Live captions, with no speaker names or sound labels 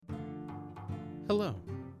Hello,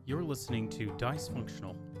 you're listening to Dice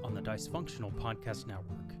Functional on the Dice Functional Podcast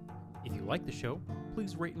Network. If you like the show,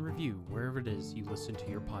 please rate and review wherever it is you listen to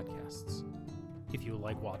your podcasts. If you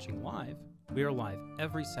like watching live, we are live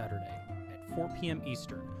every Saturday at 4 p.m.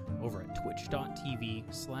 Eastern over at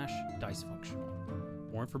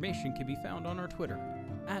twitch.tv/dicefunctional. More information can be found on our Twitter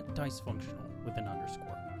at dicefunctional with an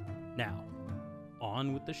underscore. Now,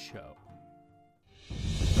 on with the show.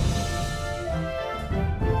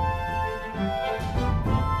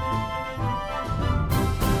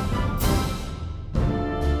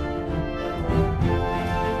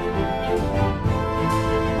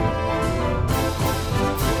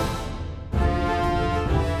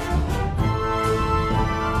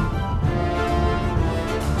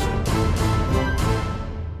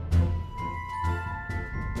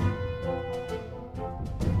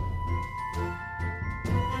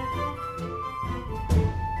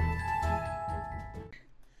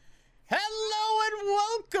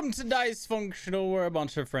 Welcome to Dice Functional, where a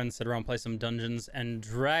bunch of friends sit around, play some Dungeons and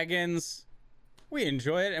Dragons. We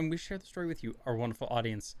enjoy it, and we share the story with you, our wonderful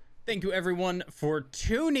audience. Thank you, everyone, for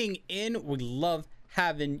tuning in. We love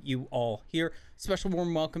having you all here. Special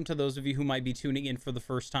warm welcome to those of you who might be tuning in for the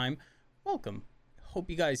first time. Welcome. Hope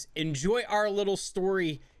you guys enjoy our little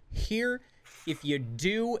story here. If you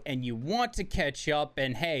do, and you want to catch up,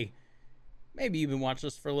 and hey, maybe you've been watching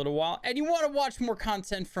us for a little while, and you want to watch more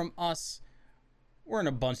content from us, we're in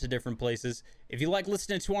a bunch of different places. If you like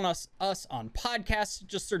listening to us on podcasts,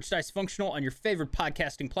 just search Dice Functional on your favorite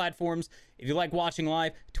podcasting platforms. If you like watching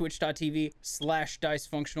live,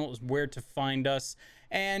 twitch.tv/dicefunctional is where to find us.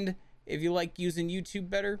 And if you like using YouTube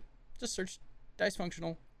better, just search Dice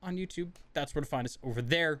Functional on YouTube. That's where to find us over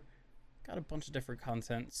there. Got a bunch of different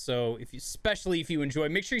content. So especially if you enjoy,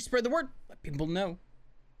 make sure you spread the word. Let people know.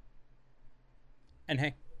 And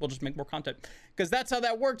hey, we'll just make more content, because that's how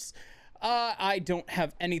that works. I don't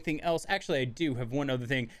have anything else. Actually, I do have one other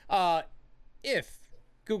thing. If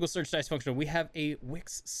Google search Dice Functional, we have a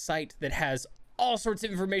Wix site that has all sorts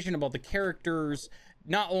of information about the characters,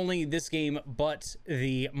 not only this game, but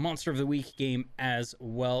the Monster of the Week game as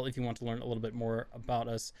well. If you want to learn a little bit more about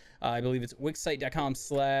us, I believe it's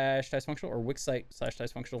wixsite.com/dicefunctional or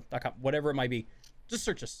wixsite/dicefunctional.com, whatever it might be. Just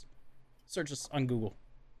search us. Search us on Google.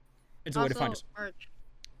 It's a way to find us. Merch.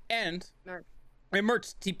 And Merch.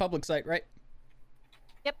 Merch, TeePublic site, right?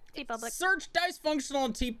 Yep, TeePublic. Search Dice Functional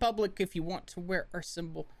on TeePublic if you want to wear our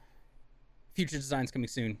symbol. Future designs coming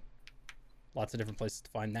soon. Lots of different places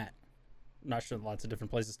to find that. I'm not sure, lots of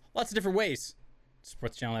different places. Lots of different ways to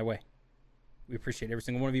support the channel that way. We appreciate every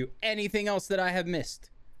single one of you. Anything else that I have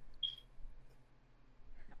missed?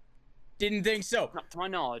 Didn't think so. Not to my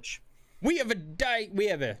knowledge. We have a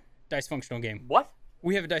Dice Functional game. What?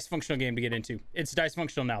 We have a Dice Functional game to get into. It's Dice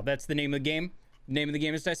Functional now. That's the name of the game. The name of the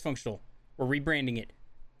game is Dice Functional. We're rebranding it.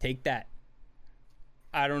 Take that.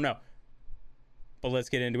 I don't know. But let's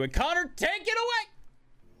get into it. Connor, take it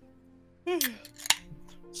away!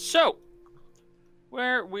 So,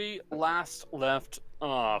 where we last left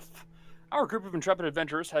off, our group of intrepid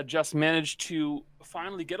adventurers had just managed to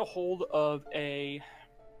finally get a hold of an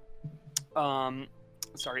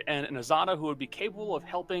Azada who would be capable of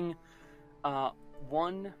helping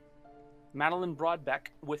one Madeline Broadbeck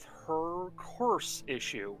with her course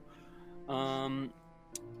issue.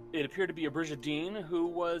 It appeared to be a Brigidine who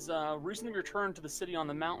was recently returned to the city on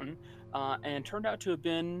the mountain and turned out to have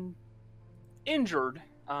been injured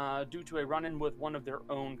due to a run-in with one of their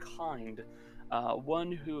own kind.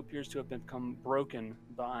 One who appears to have become broken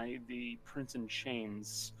by the Prince in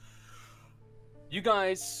Chains. You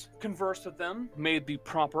guys conversed with them, made the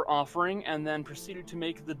proper offering, and then proceeded to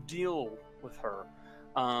make the deal with her.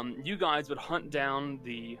 You guys would hunt down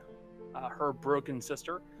her broken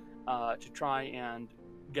sister to try and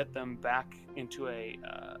get them back into a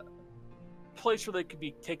place where they could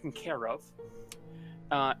be taken care of.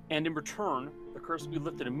 And in return, the curse would be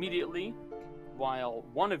lifted immediately, while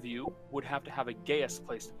one of you would have to have a geas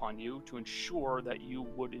placed upon you to ensure that you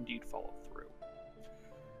would indeed follow through.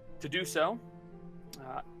 To do so,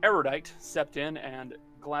 Erudite stepped in and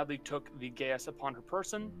gladly took the geas upon her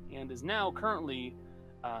person and is now currently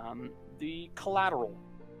the collateral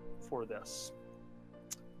for this.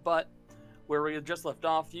 But where we had just left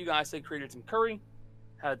off, you guys had created some curry,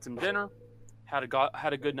 had some dinner, had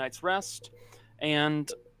a good night's rest,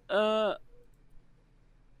 and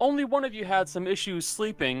only one of you had some issues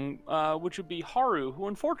sleeping, which would be Haru, who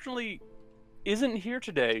unfortunately isn't here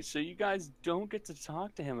today, so you guys don't get to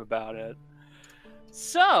talk to him about it.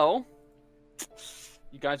 So,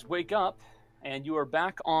 you guys wake up, and you are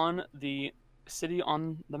back on the city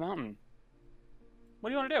on the mountain. What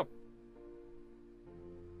do you want to do?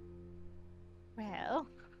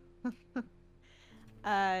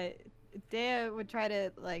 Dea would try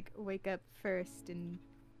to like wake up first and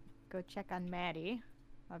go check on Maddie,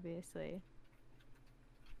 obviously.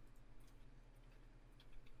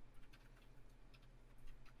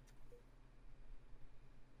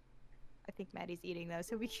 I think Maddie's eating though,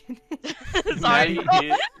 so we can. Maddie Sorry.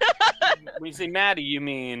 is, when you say Maddie, you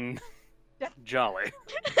mean Jolly.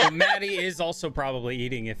 Well, Maddie is also probably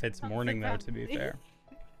eating if it's morning, though, to be fair.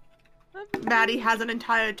 Maddie has an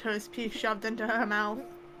entire toast piece shoved into her mouth.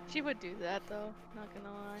 She would do that though, not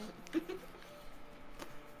gonna lie.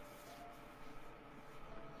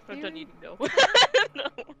 I'm done eating though. No.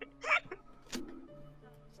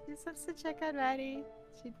 She just wants to check on Maddie.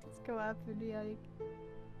 She'd just go up and be like,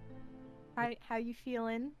 how you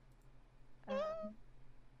feeling?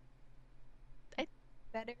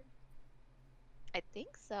 Better? I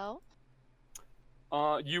think so.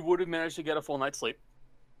 You would have managed to get a full night's sleep.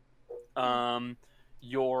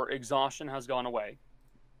 Your exhaustion has gone away.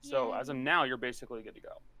 So as of now, you're basically good to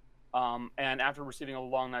go. And after receiving a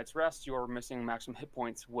long night's rest, your missing maximum hit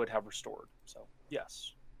points would have restored. So,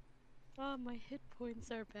 yes. Oh, my hit points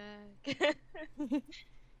are back.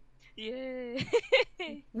 Yay.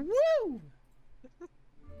 Woo!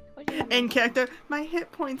 What do you In character, my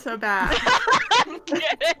hit points are back.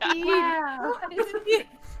 Wow.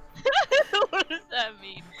 What does that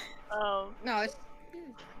mean? No, it's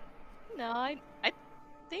No, I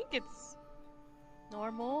think it's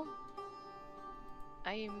normal.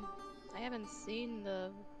 I haven't seen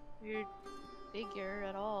the weird figure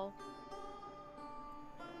at all.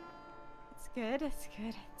 It's good, it's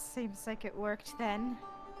good. It seems like it worked then.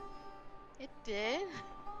 It did.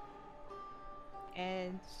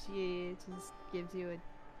 And she just gives you a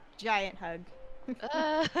giant hug.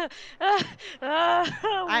 Like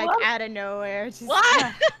What? out of nowhere. Just,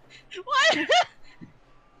 What? What?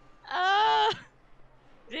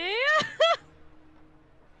 Yeah.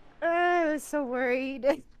 I was so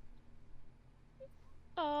worried.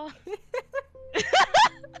 Oh. You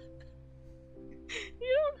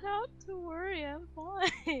don't have to worry. I'm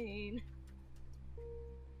fine.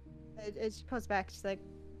 And she pulls back. She's like,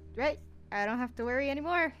 right, I don't have to worry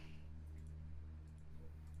anymore.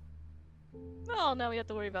 Well, now we have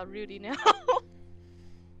to worry about Rudy now.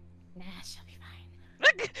 Nah, she'll be fine.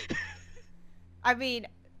 I mean,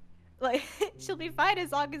 like, she'll be fine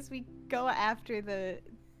as long as we go after the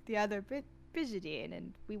other Brigidine,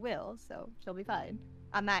 and we will, so she'll be fine.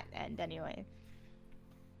 On that end, anyway.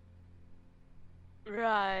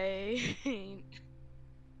 Right.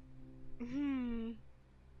 Hmm.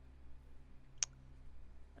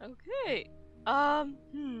 Okay. I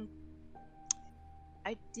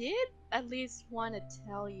did at least want to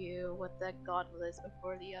tell you what that gauntlet is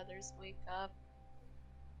before the others wake up.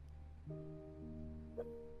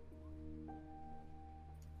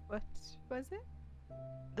 What was it?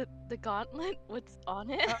 The gauntlet? What's on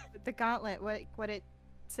it? Oh, the gauntlet. What it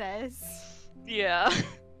says? Yeah.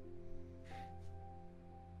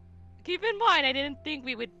 Keep in mind, I didn't think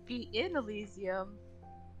we would be in Elysium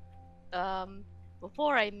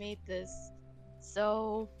before I made this.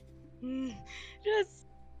 So, just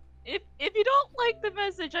if you don't like the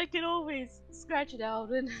message, I can always scratch it out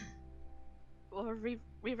and or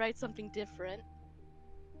rewrite something different.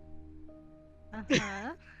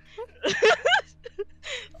 Uh-huh.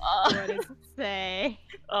 Uh, What does it say?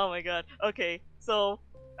 Oh my god. Okay, so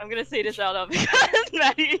I'm gonna say this out loud because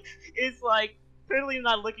Maddie is like clearly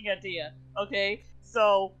not looking at Dia. Okay,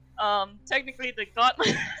 so technically the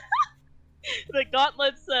gauntlet the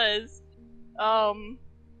gauntlet says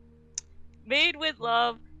made with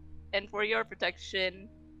love and for your protection,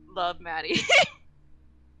 love Maddie.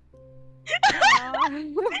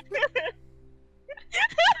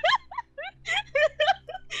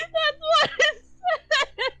 That's what it says.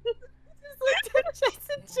 Just looked at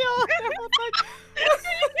Jason Jill and I was like,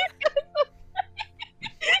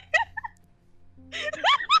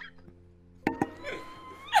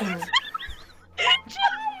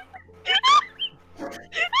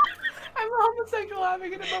 I'm a homosexual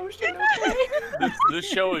having an emotion, okay? This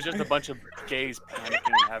show is just a bunch of gays panicking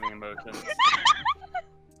and having emotions.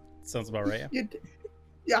 Sounds about right,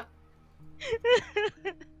 yeah.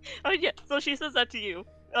 Oh yeah, so she says that to you,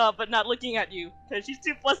 but not looking at you because she's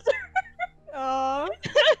too flustered. oh.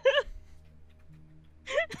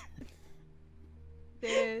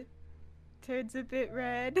 It turns a bit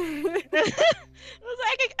red. I was like,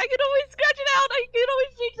 I can always scratch it out. I can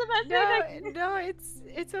always change the message. No,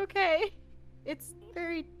 it's okay. It's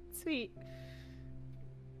very sweet.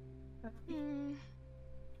 Hmm.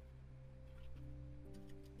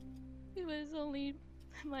 It was only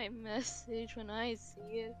my message when I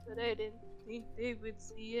see it, but I didn't think they would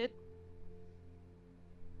see it.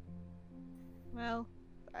 Well,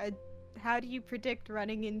 how do you predict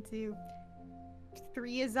running into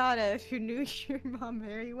 3 Azada who knew your mom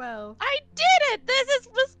very well? I did it! This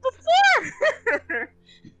was before!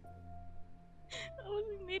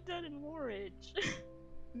 We made that in Warridge.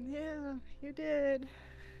 Yeah, you did.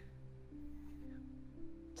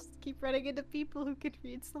 Just keep running into people who can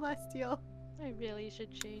read Celestial. I really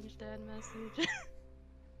should change that message.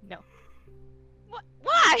 No. What?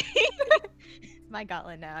 Why? It's my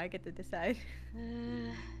gauntlet now, I get to decide.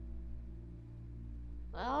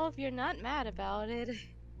 Well, if you're not mad about it,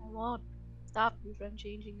 I won't stop you from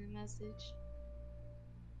changing the message.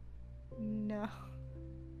 No.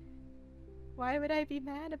 Why would I be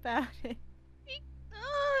mad about it?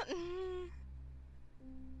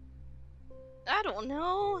 I don't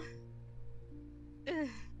know.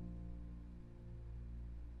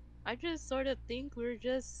 I just sort of think we're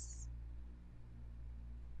just...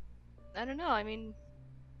 I don't know, I mean...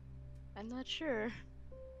 I'm not sure.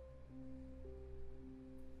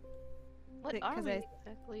 What are 'Cause we I-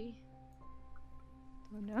 exactly?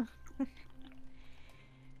 Don't know.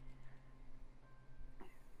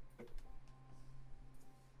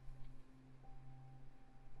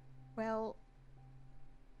 Well,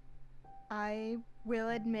 I will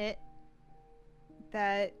admit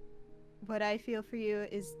that what I feel for you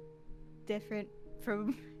is different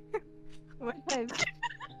from what I've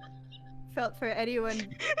felt for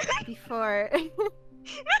anyone before.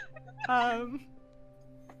 But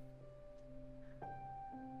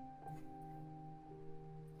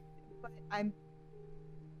I'm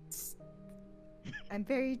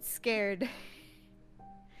very scared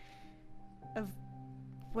of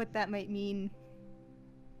what that might mean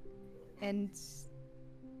and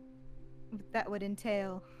what that would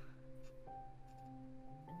entail.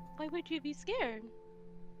 Why would you be scared?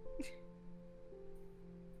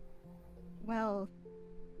 Well,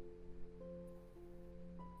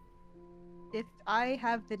 if I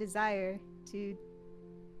have the desire to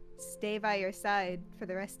stay by your side for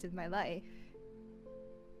the rest of my life,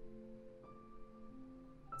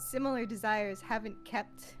 similar desires haven't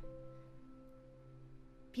kept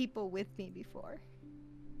people with me before.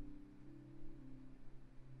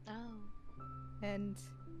 Oh. And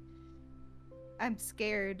I'm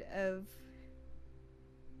scared of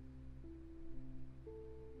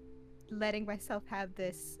letting myself have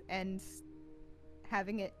this and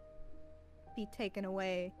having it be taken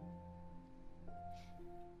away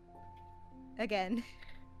again.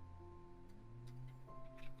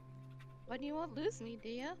 But you won't lose me, do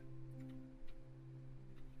ya?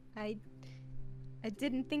 I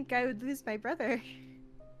didn't think I would lose my brother.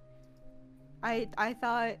 I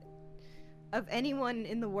thought of anyone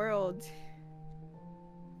in the world,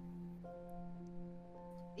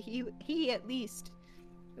 he at least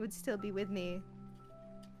would still be with me.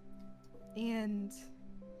 And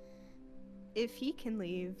if he can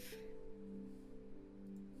leave,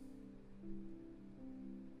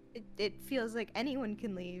 it feels like anyone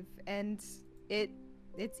can leave, and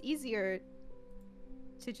it's easier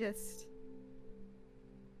to just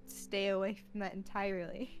stay away from that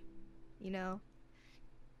entirely, you know?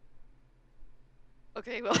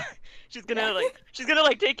 Okay, well, she's gonna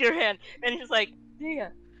take your hand, and she's like,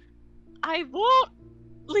 Dia, I won't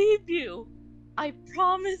leave you. I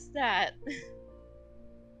promise that.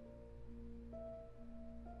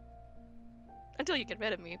 Until you get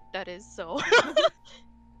rid of me, that is, so.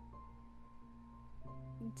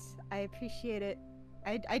 And I appreciate it.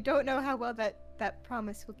 I don't know how well that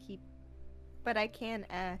promise will keep, but I can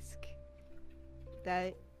ask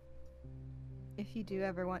that if you do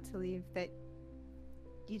ever want to leave, that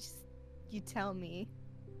you tell me.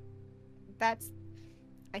 That's,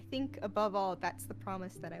 I think above all, that's the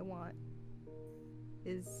promise that I want,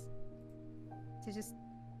 is to just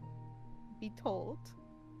be told.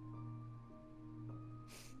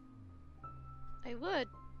 I would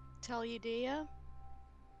tell you, Dia.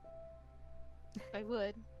 I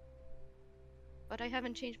would. But I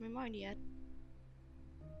haven't changed my mind yet.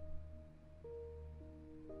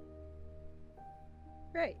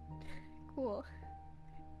 Right. Cool.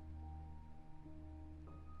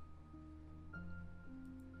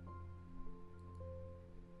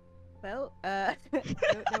 Well, I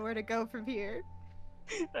don't know where to go from here.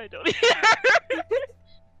 I don't either.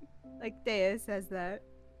 Like Dea says that.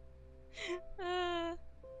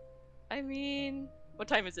 I mean, what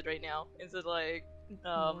time is it right now? Is it like,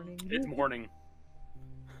 Morning. It's morning.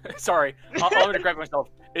 Sorry, I'm gonna correct myself.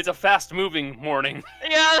 It's a fast-moving morning.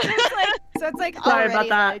 yeah. So it's like Sorry about already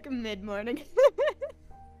that. like mid-morning.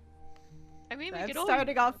 I mean, we I'm could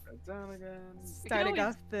starting off. Down again. Starting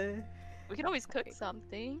always- off the. we can always cook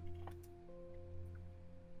something.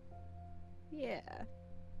 Yeah.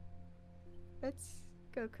 Let's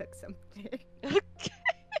go cook something.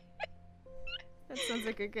 That sounds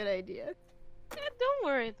like a good idea. Yeah, don't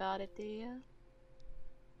worry about it, Dia.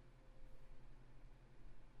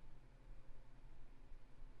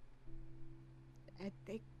 I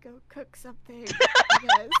think go cook something.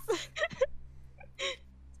 Yes.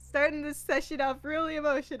 Starting this session off really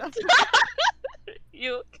emotional.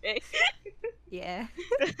 You okay? Yeah.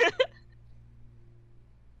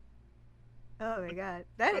 Oh my god.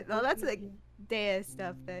 That's like Dea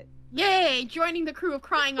stuff that. Yay! Joining the crew of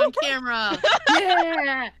crying on camera.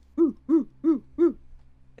 Yeah.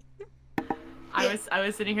 I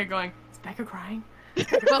was sitting here going, is Becca crying?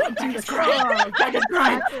 Welcome to the crew. Becca's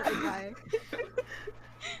crying. Absolutely fine.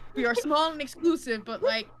 We are small and exclusive, but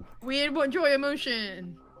like we enjoy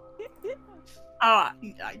emotion. Oh,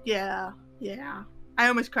 yeah. I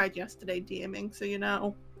almost cried yesterday DMing, so you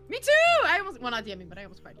know. Me too. I almost not DMing, but I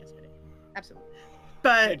almost cried yesterday. Absolutely.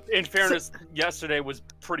 But In fairness, yesterday was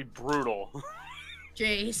pretty brutal.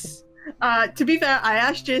 Jace. to be fair, I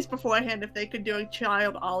asked Jace beforehand if they could do a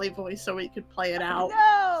child Ollie voice so we could play it out.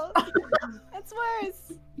 No! That's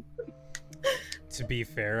worse. To be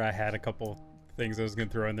fair, I had a couple things I was gonna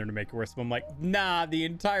throw in there to make it worse, but I'm like, nah, the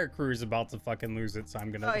entire crew's about to fucking lose it, so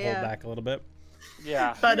I'm gonna hold back a little bit.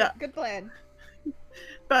 Yeah. But Good plan.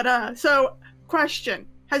 So question: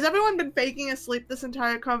 has everyone been faking asleep this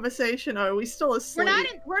entire conversation, or are we still asleep?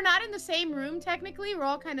 We're not in the same room technically. We're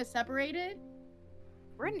all kind of separated.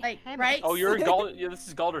 We're in Like, hammocks. right? Oh, you're in Gald. Yeah, this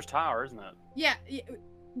is Galder's Tower, isn't it? Yeah.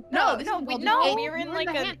 No, this no, is we Baldur's no, Gate. we were in like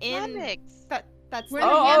an inn. Hammocks. That's We're the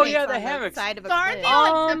in the Oh, hammocks yeah, the on hammocks. side of a So aren't they cliff.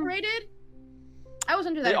 like separated? I was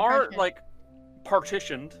under that They are impression. like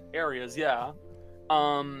partitioned areas, yeah.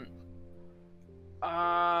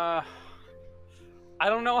 I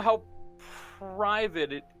don't know how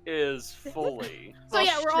private it is fully. So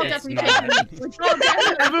yeah, we're all It's definitely not. taking. We're all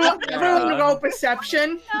definitely Everyone roll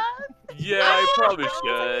perception. Yeah, I probably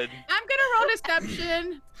should. I'm gonna roll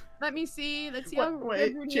deception. Let me see. Let's see how Wait,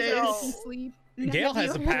 everyone is Jace. asleep. Gail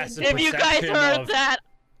has a passive If you guys perception heard of that,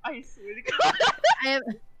 I swear to God. I have,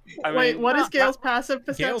 I Wait, mean, what is Gail's passive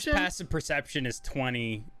Gail's perception? passive perception is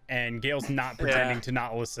 20, and Gail's not pretending Yeah. to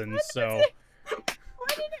not listen, so Why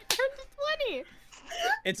did it turn to 20?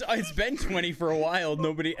 it's been 20 for a while.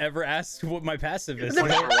 Nobody ever asked what my passive is. for a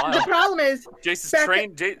The while. problem is, Jason's Becca-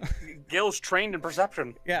 trained. Gail's trained in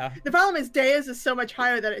perception. Yeah, Dea's is so much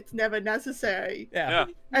higher that it's never necessary yeah. Yeah.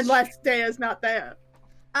 unless Dea's not there.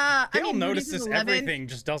 I Gail mean, Rudy's notices is 11. everything,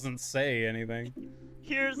 just doesn't say anything.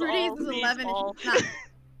 Here's Rudy's all is these 11. all.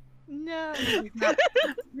 And No. he's not.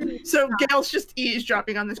 So Gail's just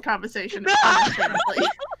eavesdropping on this conversation. unashamedly.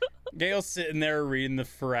 Gail's sitting there reading the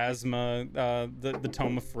Pharasma, the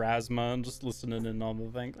Tome of Pharasma, and just listening in on the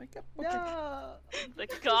thing. Like, yep, okay. No. The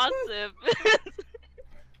gossip.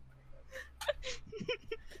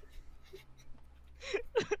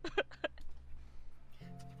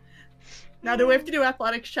 Now, do we have to do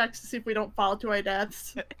athletics checks to see if we don't fall to our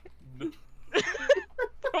deaths?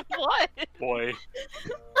 What? Boy,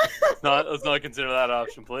 let's not consider that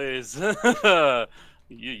option, please.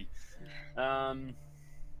 Yee.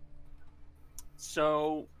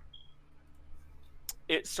 So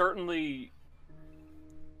it certainly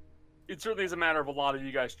is a matter of a lot of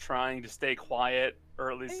you guys trying to stay quiet,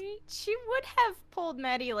 or at I least mean, she would have pulled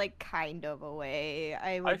Maddie like kind of away.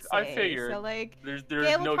 I would say. I figured. So like, there's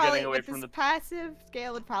Gail no would probably getting away with from this the passive.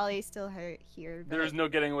 Gail would probably still hear. But there's no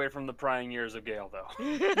getting away from the prying ears of Gale, though.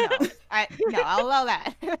 no, I'll allow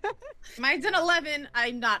that. Mine's an 11.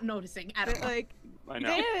 I'm not noticing at But all. like, I know.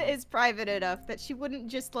 Dana is private enough that she wouldn't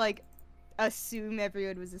just like assume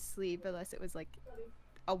everyone was asleep unless it was like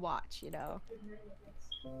a watch, you know.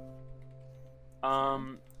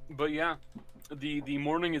 But yeah, the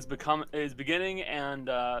morning is beginning, and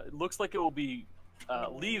it looks like it will be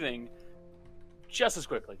leaving just as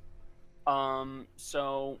quickly.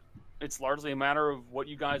 So it's largely a matter of what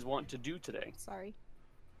you guys want to do today. Sorry.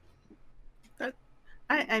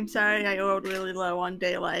 I'm sorry, I rolled really low on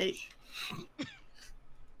daylight.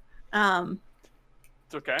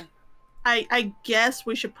 It's okay. I guess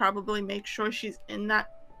we should probably make sure she's in that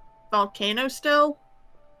volcano still.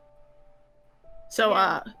 So,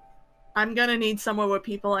 I'm gonna need somewhere where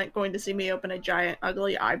people aren't going to see me open a giant,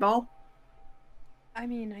 ugly eyeball. I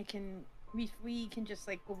mean, I can. We can just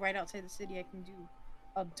like go right outside the city. I can do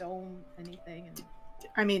a dome, anything, and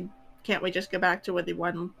I mean, can't we just go back to where the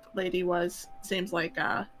one lady was? Seems like,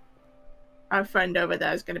 our friend over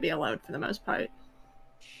there is gonna be alone for the most part.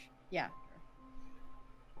 yeah.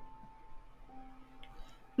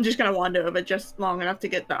 I'm just gonna wander over just long enough to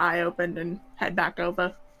get the eye opened and head back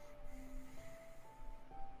over.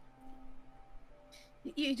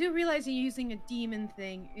 You do realize you're using a demon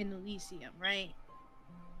thing in Elysium, right?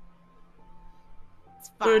 It's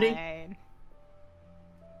Booty. fine.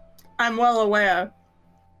 I'm well aware.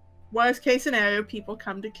 Worst case scenario, people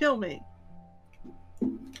come to kill me.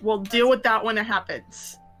 We'll deal with that when it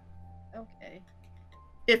happens. Okay.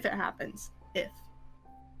 If it happens. If.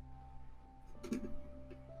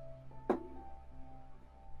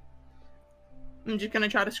 I'm just gonna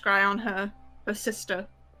try to scry on her sister.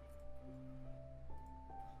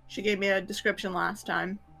 She gave me a description last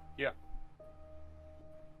time. Yeah.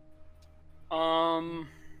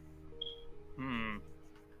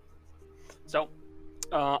 So,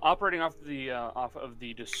 operating off of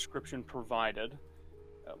the description provided,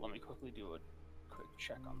 let me quickly do a quick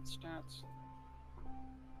check on the stats.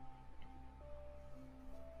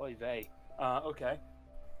 Oy vey. Okay.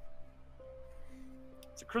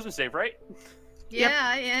 It's a charisma save, right?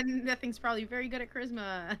 Yeah, and that thing's probably very good at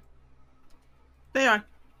charisma. They are.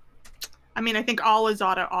 I mean, I think all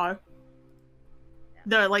Azada are.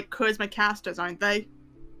 They're like charisma casters, aren't they?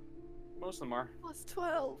 Most of them are. Plus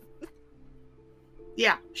 12.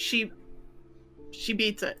 Yeah, she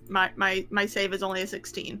beats it. My save is only a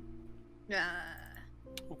 16.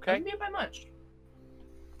 Okay. Maybe by much.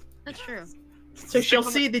 That's true. So she'll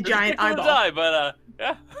see the giant eyeball. Die, but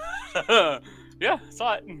yeah, yeah,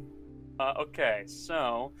 saw it. Okay,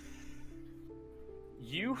 so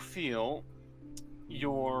you feel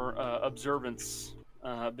your observance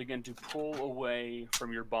begin to pull away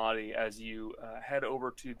from your body as you head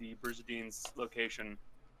over to the Brizadine's location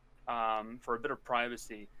for a bit of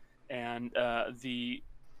privacy, and the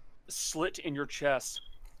slit in your chest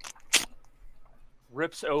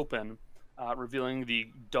rips open, revealing the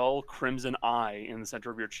dull crimson eye in the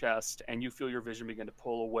center of your chest, and you feel your vision begin to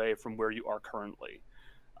pull away from where you are currently,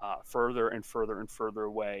 further and further and further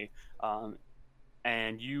away,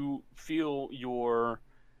 and you feel your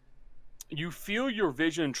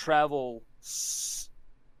vision travel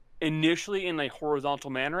initially in a horizontal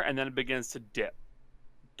manner, and then it begins to dip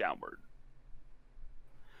downward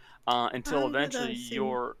until eventually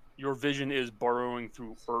your vision is burrowing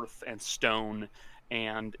through earth and stone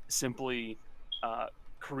and simply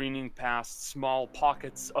careening past small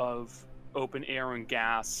pockets of open air and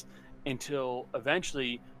gas until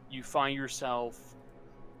eventually you find yourself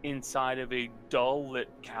inside of a dull lit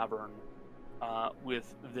cavern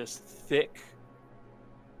with this thick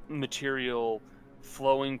material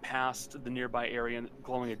flowing past the nearby area and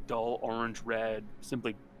glowing a dull orange red,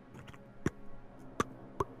 simply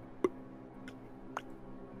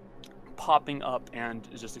popping up and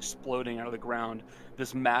just exploding out of the ground.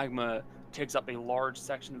 This magma takes up a large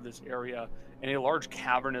section of this area in a large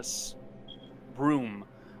cavernous room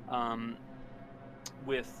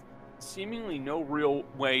with seemingly no real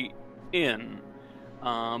way in,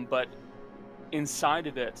 but inside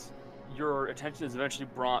of it, your attention is eventually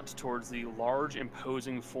brought towards the large,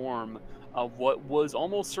 imposing form of what was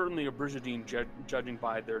almost certainly a Brizadine, judging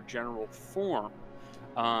by their general form.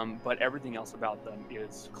 But everything else about them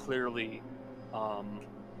is clearly wrong.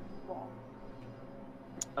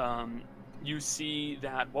 You see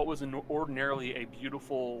that what was ordinarily a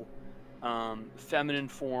beautiful feminine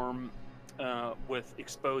form with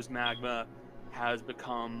exposed magma has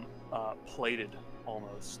become plated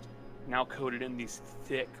almost, now coated in these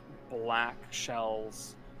thick black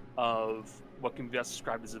shells of what can be best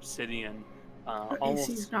described as obsidian,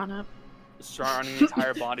 almost gone up. surrounding the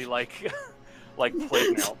entire body like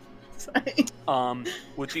plate mail.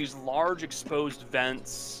 With these large exposed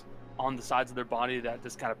vents on the sides of their body that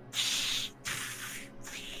just kind of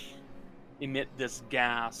emit this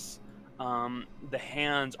gas. The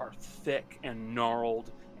hands are thick and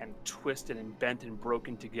gnarled and twisted and bent and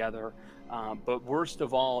broken together. But worst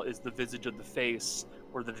of all is the visage of the face,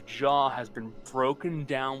 where the jaw has been broken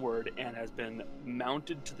downward and has been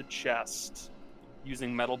mounted to the chest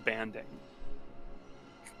using metal banding.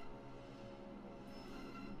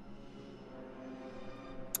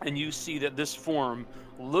 And you see that this form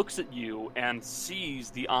looks at you and sees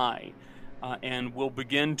the eye, and will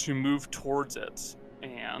begin to move towards it.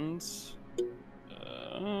 And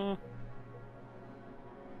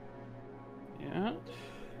yeah.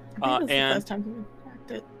 And first time you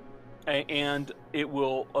attacked it. And it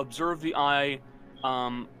will observe the eye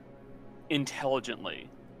intelligently,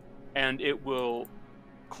 and it will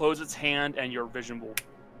close its hand, and your vision will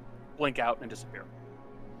blink out and disappear.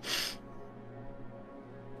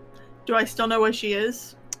 Do I still know where she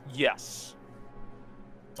is? Yes.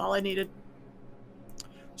 That's all I needed.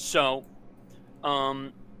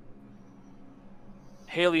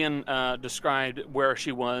 Halion described where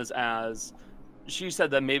she was as. She said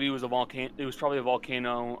that maybe it was a volcano. It was probably a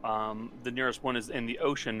volcano. The nearest one is in the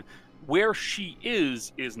ocean. Where she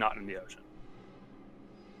is not in the ocean.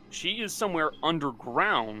 She is somewhere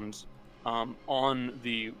underground, on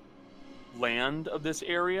the land of this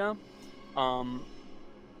area,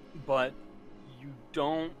 but you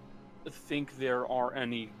don't think there are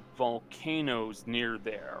any volcanoes near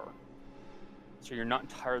there. So you're not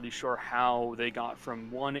entirely sure how they got from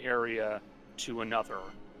one area to another.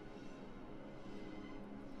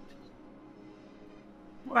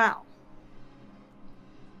 Wow.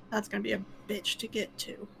 That's gonna be a bitch to get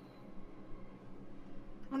to.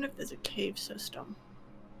 I wonder if there's a cave system.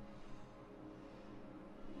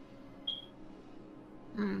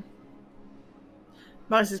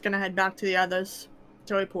 Moses is gonna head back to the others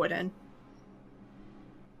to report in.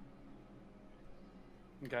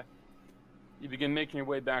 Okay. You begin making your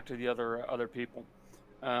way back to the other people.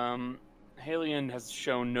 Halion has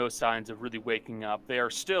shown no signs of really waking up. They are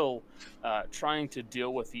still trying to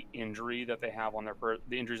deal with the injury that they have on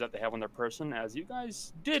the injuries that they have on their person. As you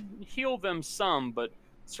guys did heal them some, but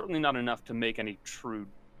certainly not enough to make any true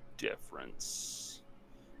difference.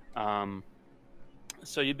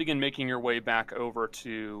 So you begin making your way back over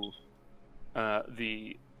to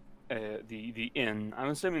the inn. I'm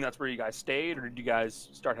assuming that's where you guys stayed, or did you guys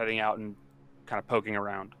start heading out and kind of poking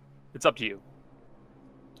around? It's up to you.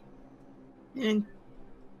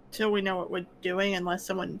 Until we know what we're doing, unless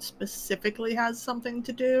someone specifically has something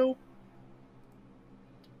to do,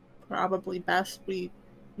 probably best we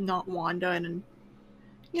not wander in an,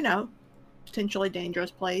 potentially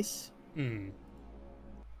dangerous place.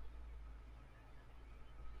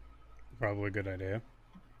 Probably a good idea.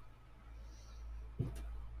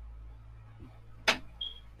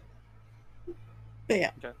 But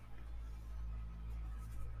yeah. Okay.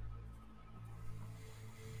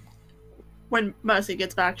 When Mercy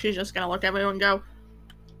gets back, she's just gonna look at everyone and go,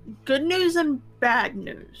 good news and bad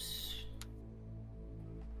news.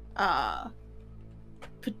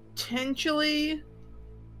 Potentially,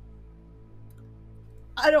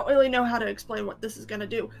 I don't really know how to explain what this is gonna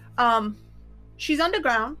do. She's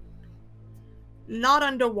underground, not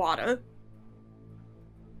underwater.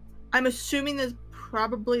 I'm assuming there's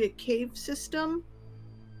probably a cave system,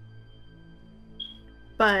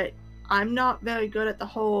 but I'm not very good at the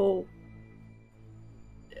whole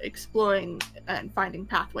exploring and finding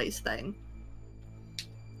pathways thing.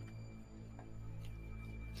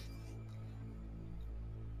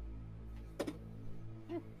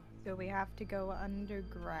 So we have to go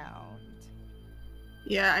underground.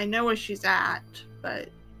 Yeah, I know where she's at, but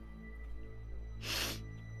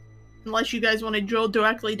unless you guys want to drill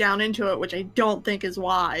directly down into it, which I don't think is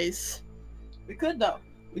wise. We could though.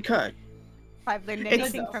 We could. If I've learned It's-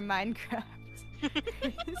 anything from Minecraft.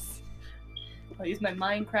 I'll use my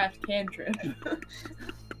Minecraft cantrip.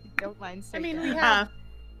 Don't mind I saying mean, that. we have.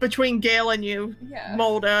 Between Gale and you, Yeah.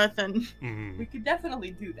 mold earth, and We could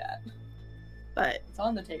definitely do that. but It's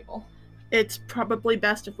on the table. it's probably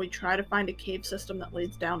best if we try to find a cave system that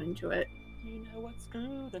leads down into it. You know what's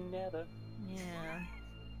through the nether. Yeah.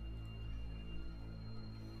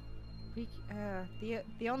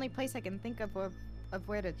 The only place I can think of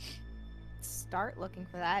where to start looking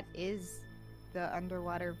for that is the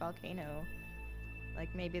underwater volcano.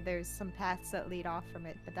 Like maybe there's some paths that lead off from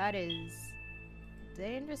it, but that is a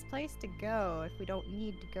dangerous place to go if we don't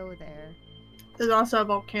need to go there. There's also a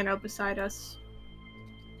volcano beside us.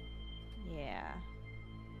 Yeah.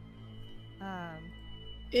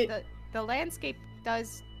 It The landscape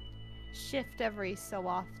does shift every so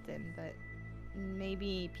often, but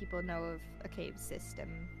maybe people know of a cave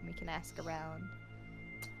system. We can ask around.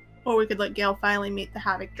 Or we could let Gale finally meet the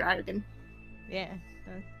Havoc Dragon. Yeah.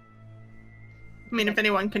 I mean, if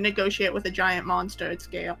anyone can negotiate with a giant monster, it's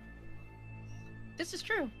Gale. This is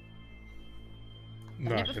true.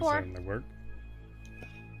 Not it before. considering the work.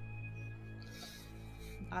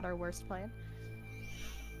 Not our worst plan.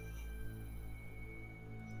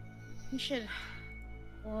 We should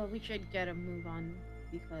get a move on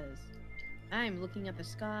because I'm looking at the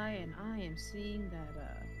sky and I am seeing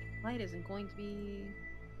that light isn't going to be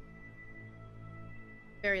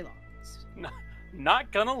very long.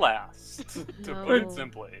 Not gonna last, to put it No.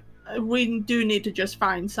 simply. We do need to just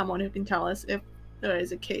find someone who can tell us if there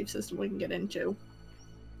is a cave system we can get into.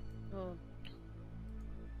 Oh.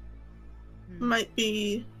 Might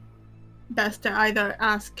be best to either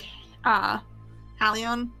ask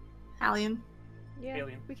Halion. Yeah,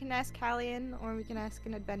 Alien. we can ask Callian or we can ask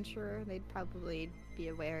an adventurer. They'd probably be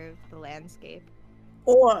aware of the landscape.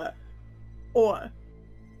 Or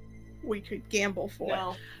we could gamble for.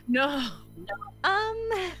 No. No.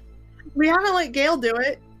 We haven't let Gale do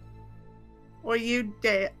it. Or you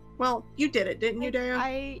did. Well, you did it, didn't you, Daya?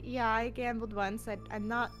 I gambled once. I'm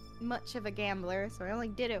not much of a gambler, so I only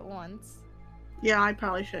did it once. Yeah, I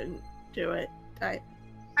probably shouldn't do it.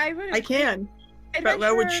 I can, but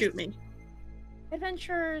Ro would shoot me.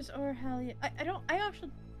 Adventurers or Hellion. I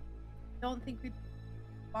actually don't think we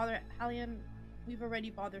bother Hellion. We've already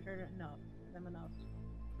bothered her enough. Them enough.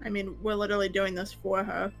 I mean, we're literally doing this for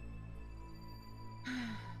her.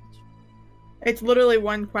 It's literally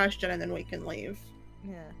one question and then we can leave.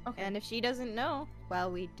 Yeah. Okay. And if she doesn't know,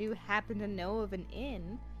 well, we do happen to know of an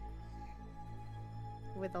inn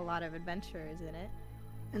with a lot of adventurers in it.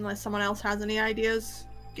 Unless someone else has any ideas.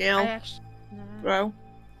 I Gale, actually. Ro,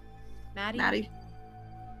 Maddie. Maddie.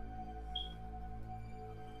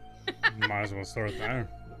 Might as well start there.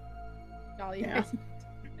 Golly, Yeah.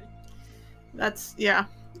 Yeah.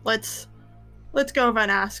 Let's go over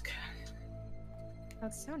and ask. Oh,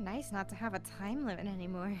 it's so nice not to have a time limit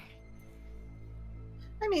anymore.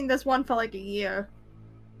 I mean, this one for like a year.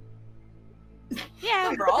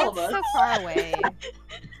 Yeah, For all of it's so us. far away.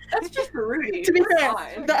 That's just for Rudy. To be That's fair,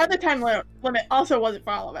 fine. the other time limit also wasn't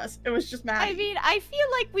for all of us. It was just Maddie. I mean, I feel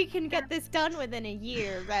like we can get this done within a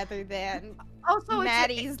year rather than Also,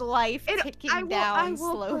 Maddie's life ticking down I will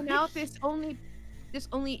slowly. point out this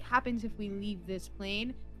only happens if we leave this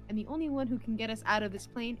plane, and the only one who can get us out of this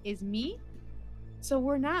plane is me. So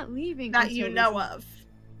we're not leaving. that until you this know is- of.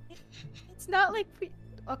 It's not like we.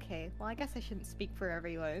 Okay, well, I guess I shouldn't speak for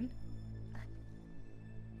everyone.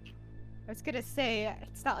 I was gonna say,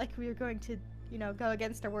 it's not like we were going to, go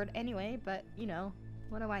against our word anyway, but,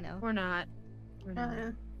 what do I know? We're not. We're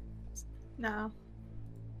not. No.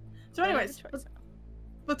 So, They have anyways, a choice.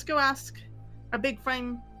 let's go ask a big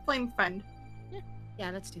flame friend.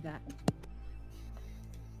 Yeah, let's do that.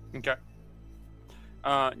 Okay.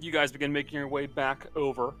 You guys begin making your way back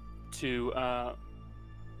over to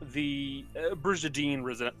the Brigidine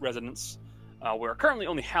residence, where currently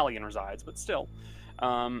only Hallion resides, but still.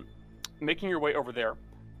 Making your way over there,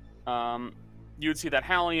 you would see that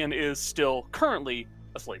Hallion is still currently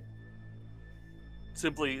asleep.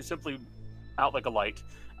 Simply out like a light.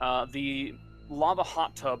 The lava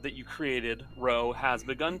hot tub that you created, Ro, has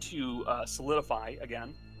begun to solidify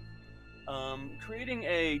again, creating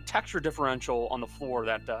a texture differential on the floor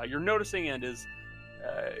that you're noticing and is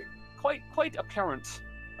quite apparent.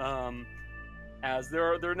 As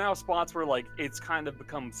there are now spots where it's kind of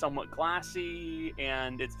become somewhat glassy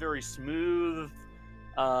and it's very smooth,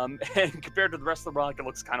 and compared to the rest of the rock, it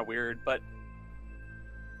looks kind of weird. But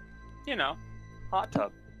hot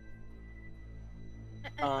tub.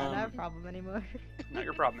 Not a problem anymore. Not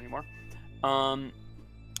your problem anymore.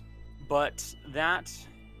 But that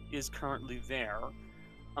is currently there.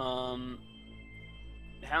 Hallion's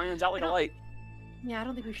out like a light. Yeah, I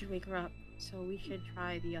don't think we should wake her up. So we should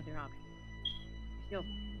try the other option.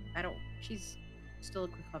 She's still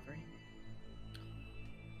recovering.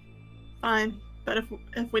 Fine. But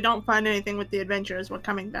if we don't find anything with the adventurers, we're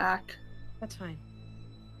coming back. That's fine.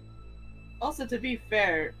 Also, to be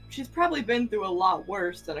fair, she's probably been through a lot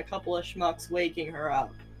worse than a couple of schmucks waking her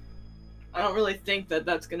up. I don't really think that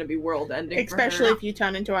that's going to be world-ending Especially for her. if you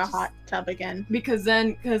turn into a hot tub again. Because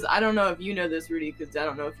I don't know if you know this, Rudy, because I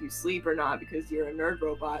don't know if you sleep or not, because you're a nerd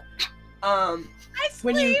robot.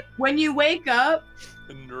 When you wake up,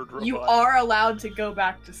 The nerd robot. you are allowed to go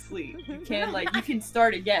back to sleep. You can you can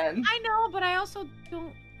start again. I know, but I also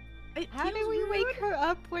don't. How do we wake her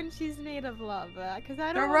up when she's made of lava? Because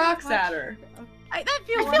I Throw don't. wanna rocks touch at her. That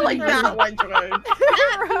feels. I feel like that one's rude.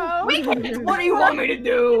 What do you want me to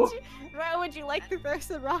do? Ro, would you like to throw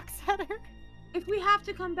some rocks at her? If we have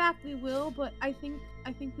to come back, we will. But I think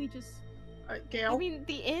we just. I Gale? mean,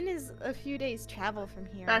 the inn is a few days travel from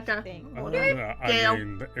here. Becca. I think. I Gale.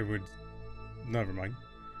 mean, it would. Never mind.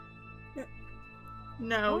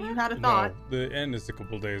 No, you had a thought. No, the end is a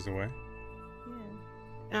couple days away.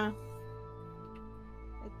 Yeah.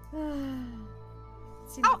 It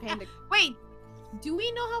seems a pain to. Wait. Do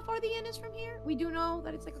we know how far the inn is from here? We do know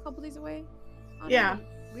that it's like a couple days away. Yeah.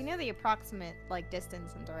 We know the approximate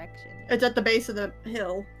distance and direction. It's at the base of the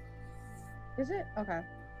hill. Is it? Okay.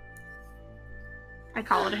 I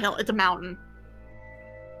call it a hill. It's a mountain.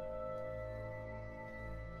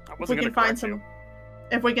 I If wasn't we gonna can find correct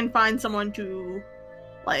you. if we can find someone to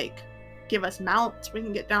give us mounts, we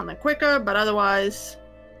can get down there quicker, but otherwise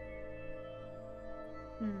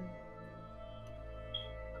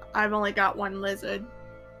I've only got one lizard.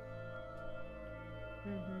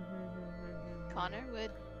 Connor,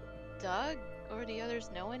 would Doug or the others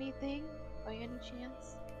know anything by any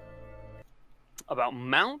chance? About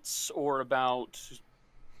mounts or about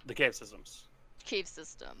the cave systems? Cave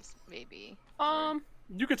systems, maybe.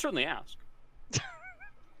 You could certainly ask.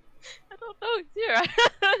 I don't know. Here,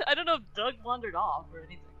 I don't know if Doug wandered off or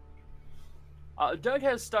anything. Doug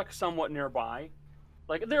has stuck somewhat nearby.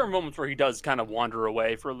 Like, there are moments where he does kind of wander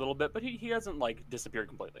away for a little bit, but he hasn't, like, disappeared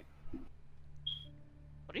completely.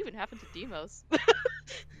 What even happened to Demos?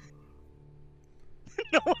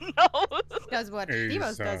 No one knows. Does what He's,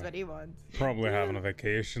 Demos does what he wants. Probably having a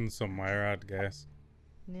vacation somewhere, I'd guess.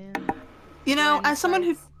 Yeah. You know, Blind as someone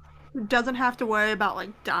who sights. doesn't have to worry about like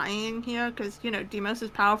dying here, because you know Demos is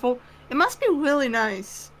powerful, it must be really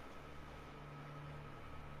nice.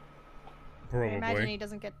 I imagine Probably. he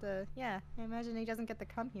doesn't get to. Yeah, I imagine he doesn't get to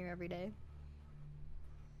come here every day.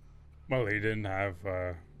 Well, he didn't have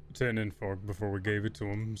tuning fork before we gave it to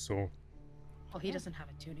him, so Well, he doesn't have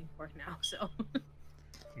a tuning fork now, so.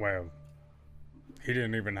 well, he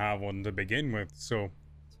didn't even have one to begin with. So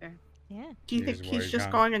It's fair. Yeah. Do you He's think he's way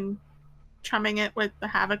just gone. going and chumming it with the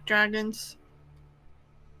Havoc dragons?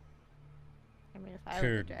 I mean, if I were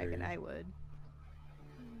a Could dragon, be. I would.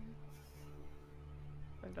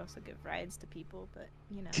 I would also give rides to people, but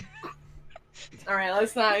you know. All right,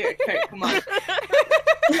 let's not. Okay, come on.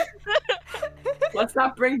 Let's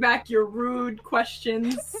not bring back your rude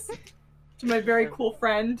questions to my very cool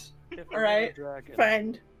friend. All right,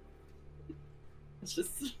 Friend. Let's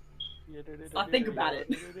just. not think about it.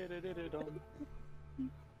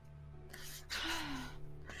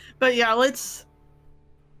 But yeah, let's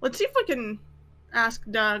see if we can ask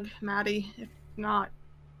Doug, Maddie. If not,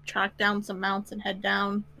 track down some mounts and head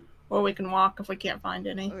down, or we can walk if we can't find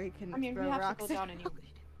any. Or you can I mean, we throw have rocks to go at- down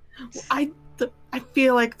anyway. I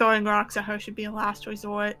feel like throwing rocks at her should be a last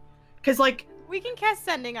resort, cause like We can cast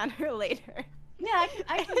sending on her later. Yeah,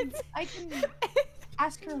 I can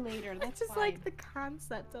ask her later. That's It's just fine. like the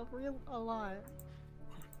concept of real a lot.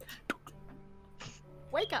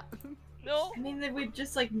 Wake up. No. I mean, they would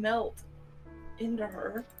just like melt into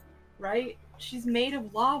her, right? She's made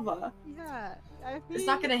of lava. Yeah. I mean, It's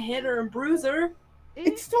not gonna hit her and bruise her.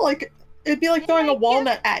 it's still like it'd be like Yeah, throwing I a guess-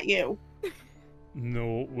 walnut at you.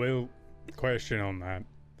 no, well, question on that.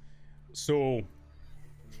 So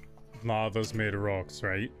lava's made of rocks,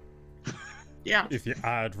 right? Yeah. If you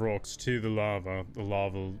add rocks to the lava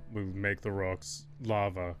will make the rocks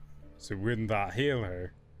lava. So wouldn't that heal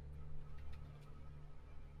her?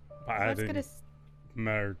 By That's adding gonna. s-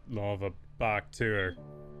 more lava back to her.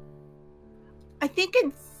 I think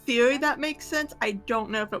in theory that makes sense. I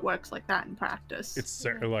don't know if it works like that in practice. It's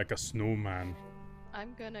sort of like a snowman.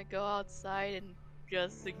 I'm gonna go outside and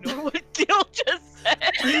Just ignore what Gil just said.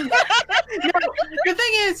 No, the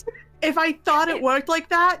thing is, if I thought it worked like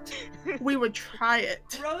that, we would try it.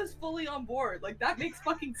 Rose fully on board. Like that makes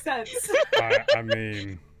fucking sense. I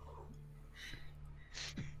mean,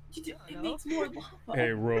 It makes more lava. hey,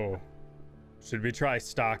 Ro, should we try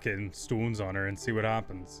stacking stones on her and see what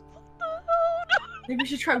happens? Maybe we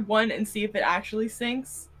should try one and see if it actually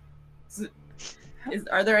sinks.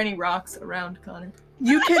 Are there any rocks around, Connor?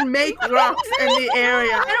 You can make rocks in the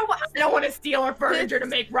area. I don't want to steal our furniture to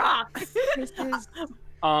make rocks. This is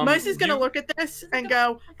Mercy's gonna you- look at this and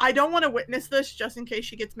go, I don't want to witness this just in case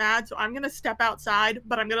she gets mad, so I'm gonna step outside,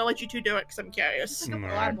 but I'm gonna let you two do it because I'm curious. Oh,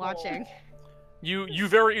 Alright. I'm watching. You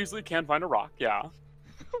very easily can find a rock, yeah.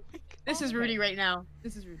 this is Rudy right now.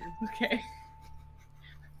 This is Rudy. Okay.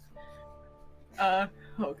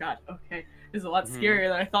 Oh god. Okay. This is a lot Mhm. scarier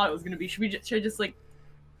than I thought it was gonna be. Should I just like?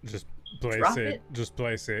 Just place Drop it. it? Just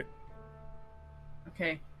place it.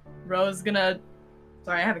 Okay. Rose gonna.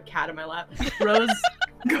 Sorry, I have a cat in my lap. Rose.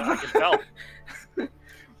 I can tell.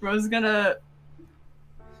 Rose gonna.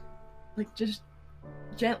 Like just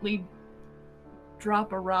gently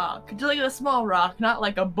drop a rock, just like a small rock, not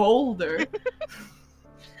like a boulder.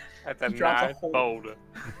 That's a Drops a nice hole. boulder.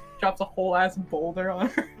 Drops a whole ass boulder on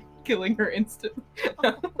her, killing her instantly.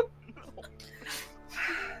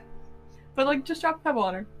 But like, just drop a pebble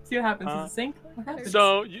on her. See what happens. Does it sink? What happens?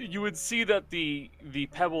 So you would see that the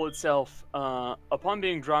pebble itself, upon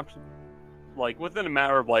being dropped, like within a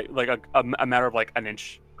matter of a matter of like an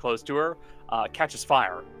inch close to her, catches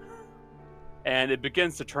fire, and it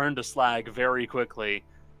begins to turn to slag very quickly,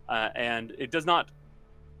 and it does not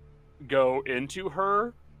go into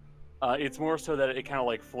her. It's more so that it kind of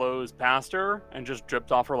like flows past her and just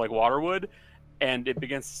drips off her like water would, and it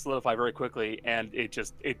begins to solidify very quickly, and it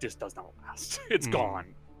just does not last. It's Hmm. gone.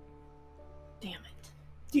 Damn it!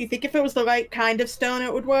 Do you think if it was the right kind of stone,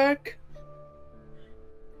 it would work?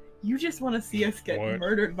 You just want to see us get What?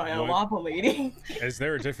 murdered by a What? lava lady. Is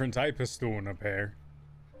there a different type of stone up here?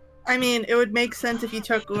 I mean, it would make sense if you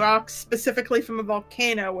took rocks specifically from a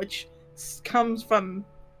volcano, which comes from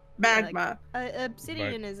magma.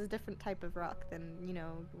 Obsidian is a different type of rock than,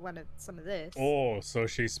 some of this. Oh, so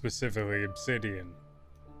she's specifically obsidian.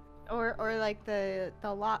 Or like the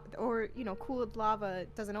or cooled lava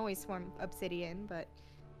doesn't always form obsidian, but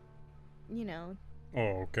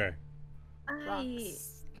Oh, okay. I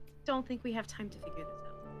rocks. don't think we have time to figure this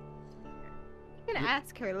out. You can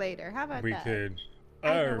ask her later. How about We that? could,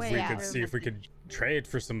 Either or way we out. could see if we could trade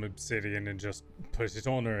for some obsidian and just put it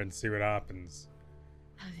on her and see what happens.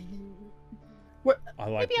 I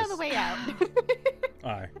like Maybe this. on the way out.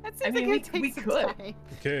 Aye, That seems I mean, like it would we take some could. time.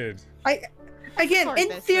 we could. Again, Sort in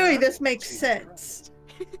this theory, out. this makes sense.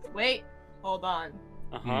 Wait, hold on.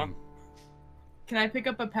 Uh-huh. Hmm. Can I pick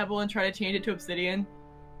up a pebble and try to change it to obsidian?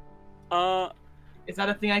 Is that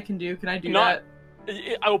a thing I can do? Can I do Not-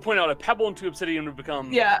 that? I will point out a pebble into obsidian would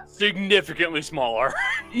become Yeah, significantly smaller.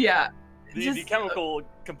 yeah. The Just- chemical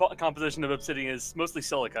composition of obsidian is mostly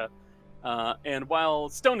silica, and while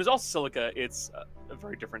stone is also silica, it's a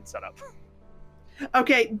very different setup.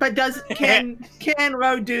 Okay, but can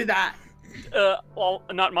Ro do that? Well,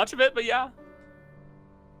 not much of it, but yeah.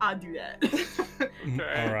 I'll do that.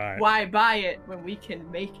 Okay. All right. Why buy it when we can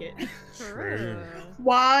make it? True.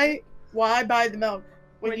 Why buy the milk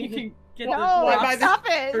When you can get No, the Why buy rocks the- stop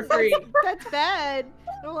it! for free? That's bad.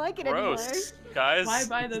 I don't like it anymore. Gross, guys. Why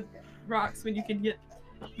buy the rocks when you can get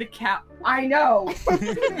the cap? I know.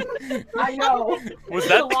 I know. Was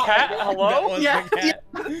that the cat? That Hello? was Yeah, the cat.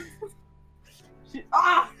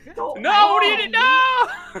 Don't No, what did it?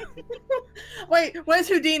 No! Wait, where's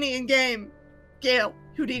Houdini in game? Gale,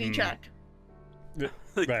 Houdini Hmm. check.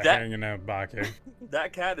 Back that hanging out back here.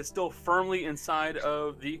 that cat is still firmly inside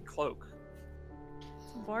of the cloak.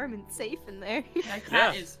 It's warm and safe in there. That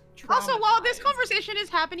cat Yeah. is. Also, while this traumatized. conversation is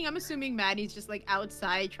happening, I'm assuming Maddie's just like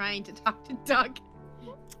outside trying to talk to Doug.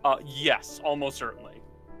 Yes, almost certainly.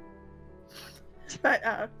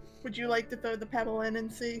 But would you like to throw the pebble in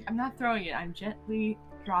and see? I'm not throwing it. I'm gently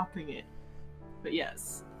dropping it. But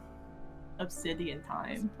yes, obsidian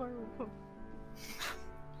time.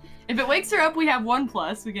 If it wakes her up, we have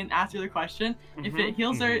 1+. We can ask her the question. If it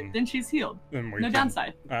heals her, Mhm. then she's healed. Then we No can,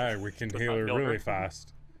 downside. Aye, we can Let's heal not her kill her. really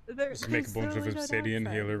fast. Just make a bunch of obsidian,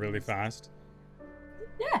 heal her really fast.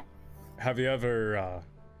 Yeah. Have you ever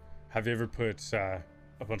put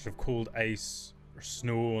a bunch of cold ice or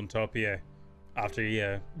snow on top of you after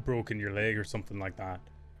you broken your leg or something like that?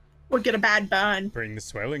 Would get a bad burn. Bring the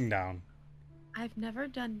swelling down. I've never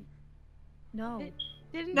done. No,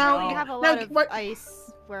 Didn't No, really no, have a no, lot of what-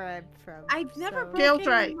 ice where I'm from. I've never so- Gale's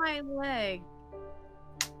broken right. my leg.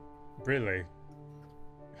 Really?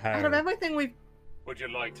 How? Out of everything we've Would you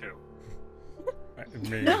like to? I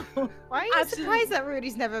mean, No. Why are you Absolutely. surprised that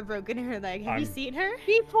Rudy's never broken her leg? Have you I'm- seen her?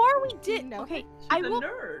 Before we did, No. okay, She's I a will.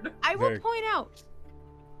 nerd. I will Very- point out.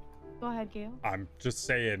 Go ahead, Gale. I'm just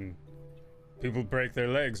saying, people break their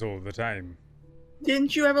legs all the time.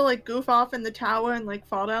 didn't you ever like goof off in the tower and like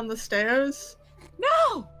fall down the stairs?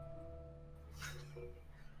 No.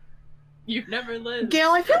 You've never lived.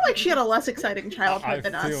 Gail, I feel like she had a less exciting childhood I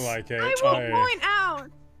than feel us. like it. I will point out.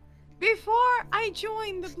 Before I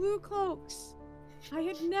joined the Blue Cloaks, I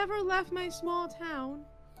had never left my small town.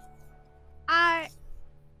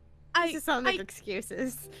 This just sound like I-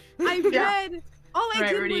 excuses. I Yeah. read. All I Right,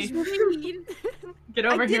 did Rudy. was read. Get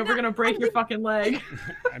over I did here. We're not- gonna break I your did- fucking leg.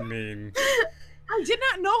 I mean, I did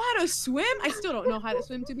not know how to swim. I still don't know how to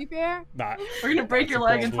swim, to be fair. that. We're gonna break that's your a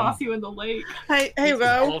leg and problem. toss you in the lake. Hey, This is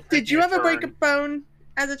Ro, all did you taking a ever break a turn. bone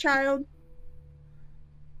as a child?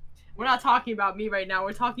 We're not talking about me right now.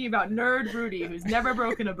 We're talking about nerd Rudy, who's never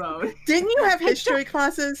broken a bone. Didn't you have history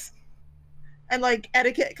classes? And like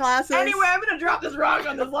etiquette classes? Anyway, I'm gonna drop this rock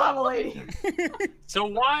on this lava lady. So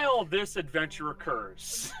while this adventure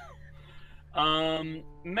occurs,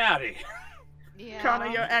 Maddie, Yeah. Connor,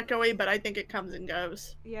 you're echoey, but I think it comes and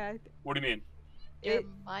goes. Yeah. what do you mean? Your It,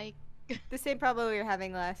 mic. the same problem we were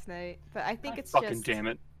having last night, but I think it's Fucking just. damn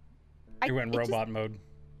it! You went it robot mode.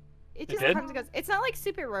 It It just did? comes and goes. It's not like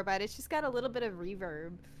super robot. It's just got a little bit of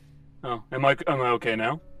reverb. Oh, am I okay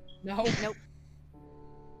now? No. Nope.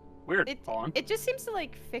 Weird. It Fawn. it just seems to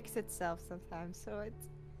like fix itself sometimes. So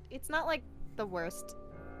it's not like the worst.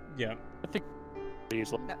 Yeah.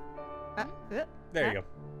 Easily. There you go.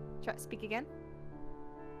 Try speak again.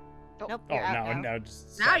 Oh. Nope. Oh, You're out now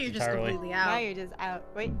just. Now stopped you're just entirely. completely Now out. you're just out.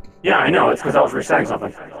 Wait. Yeah, I know. It's because I was reciting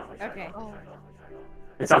something. Okay. Oh.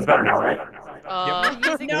 It sounds better now, right?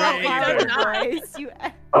 You're using No, the it hard doesn't. voice. You.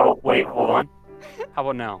 Oh, wait, hold on. How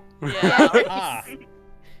about now? Yeah. Ah.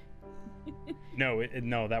 No,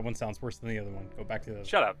 no, that one sounds worse than the other one. Go back to the other.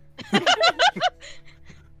 Shut up.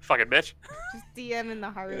 Fucking bitch. Just DM in the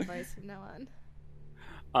Haru voice from now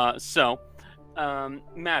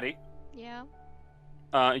Maddie, Yeah.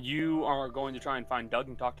 you are going to try and find Doug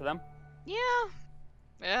and talk to them? Yeah.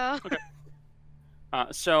 Yeah.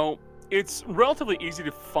 So it's relatively easy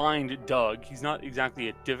to find Doug. He's not exactly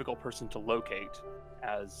a difficult person to locate,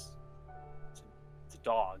 as it's a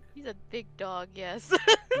dog. He's a big dog, yes.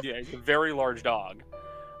 Yeah, he's a very large dog.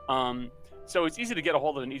 So it's easy to get a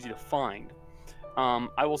hold of and easy to find.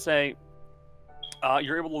 I will say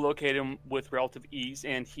you're able to locate him with relative ease,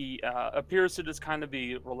 and he appears to just kind of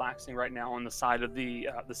be relaxing right now on the side of the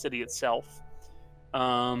city itself.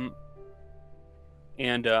 And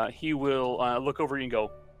he will look over you and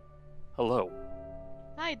go, "Hello."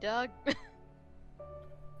 Hi, Doug. I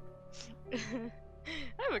have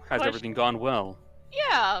a Has question. everything gone well?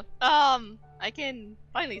 Yeah. I can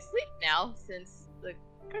finally sleep now since the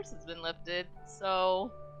curse has been lifted.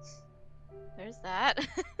 So there's that.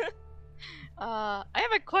 I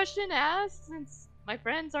have a question to ask since my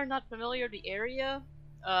friends are not familiar with the area.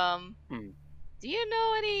 Do you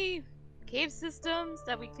know any cave systems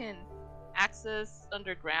that we can access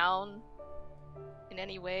underground in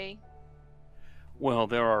any way? Well,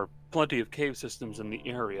 there are plenty of cave systems in the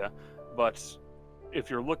area, but if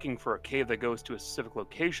you're looking for a cave that goes to a specific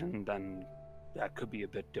location, then that could be a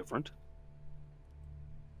bit different.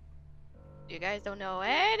 You guys don't know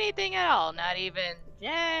anything at all, not even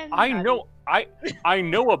Jen. I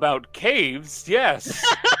know about caves, yes.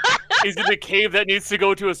 Is it a cave that needs to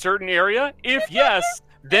go to a certain area? If yes,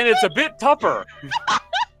 then it's a bit tougher.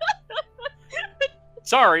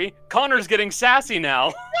 Sorry, Connor's getting sassy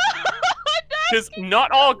now. Because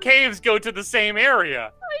not all caves go to the same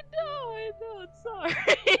area. I know,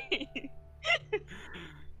 sorry.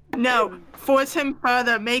 No, force him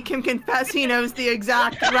further. Make him confess he knows the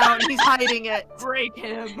exact route. He's hiding it. Break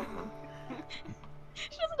him. She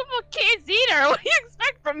doesn't know about caves either. What do you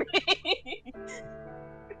expect from me?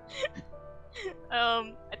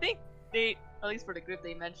 I think they, at least for the group,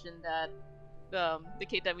 they mentioned that the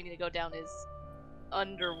cave that we need to go down is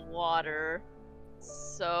underwater.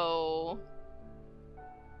 So,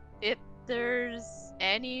 if there's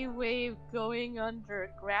any way of going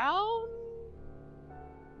underground?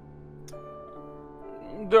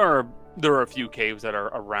 There are a few caves that are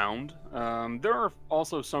around. There are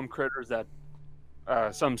also some critters that,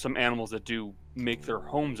 some animals that do make their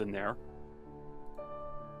homes in there.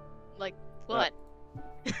 Like what?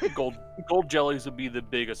 Gold jellies would be the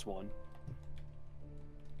biggest one.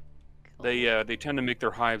 They tend to make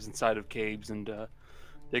their hives inside of caves, and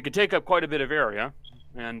they can take up quite a bit of area,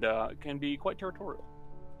 and can be quite territorial.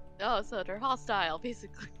 Oh, so they're hostile,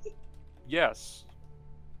 basically. Yes.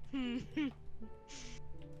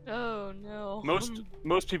 Oh no.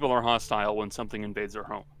 Most people are hostile when something invades their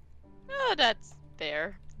home. Oh, that's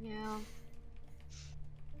fair. Yeah.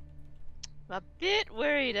 I'm a bit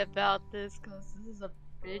worried about this because this is a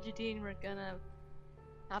Brigidine we're gonna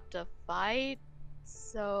have to fight.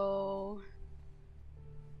 So,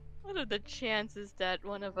 what are the chances that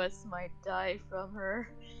one of us might die from her?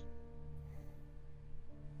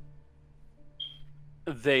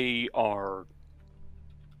 They are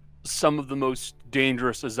some of the most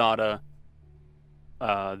dangerous Azada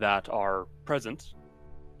that are present.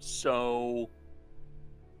 So,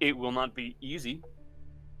 it will not be easy,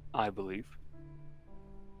 I believe.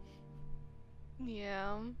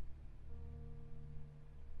 Yeah.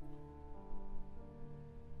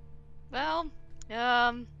 Well,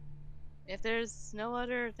 if there's no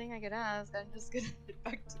other thing I could ask, I'm just gonna get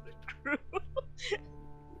back to the crew.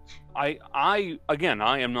 I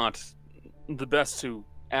am not the best to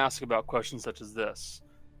ask about questions such as this.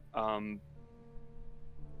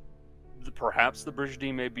 Perhaps the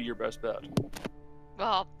Brigidine may be your best bet.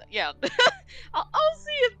 Well, yeah. I'll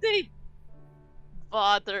see if they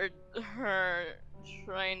bothered her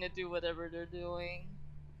trying to do whatever they're doing.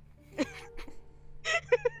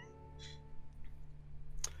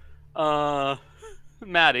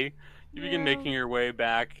 Maddie, you begin making your way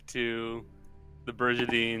back to the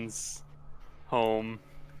Brigidine's home.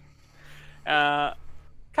 Kind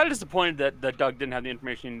of disappointed that Doug didn't have the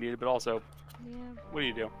information he needed, but also, what do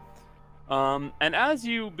you do? And as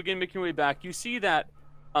you begin making your way back, you see that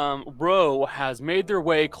Ro has made their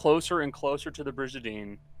way closer and closer to the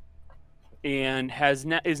Brigidine, and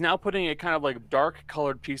is now putting a kind of like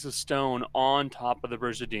dark-colored piece of stone on top of the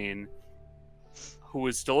Brigidine, who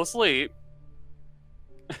is still asleep.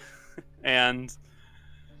 And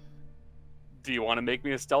do you want to make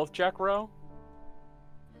me a stealth check, Ro?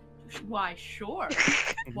 Why, sure.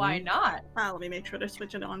 Why not? Let me make sure to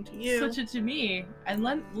switch it on to you. Switch it to me, and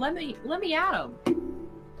let me at him.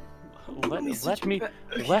 Let me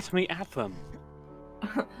at them.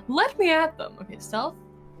 Let me at them. Okay, stealth.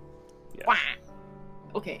 Yeah.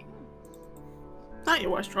 Okay, Not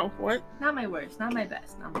your worst roll for it. not my worst, not my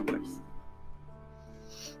best, not my worst.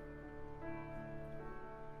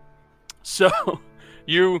 So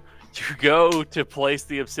you go to place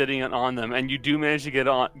the obsidian on them, and you do manage to get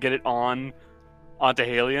it onto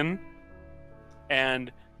Halion.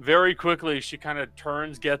 And very quickly, she kind of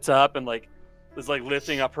turns, gets up, and is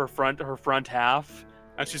lifting up her front half,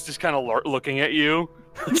 and she's just kind of looking at you,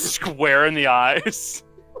 square in the eyes.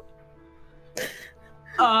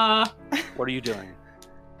 What are you doing?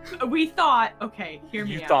 We thought, okay, hear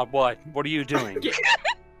me You out. thought what? What are you doing?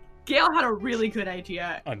 Gail had a really good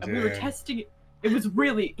idea. I And we were did. testing it. It was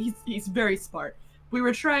really, he's very smart. We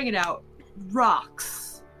were trying it out.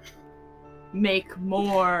 Rocks make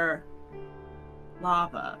more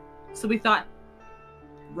lava. So we thought,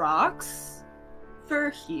 rocks for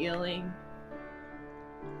healing.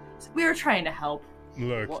 So we were trying to help.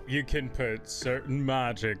 Look, What? you can put certain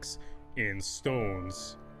magics in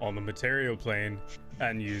stones on the material plane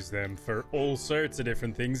and use them for all sorts of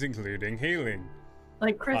different things, including healing.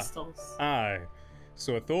 Like crystals. Aye.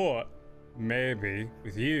 So I thought maybe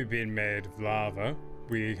with you being made of lava,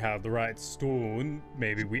 we had the right stone.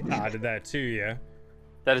 Maybe we added that to you.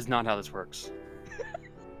 That is not how this works.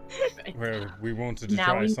 Well, we wanted to Now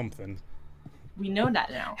try we- something. We know that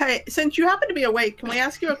now. Hey, since you happen to be awake, can we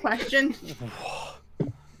ask you a question?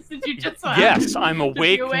 Since you just Yes, I'm to be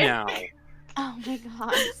awake awake. now. Oh my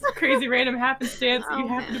god. Crazy random happenstance that you Oh,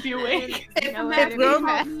 happen to be awake. If, No, if Rome-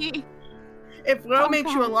 Rome, if Rome Oh,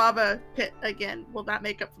 makes you a God. lava pit again, will that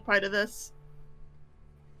make up for part of this?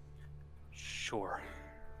 Sure.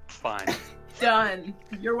 Fine. Done.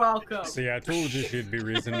 You're welcome. See, I told you she'd be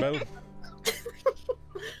reasonable.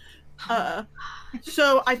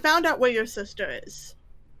 So I found out where your sister is.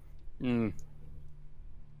 Mm.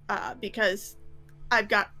 Because I've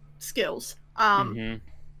got skills. Mhm.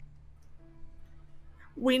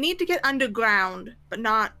 We need to get underground, but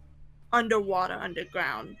not underwater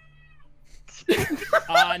underground.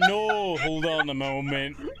 No, hold on a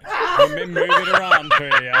moment. Let me move it around for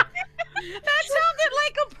you. That sounded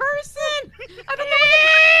like a person. I don't know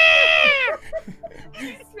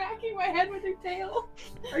what Smacking my head with her tail.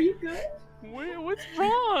 Are you good? What's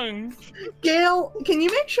wrong? Gail, can you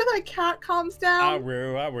make sure that cat calms I down?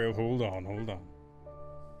 will. Hold on.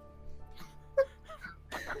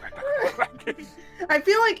 I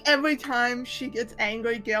feel like every time she gets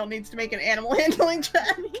angry, Gail needs to make an animal handling check.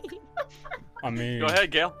 I mean, Go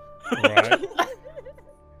ahead, Gail. right?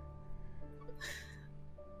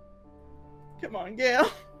 Come on, Gail.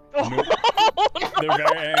 They're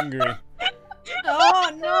very angry.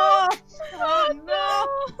 Oh no! Oh no!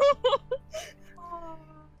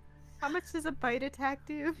 How much does a bite attack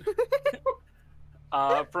do?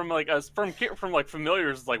 From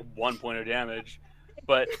familiars, it's like 1 point of damage,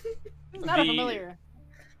 but It's not a familiar.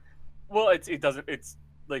 well, it's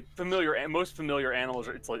like most familiar animals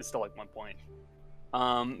it's still like 1 point.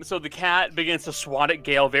 So the cat begins to swat at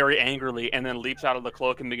Gale very angrily, and then leaps out of the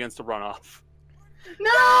cloak and begins to run off.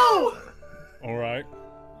 No! All right,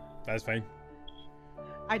 that's fine.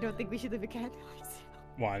 I don't think we should leave a cat.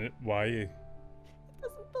 Why? It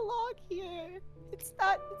doesn't belong here. It's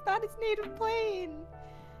not its native plane.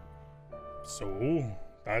 So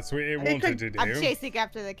that's what it They wanted could- to do. I'm chasing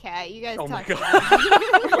after the cat. You guys Oh my talk.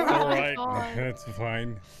 God. All my right, God. that's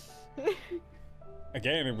fine.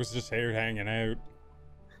 Again, it was just here hanging out.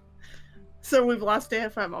 So we've lost Dea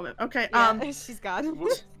for a moment. Okay, Yeah, she's gone.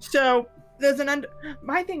 so there's an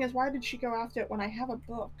my thing is, why did she go after it when I have a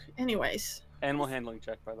book? Anyways. Animal handling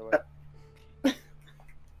check, by the way.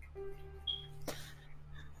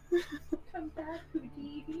 Come back,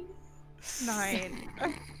 Houdini. 9.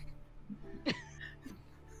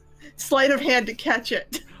 Sleight of hand to catch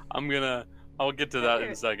it. I'll get to that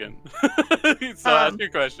in a second. So ask your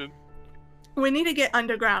question. We need to get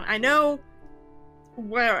underground. I know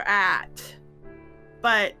where we're at,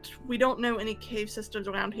 but we don't know any cave systems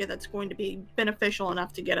around here that's going to be beneficial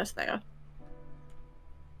enough to get us there.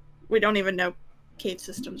 We don't even know cave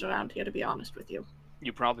systems around here, to be honest with you.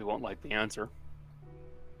 You probably won't like the answer.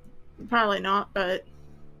 Probably not, but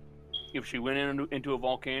If she went into a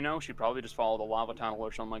volcano, she'd probably just follow the lava tunnel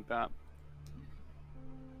or something like that.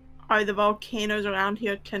 are the volcanoes around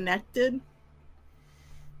here connected?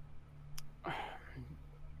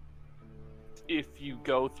 If you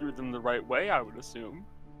go through them the right way, I would assume.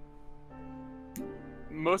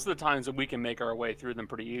 Most of the times we can make our way through them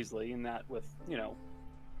pretty easily, and that with,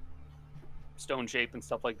 stone shape and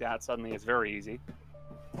stuff like that, suddenly it's very easy.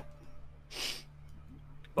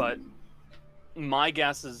 But my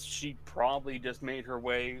guess is she probably just made her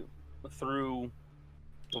way through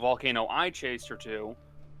the volcano I chased her to,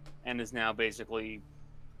 and is now basically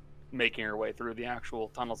making her way through the actual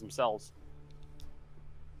tunnels themselves.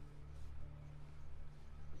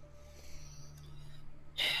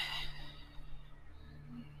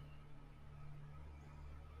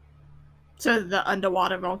 So the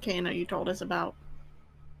underwater volcano you told us about.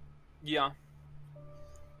 Yeah.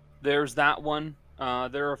 There's that one.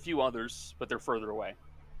 There are a few others, but they're further away.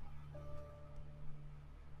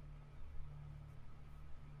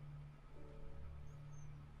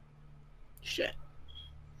 Shit.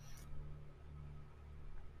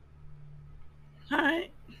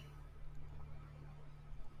 Alright.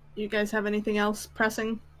 You guys have anything else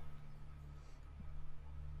pressing?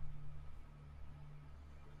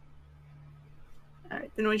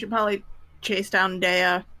 Alright, then we should probably chase down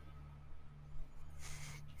Dea.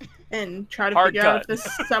 And try to Hard figure out cut. if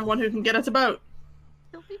this is someone who can get us a boat.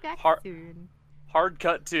 He'll be back Har- soon. Hard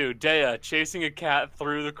cut to Dea chasing a cat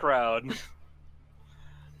through the crowd.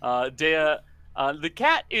 Dea, the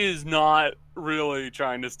cat is not really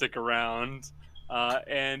trying to stick around,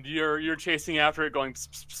 and you're chasing after it, going, pss,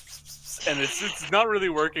 pss, pss, pss, pss, and it's not really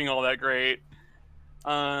working all that great.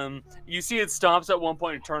 You see it stops at one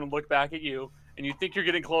point and turn and look back at you, and you think you're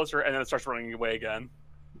getting closer, and then it starts running away again.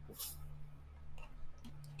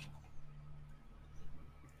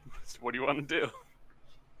 So what do you want to do?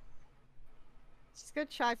 She's gonna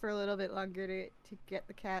try for a little bit longer to get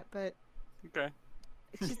the cat, but Okay.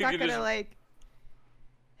 she's You not can gonna just- like.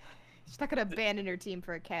 She's not gonna abandon her team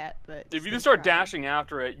for a cat, but If she's you gonna just start try. dashing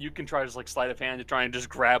after it, you can try just like sleight of hand to try and just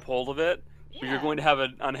grab hold of it. But you're Yeah. going to have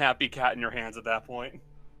an unhappy cat in your hands at that point.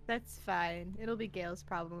 That's fine. It'll be Gale's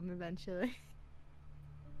problem eventually.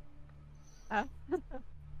 Oh.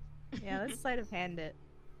 Yeah, let's sleight of hand it.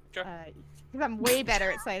 Okay. Because I'm way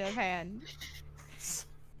better at sleight of hand.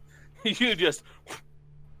 You just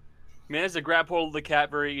manage to grab hold of the cat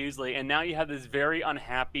very easily, and now you have this very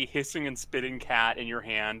unhappy, hissing and spitting cat in your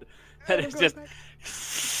hand that I'm is going just. back.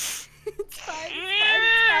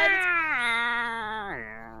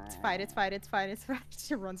 It's fine. It's fine.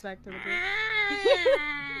 She runs back to the group.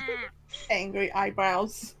 Angry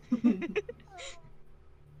eyebrows.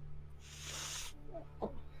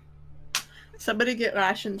 Somebody get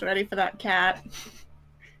rations ready for that cat.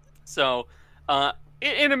 So,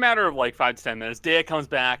 in a matter of like 5 to 10 minutes, Dea comes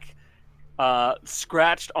back,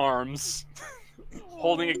 scratched arms,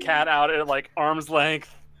 holding a cat out at like arm's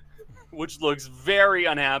length, which looks very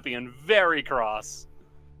unhappy and very cross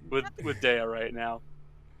with Dea right now.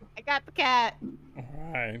 I got the cat.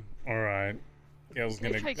 All right. Gale's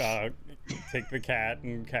gonna take the cat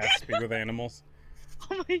and cast speak with animals.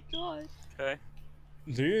 Oh my god. Okay.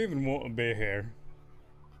 Do you even want to be here?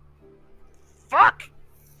 Fuck!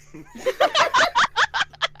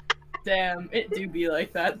 Damn, it do be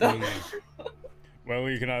like that though. Well,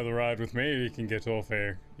 you can either ride with me or you can get off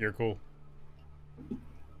here. You're cool.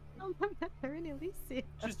 I'm not very Alicia.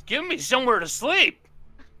 Just give me somewhere to sleep!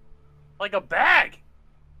 Like a bag!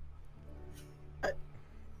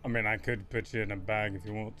 I mean, I could put you in a bag if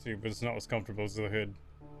you want to, but it's not as comfortable as the hood.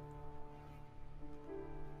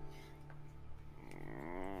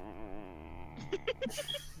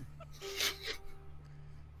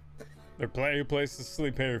 There are plenty of places to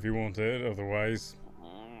sleep here if you want it, otherwise,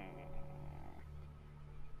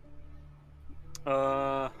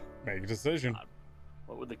 make a decision.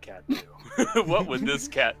 What would the cat do? What would this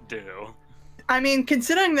cat do? I mean,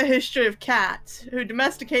 considering the history of cats who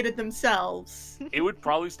domesticated themselves. It would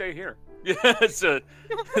probably stay here. Yeah, so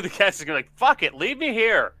the cat's just gonna be like, fuck it, leave me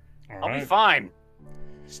here. I'll be Alright, fine.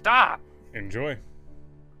 Stop. enjoy.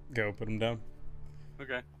 Go put him down.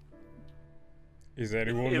 Okay. Is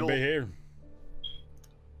anyone to It'll- be here?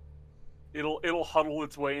 It'll huddle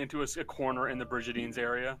its way into a corner in the Brigidines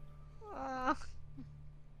area.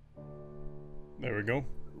 There we go.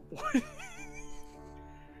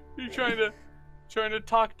 You're trying to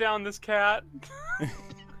talk down this cat.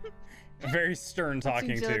 Very stern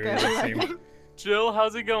talking Jill to, go it like- seems. Jill,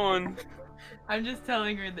 how's it going? I'm just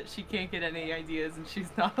telling her that she can't get any ideas and she's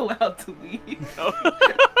not allowed to leave. Oh.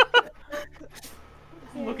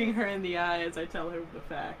 Looking her in the eye as I tell her the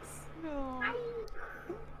facts. No.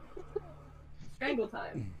 Strangle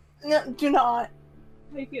time. No, do not.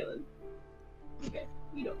 How you feeling? Okay,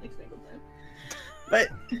 you don't like strangle time. But,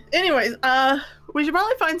 anyways, we should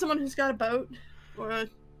probably find someone who's got a boat or a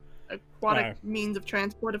aquatic Alright. means of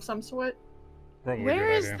transport of some sort. Probably a Where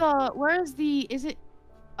good is idea. is it?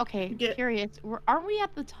 Okay, Get- curious. Aren't we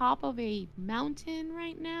at the top of a mountain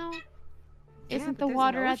right now? Yeah, Isn't but the there's an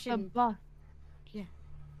water at the ocean. bottom? Yeah.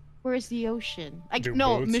 Where's the ocean? Do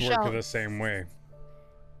No, boats Michelle. work the same way?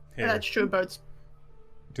 Here. That's true, boats.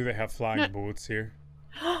 Do they have flag No. boats here?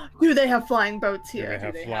 Do they have flying boats Do here? they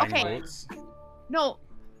have flying Okay. boats? No,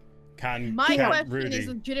 Can my can- question Rudy, is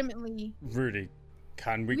legitimately Rudy,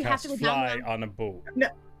 can we We have cast to go fly down there. on a boat? no.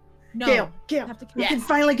 Gail, We Gail, have to we can yes.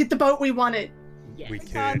 finally get the boat we wanted. We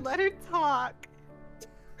God, could. let her talk.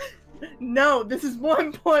 No, this is more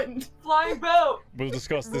important. Flying boat. We'll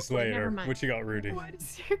discuss this Okay, later. never mind. What you got, Rudy? What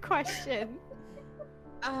is your question?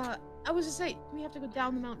 I was just saying, we have to go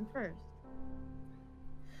down the mountain first.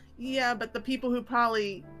 Yeah, but the people who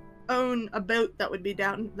probably own a boat that would be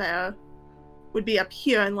down there would be up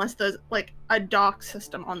here unless there's like a dock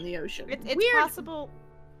system on the ocean. It's Weird. possible.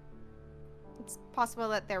 It's possible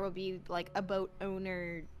that there will be like a boat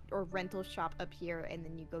owner or rental shop up here, and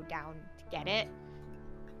then you go down to get it.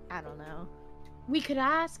 I don't know. We could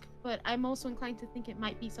ask, but I'm also inclined to think it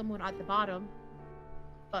might be someone at the bottom.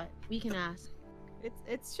 But we can ask.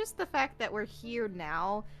 It's just the fact that we're here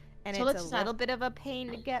now, and So it's let's a just little bit of a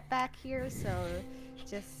pain to get back here. So,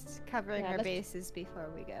 just covering Yeah, our let's- bases before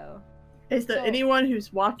we go. Is there So- anyone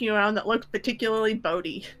who's walking around that looks particularly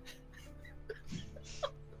boaty?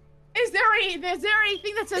 Is there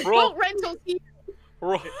anything that says Roll. boat rental here?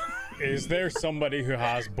 Is there somebody who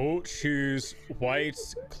has boat shoes, white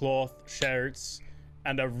cloth shirts,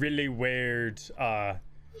 and a really weird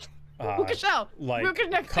Who can show? like Who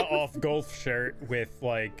can cut off golf shirt with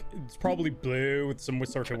like it's probably blue with some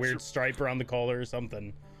sort of weird stripe around the collar or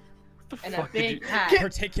something. And a Fuck, did big you- hat. Can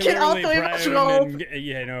Particularly all three of us brown roll?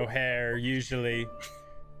 and hair usually.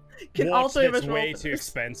 Can all Watch three of that's us roll way for too this?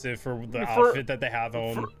 expensive for the For- outfit that they have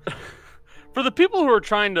on. For the people who are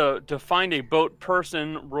trying to find a boat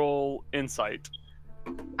person, roll insight.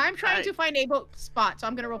 I'm trying Alright. to find a boat spot, so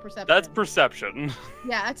I'm gonna roll perception. That's perception.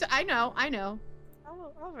 yeah. I know.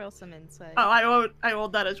 I'll roll some insight. Oh, I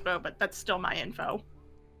rolled that as well, but that's still my info.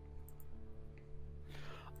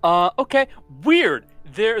 Okay. Weird.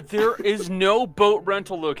 There is no boat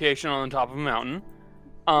rental location on the top of a mountain.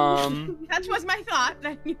 That was my thought.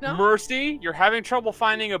 You know. Mercy, you're having trouble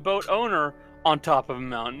finding a boat owner on top of a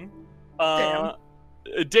mountain.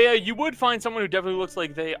 Dea, you would find someone who definitely looks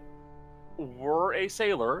like they were a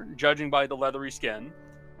sailor, judging by the leathery skin.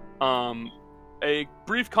 A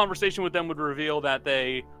brief conversation with them would reveal that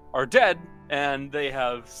they are dead and they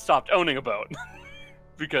have stopped owning a boat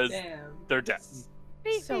because Damn. they're dead.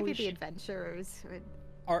 Maybe, So we maybe the should- adventurers would.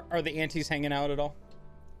 Are the aunties hanging out at all?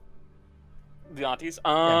 The aunties.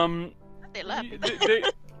 They left.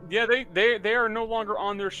 They are no longer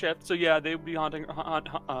on their shift, so yeah, they would be hanging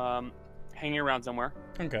around somewhere.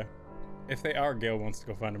 Okay. If they are, Gail wants to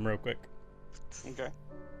go find them real quick. Okay.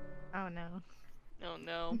 Oh no. Oh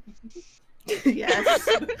no. Yes.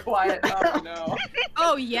 Quiet. Oh no.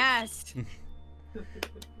 Oh yes.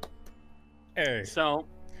 Hey.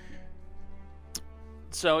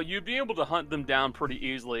 So you'd be able to hunt them down pretty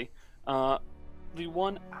easily. The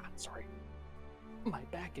one, sorry, my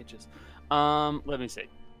back itches. Let me see.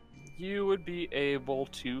 You would be able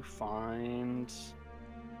to find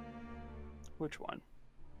which one?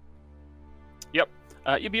 Yep.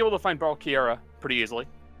 You'd be able to find Balkiera pretty easily.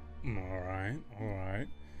 All right.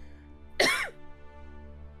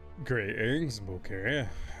 Greetings, Bulgaria.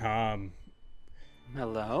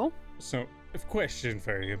 Hello. So, a question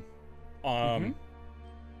for you. Mhm.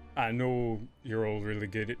 I know you're all really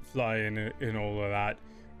good at flying and all of that.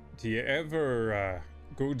 Do you ever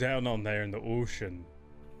go down on there in the ocean,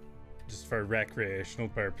 just for recreational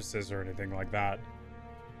purposes or anything like that?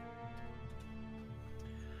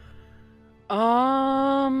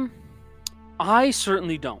 I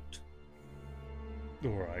certainly don't.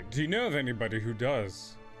 All right. Do you know of anybody who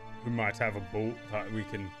does, who might have a boat that we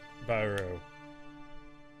can borrow?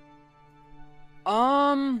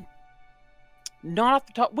 Not off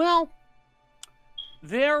the top. Well,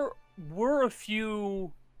 there were a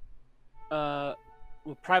few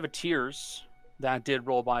privateers that did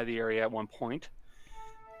roll by the area at one point.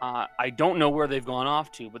 I don't know where they've gone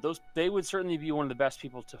off to, but they would certainly be one of the best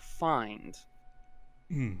people to find.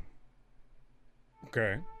 Hmm.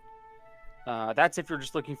 Okay. That's if you're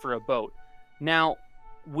just looking for a boat. Now,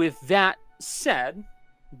 with that said,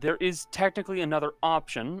 there is technically another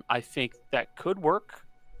option I think that could work.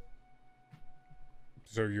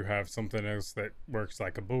 So you have something else that works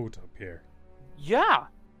like a boat up here. Yeah.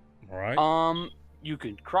 All right. You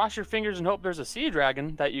could cross your fingers and hope there's a sea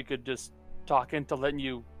dragon that you could just talk into letting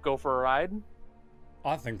you go for a ride.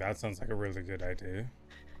 I think that sounds like a really good idea.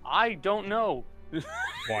 I don't know.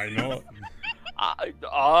 Why not?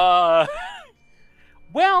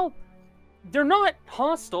 Well, they're not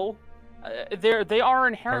hostile. They are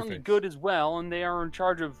inherently Perfect. good as well, and they are in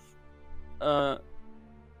charge of,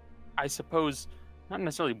 I suppose, not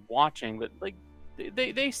necessarily watching, but like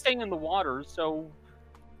they stay in the water, so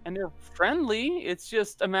and they're friendly. It's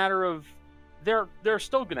just a matter of they're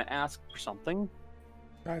still gonna ask for something.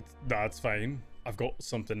 That's fine. I've got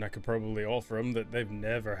something I could probably offer them that they've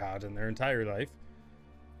never had in their entire life.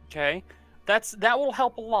 Okay, that will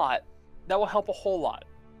help a lot. That will help a whole lot.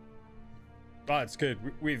 That's good.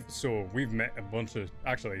 We've met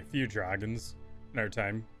a few dragons in our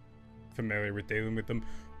time. Familiar with dealing with them.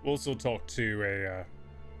 We also talked to a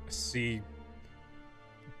sea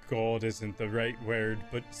god isn't the right word,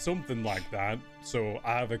 but something like that. So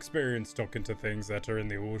I have experience talking to things that are in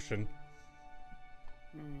the ocean.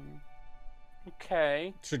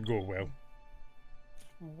 Okay. Should go well.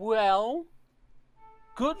 Well,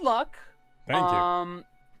 good luck. Thank you.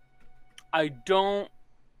 I don't.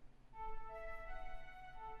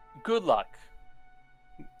 Good luck.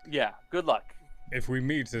 Yeah, good luck. If we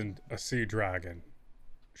meet a sea dragon,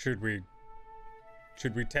 should we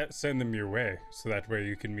send them your way so that way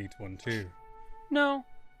you can meet one too? No,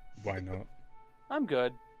 Why not? I'm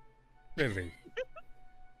good. Really?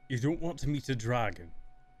 You don't want to meet a dragon?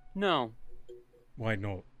 No, Why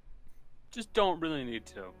not? just don't really need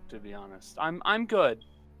to be honest. I'm good.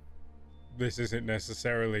 This isn't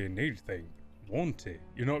necessarily a need thing. Want it?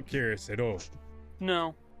 You're not curious at all.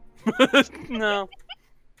 No. No.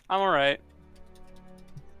 I'm alright.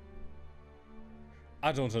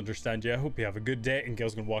 I don't understand you. I hope you have a good day. And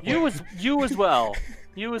Gail's gonna walk You away. you as well.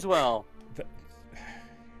 You as well.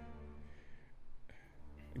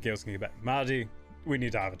 Gail's gonna get back. Maddie, we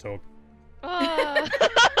need to have a talk. What?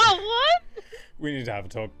 We need to have a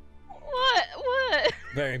talk. What?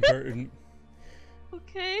 Very important.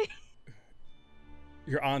 Okay.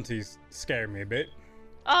 Your aunties scare me a bit.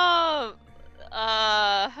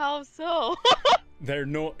 How so? They're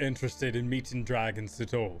not interested in meeting dragons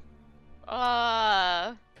at all.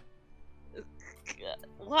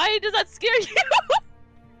 Why does that scare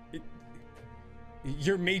you?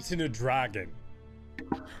 You're meeting a dragon.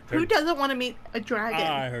 Who doesn't want to meet a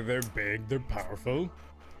dragon? They're big, they're powerful.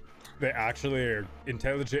 They actually are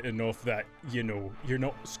intelligent enough that, you know, you're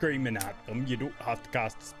not screaming at them. You don't have to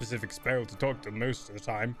cast a specific spell to talk to them most of the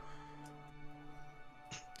time.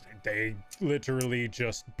 They literally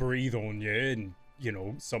just breathe on you, and, you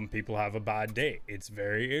know, some people have a bad day. It's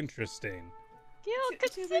very interesting. Gil,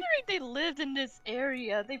 considering they lived in this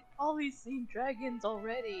area, they've probably seen dragons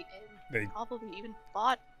already, and They- probably even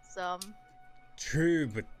fought some. True,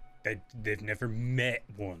 but they've never met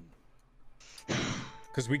one.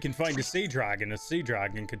 Because we can find a sea dragon. A sea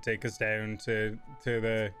dragon could take us down to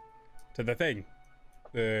the thing,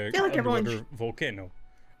 the feel like everyone underwater volcano.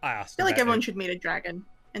 I feel like everyone should meet a dragon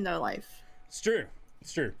in their life. It's true.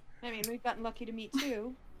 It's true. I mean, we've gotten lucky to meet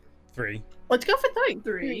two. 3. Let's go for 3.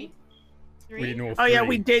 Three. We know. Oh yeah, 3.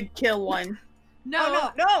 we did kill one. No.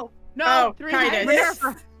 no. Oh, Three. Titus.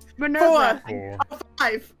 Minerva. 4.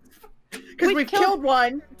 5. Because We we've killed- killed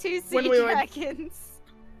one. 2 sea When we were- dragons.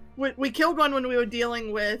 We killed one when we were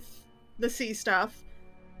dealing with the sea stuff.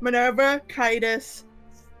 Minerva, Kitus,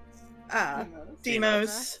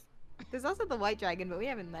 Demos. There's also the white dragon, but we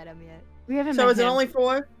haven't met him yet. We haven't So met is it him. only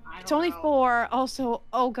 4? It's only 4. Also,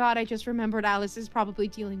 oh god, I just remembered Alice is probably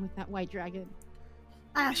dealing with that white dragon.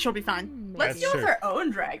 She'll be fine. Let's That's deal with true. our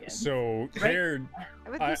own dragon. So Right. here,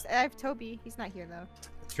 I have Toby. He's not here though.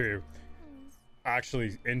 true.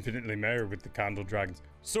 Actually, infinitely more with the candle dragons.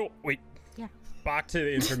 So wait. Yeah. Back to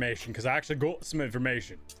the information, because I actually got some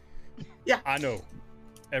information. Yeah. I know.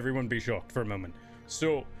 Everyone be shocked for a moment.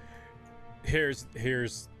 So here's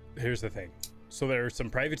the thing. So there are some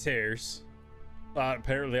privateers that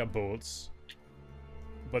apparently have boats,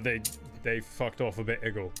 but they fucked off a bit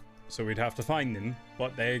ago. So we'd have to find them,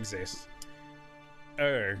 but they exist.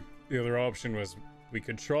 Or the other option was we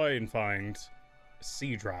could try and find a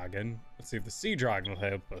sea dragon. Let's see if the sea dragon will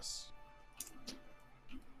help us.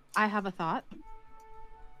 I have a thought.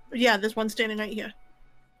 Yeah, there's one standing right here.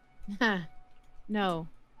 No.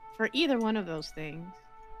 For either one of those things,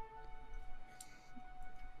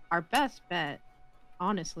 our best bet,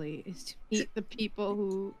 honestly, is to meet the people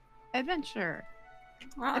who adventure.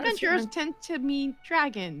 Adventurers tend to meet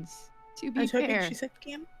dragons, to I be was hoping fair. she said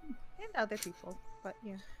scam. And other people, but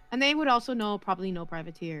yeah. And they would also probably know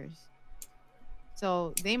privateers.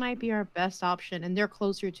 So they might be our best option, and they're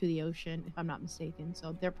closer to the ocean, if I'm not mistaken.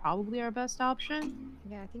 So they're probably our best option.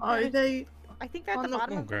 Yeah, I think Are they? I think they're at on the the-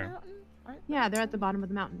 bottom of the Okay. mountain. Aren't they? Yeah, they're at the bottom of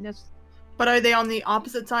the mountain. That's But are they on the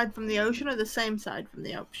opposite side from the ocean or the same side from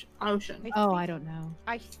the ocean? I don't know.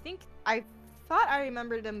 I think I thought I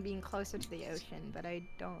remembered them being closer to the ocean, but I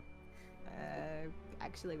don't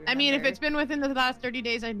actually remember. I mean, if it's been within the last 30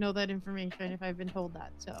 days, I'd know that information if I've been told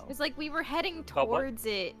that. So It's like we were heading Oh, what? towards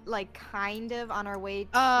it, like kind of on our way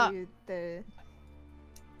to Uh, the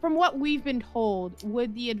from what we've been told,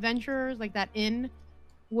 would the adventurers, like that inn,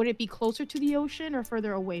 would it be closer to the ocean or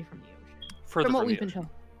further away from the ocean? Further From what from the we've been ocean. told.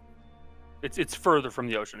 It's further from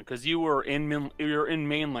the ocean because you're in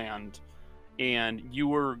mainland, and you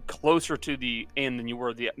were closer to the inn than you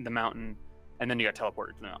were the mountain, and then you got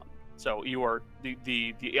teleported to the mountain. So you are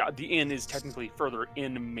the inn is technically further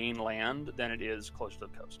in mainland than it is closer to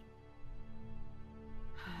the coast.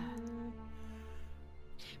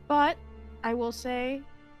 But I will say,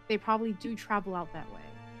 they probably do travel out that way.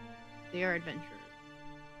 They are adventurers.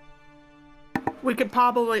 We could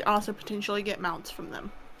probably also potentially get mounts from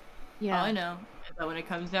them. Yeah. All I know is that when it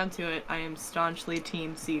comes down to it, I am staunchly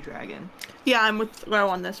Team Sea Dragon. Yeah, I'm with Lo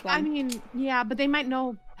on this one. I mean, yeah, but they might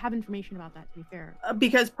have information about that, to be fair.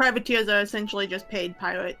 Because privateers are essentially just paid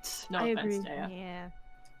pirates. No I offense, agree. Daya.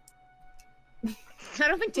 Yeah. I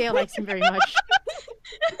don't think Dale likes him very much.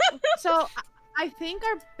 So I think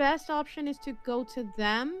our best option is to go to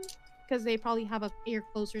them, because they probably have a ear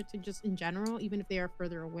closer to just in general, even if they are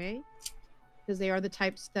further away. Because they are the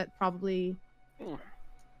types that probably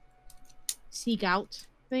seek out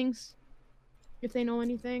things if they know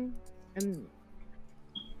anything. And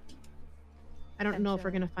I don't know if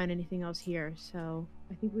we're gonna find anything else here, so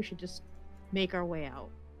I think we should just make our way out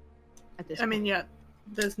at this I mean, point. yeah,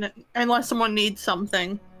 there's no, unless someone needs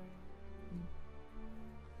something.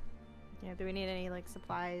 Yeah, do we need any, like,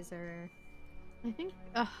 supplies or... I think,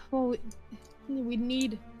 well, we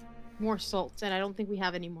need more salt, and I don't think we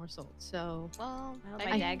have any more salt, so... Well, How's I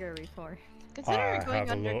my mean, dagger before? considering we're going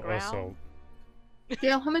underground.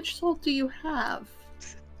 Gail, how much salt do you have?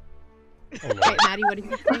 Wait, Maddie, what did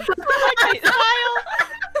you say?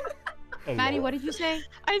 Maddie, what did you say?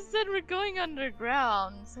 I said we're going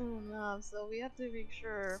underground, so we have to make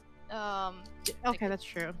sure. Okay, that's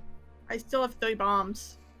true. I still have 3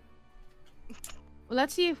 bombs. Well,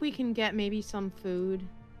 let's see if we can get maybe some food,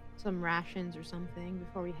 some rations or something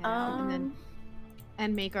before we head out,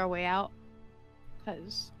 and make our way out.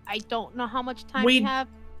 Because I don't know how much time we have.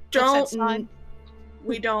 What's that sign?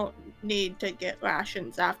 We don't need to get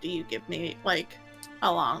rations after you give me, like,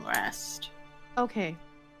 a long rest. Okay.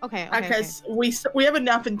 Okay. Because we have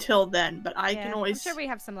enough until then, but I can always... I'm sure we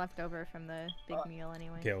have some left over from the big meal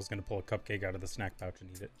anyway. Gail's gonna pull a cupcake out of the snack pouch and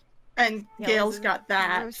eat it. And Gail's got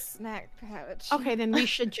that. Gross snack pouch. Okay, then we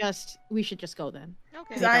should just go then.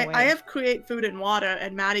 Okay. 'Cause I have create food and water,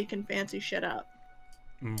 and Maddie can fancy shit up.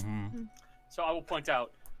 Mm-hmm. So I will point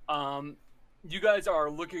out, you guys are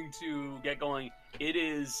looking to get going. It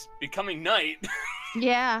is becoming night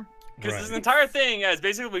Yeah. because this entire thing has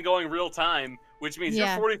basically been going real time, which means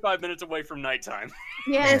Yeah. you're 45 minutes away from nighttime.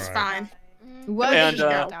 Yeah. It's fine. Well, And,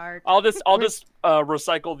 dark. I'll just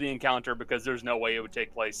recycle the encounter because there's no way it would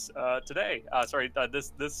take place today.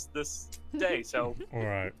 This day. So All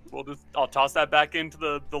right. I'll toss that back into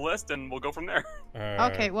the list and we'll go from there.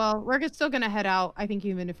 okay, well, we're still gonna head out. I think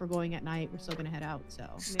even if we're going at night, we're still gonna head out. So.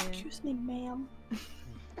 Excuse me, ma'am.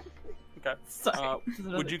 Okay. Sorry. there's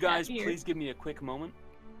another Would you cat guys here. please give me a quick moment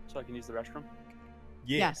so I can use the restroom?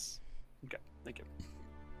 Yes. Okay. Thank you.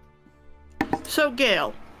 So,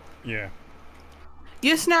 Gail, Yeah.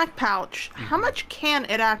 your snack pouch, how much can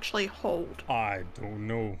it actually hold? I don't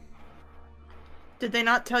know. Did they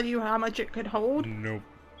not tell you how much it could hold? Nope.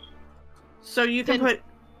 So you can Then- put...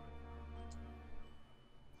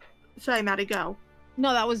 Sorry, Maddie, go.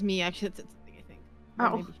 No, that was me actually. That's something I think. Or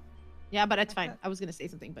Oh. maybe- Yeah, but it's fine. I was gonna say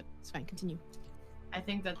something, but it's fine. Continue. I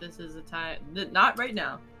think that this is a time, not right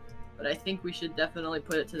now, but I think we should definitely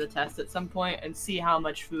put it to the test at some point and see how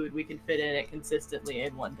much food we can fit in it consistently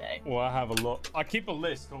in one day. Well, I have a lot. I keep a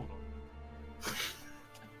list. Hold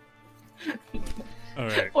on. All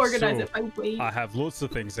right. Organize so it by weight. I have lots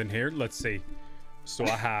of things in here. Let's see. So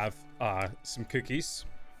I have some cookies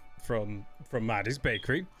from Maddie's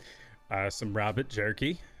Bakery, some rabbit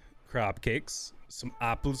jerky, crab cakes, some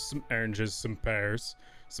apples, some oranges, some pears,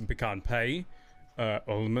 some pecan pie,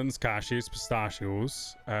 almonds, cashews,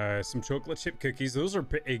 pistachios, some chocolate chip cookies. Those are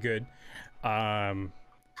pretty good. I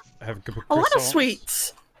have a couple A lot of croissants.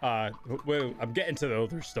 sweets. Well, I'm getting to the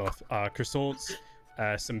other stuff. Croissants,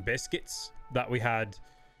 some biscuits that we had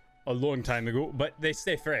a long time ago, but they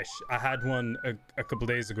stay fresh. I had one a couple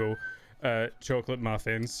days ago. Chocolate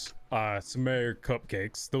muffins, some more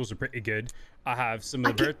cupcakes. Those are pretty good. I have some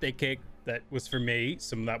of the birthday cake that was for me,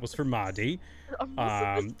 some that was for Maddie.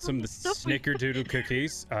 Some of the snickerdoodle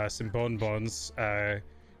cookies, some bonbons,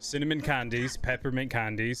 cinnamon candies, peppermint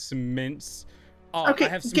candies, some mints. Oh, Okay, I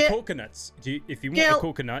have some Gail- coconuts. If you want Gail- a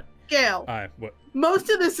coconut, Gail, what?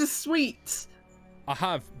 most of this is sweets. I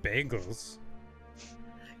have bagels.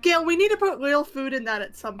 Gail, we need to put real food in that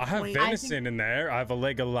at some I have point. venison in there. I have a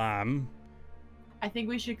leg of lamb. I think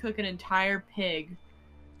we should cook an entire pig,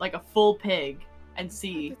 like a full pig, and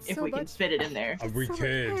see That's if so we can much- fit it in there. We So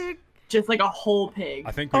could. big. Just like a whole pig.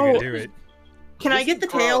 I think we Oh. could do it. Can I This get is the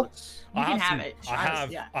tail? gross. You can have some,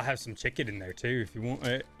 it. Yeah. I have some chicken in there too if you want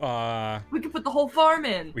it. We could put the whole farm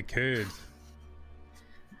in. We could.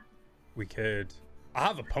 We could. I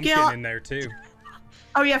have a pumpkin Yeah. in there too.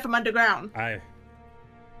 Oh yeah, from underground. I.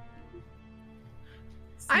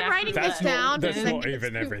 Snap writing the this That's bed. down not. That's because I not think it's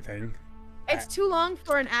even too- everything. It's too long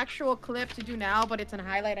for an actual clip to do now, but it's a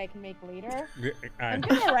highlight I can make later. I, I'm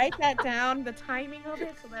gonna write that down, the timing of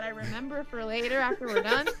it, so that I remember for later after we're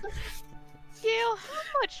done. Gail,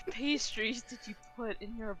 how much pastries did you put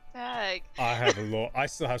in your bag? I have a lot. I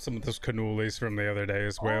still have some of those cannolis from the other day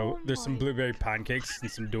as well. Oh There's some my blueberry pancakes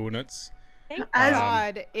and some donuts. Thank As-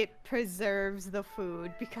 God it preserves the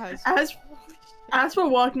food because As we're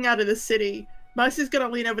walking out of the city, Mercy's gonna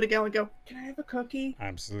lean over to Gail and go, "Can I have a cookie?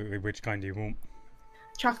 Absolutely. Which kind do you want?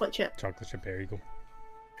 Chocolate chip." Chocolate chip. There you go.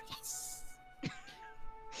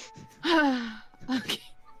 Okay.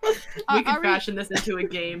 We can are we- fashion this into a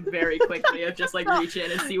game very quickly of just like reach in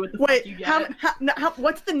and see what the Wait, fuck you how, get.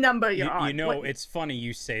 what's the number you're You, on? you know, What- it's funny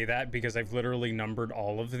you say that because I've literally numbered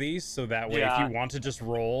all of these, so that way, Yeah. if you want to just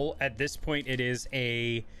roll, at this point, it is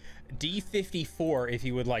a D54 if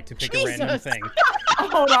you would like to pick a random Jesus. thing.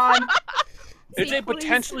 Hold on. It's a Please.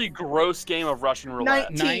 potentially gross game of Russian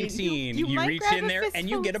roulette. 19. You You might reach grab in a there and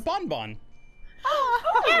you get a fistful. bonbon.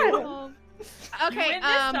 Oh, You Okay, win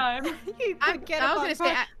this time. you I could get was a gonna say,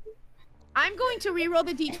 bonbon. I'm going to re-roll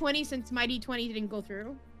the d20 since my d20 didn't go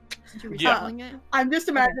through. Since you're Yeah. re-rolling it. I'm just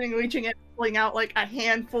imagining reaching in, pulling out like a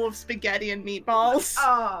handful of spaghetti and meatballs.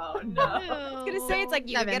 Oh no. I was gonna say it's like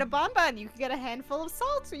you could Seven. get a bonbon, you could get a handful of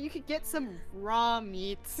salt, or you could get some raw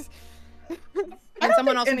meats. I And don't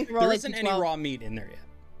someone think else any- can roll There it isn't to any 12. raw meat in there yet.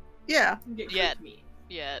 Yeah. Get Yeah. cooked meat.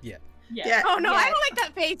 Yeah. Yeah. Yeah. Oh no, Yeah. I don't like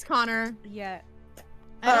that face, Connor. Yeah.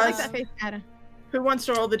 I don't like Uh, that face, Ada. Who wants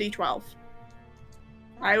to roll the d12?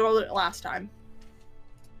 I rolled it last time.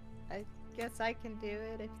 I guess I can do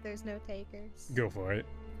it if there's no takers. Go for it.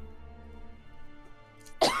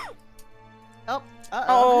 Oh.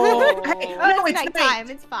 Oh. Hey, No, it's it's nighttime.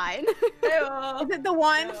 It's fine. Is it the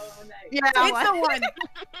one? Yeah. It's the one.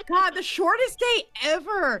 God, the shortest day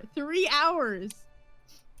ever. 3 hours.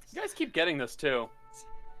 You guys keep getting this too.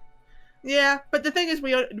 Yeah, but the thing is,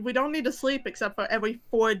 we don't need to sleep except for every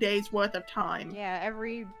 4 days worth of time. Yeah,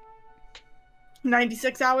 every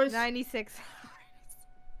 96 hours. 96.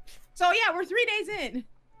 So yeah, we're 3 days in.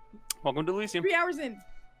 Welcome to Elysium. 3 hours in.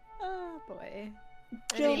 Oh boy.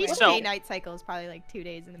 Jill, I mean, each so- day-night cycle is probably like 2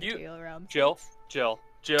 days in the You- material realm. Jill,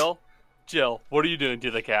 what are you doing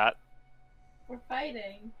to the cat? We're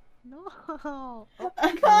fighting. No.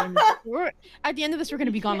 We're, at the end of this, we're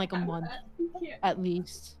gonna be gone like a month at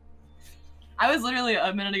least. I was literally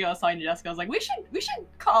a minute ago talking to Jessica. I was like, we should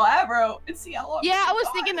call Avro and see how long. Yeah, I was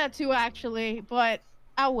gone. thinking that too, actually, but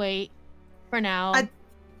I'll wait for now. I-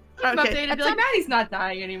 Keep Okay. updated. Be like, Maddie's not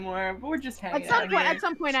dying anymore, but we're just hanging out here. At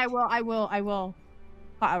some point, I will.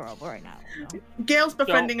 But right now. No. Gale's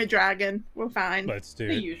befriending a dragon. We're fine. Let's do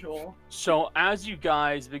The it. usual. So as you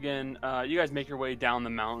guys begin, you guys make your way down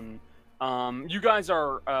the mountain. You guys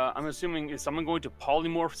are, I'm assuming, is someone going to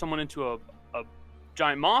polymorph someone into a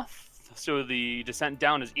giant moth so the descent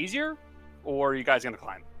down is easier, or are you guys gonna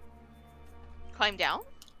climb? Climb down?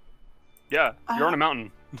 Yeah, you're on a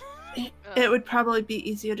mountain. It would probably be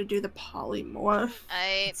easier to do the polymorph.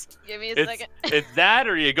 Give me a It's second. it's that,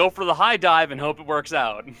 or you go for the high dive and hope it works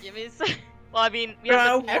out. Give me a second. Well, I mean, we have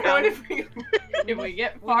No. to Everyone, if we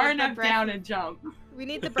get far need the enough breath. down and jump. We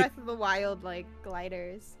need the Breath of the Wild, like,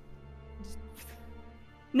 gliders. Just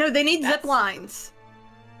No, they need That's- zip lines.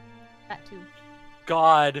 that too.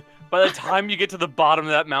 God, by the time you get to the bottom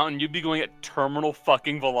of that mountain, you'd be going at terminal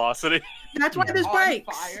fucking velocity. That's why there's On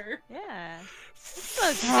brakes. fire. Yeah.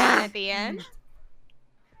 Slows us down at the end.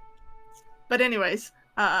 But anyways,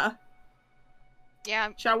 Yeah,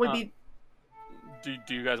 shall we Uh, be?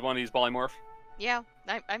 Do you guys want to use polymorph? yeah,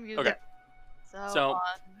 I'm using Okay. it. So,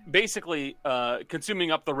 basically,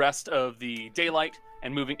 consuming up the rest of the daylight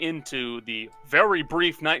and moving into the very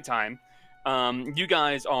brief nighttime, you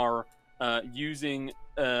guys are using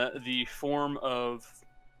the form of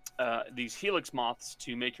these helix moths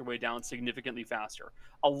to make your way down significantly faster.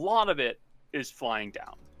 A lot of it is flying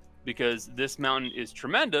down because this mountain is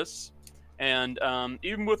tremendous, and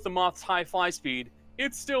even with the moth's high fly speed,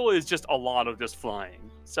 it still is just a lot of just flying.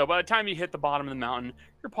 So by the time you hit the bottom of the mountain,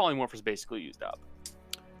 your polymorph is basically used up.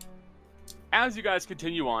 As you guys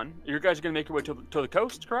continue on, you guys are going to make your way to the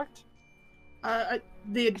coast, correct?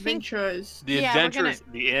 The adventurers. The Yeah, we're adventures,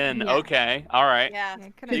 the inn. yeah. Okay, all right. Yeah,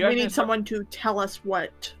 Because we need someone to tell us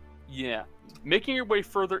what. Yeah, making your way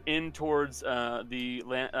further in towards the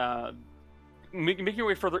land, making your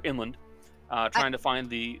way further inland, trying to find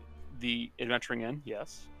the adventuring inn.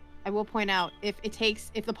 Yes. I will point out if the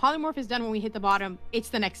polymorph is done when we hit the bottom, it's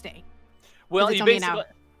the next day. Well, it's you only an basically, hour.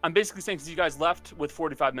 I'm basically saying because you guys left with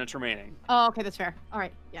 45 minutes remaining. Oh, okay, that's fair. All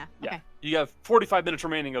right, yeah, Yeah. okay, You have 45 minutes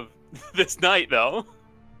remaining of this night, though.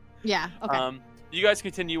 yeah, okay. You guys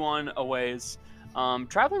continue on a ways,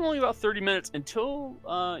 traveling only about 30 minutes until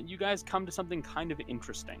you guys come to something kind of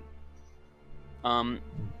interesting.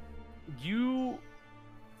 You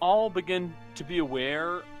all begin to be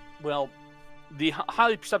aware, well, the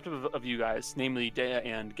highly perceptive of you guys, namely Dea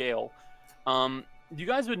and Gale, you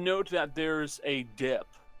guys would note that there's a dip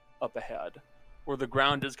up ahead where the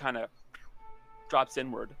ground just kind of drops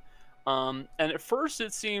inward. And at first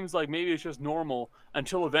it seems like maybe it's just normal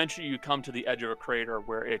until eventually you come to the edge of a crater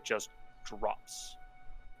where it just drops.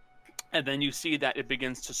 And then you see that it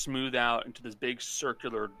begins to smooth out into this big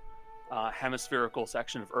circular hemispherical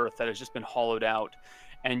section of Earth that has just been hollowed out.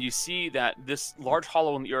 And you see that this large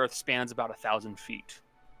hollow in the Earth spans about 1,000 feet.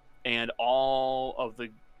 And all of the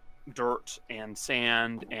dirt and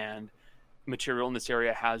sand and material in this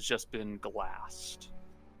area has just been glassed.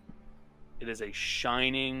 It is a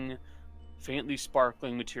shining, faintly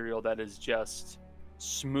sparkling material that is just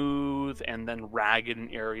smooth and then ragged in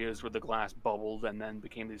areas where the glass bubbled and then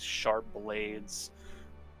became these sharp blades.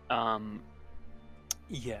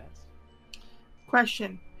 Yes.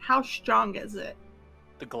 Question: how strong is it?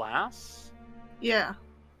 The glass? Yeah.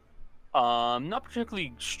 Not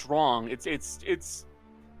particularly strong.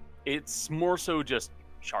 It's more so just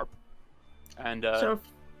sharp. And So,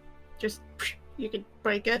 just you could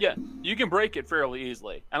break it. yeah, you can break it fairly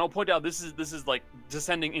easily. And I'll point out this is like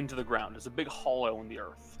descending into the ground. There's a big hollow in the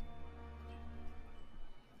earth.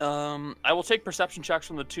 I will take perception checks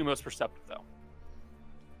from the two most perceptive though.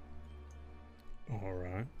 All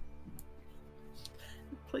right.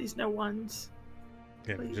 Please, no ones.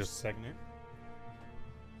 Give me Please. just a second here.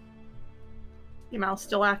 Your mouth's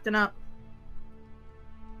still acting up.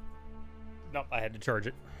 Nope, I had to charge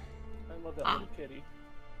it. I love that little kitty.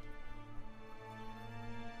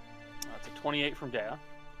 That's a 28 from Dea.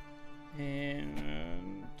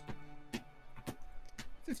 And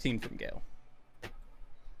 15 from Gale.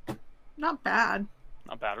 Not bad.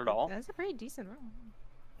 Not bad at all. That's a pretty decent roll.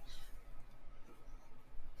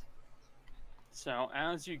 So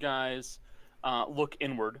as you guys look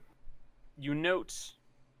inward, you note...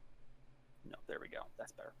 No, there we go.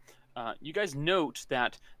 That's better. You guys note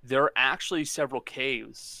that there are actually several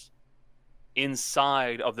caves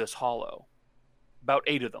inside of this hollow. About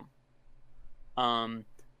 8 of them.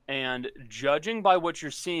 And judging by what you're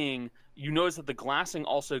seeing, you notice that the glassing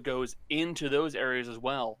also goes into those areas as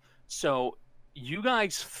well. So you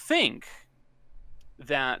guys think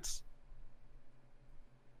that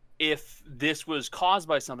if this was caused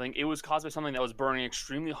by something, it was caused by something that was burning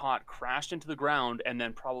extremely hot, crashed into the ground, and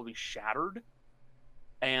then probably shattered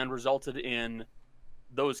and resulted in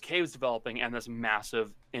those caves developing and this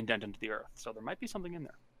massive indent into the earth. So there might be something in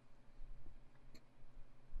there.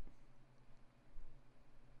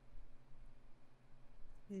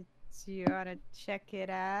 Do you want to check it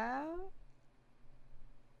out?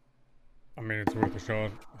 I mean, it's worth a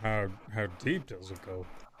shot. How deep does it go?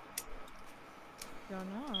 Don't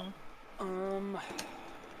know.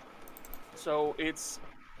 So it's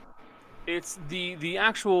the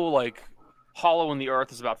actual like hollow in the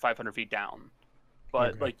earth is about 500 feet down,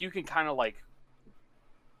 but Okay. like you can kind of like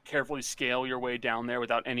carefully scale your way down there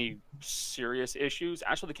without any serious issues.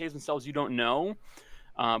 Actually, the caves themselves you don't know,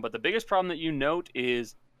 but the biggest problem that you note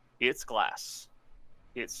is it's glass.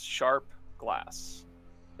 It's sharp glass.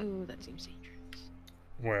 Ooh, that seems dangerous.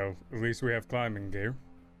 Well, at least we have climbing gear.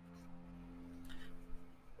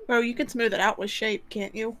 Bro, you can smooth it out with shape,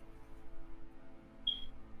 can't you?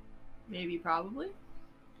 Maybe, probably.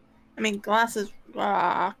 I mean, glass is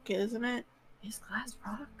rock, isn't it? Is glass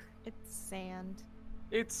rock? It's sand.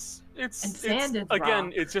 It's And sand is again,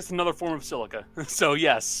 rock. it's just another form of silica. So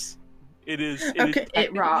yes, it is. Okay.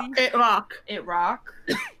 It rock. It rock. It rock.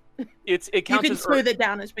 It You counts can as smooth earth. it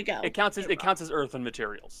down as we go. It counts as earthen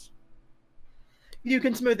materials. You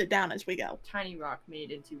can smooth it down as we go. Tiny rock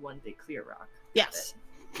made into one big clear rock. Yes.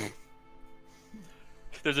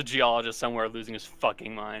 There's a geologist somewhere losing his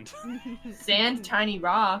fucking mind. Sand, tiny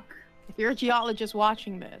rock. If you're a geologist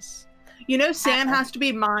watching this, You know, sand has to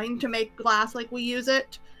be mined to make glass like we use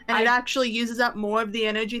it, and it I- actually uses up more of the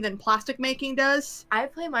energy than plastic making does. I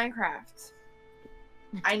play Minecraft.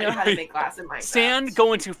 I know how to make glass in Minecraft. Sand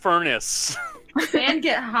go into furnace. Sand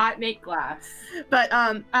get hot, make glass. But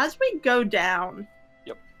as we go down,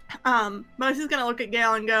 Yep. Mercy's gonna look at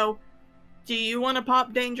Gale and go, "Do you want to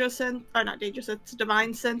pop Danger Sense? Or not Danger Sense,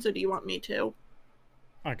 Divine Sense, or do you want me to?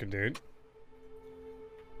 I could do it.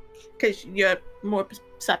 Because you're more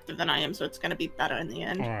perceptive than I am, so it's gonna be better in the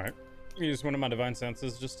end." All right. Use one of my divine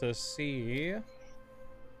senses just to see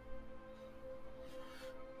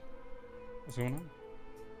what's going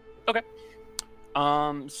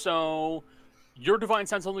on. So your divine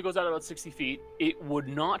sense only goes out about 60 feet. It would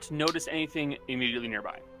not notice anything immediately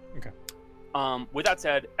nearby. Okay. With that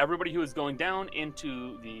said, everybody who is going down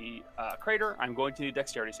into the crater, I'm going to need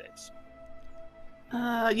dexterity saves.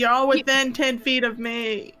 You're all within 10 feet of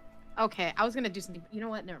me. Okay, I was gonna do something. You know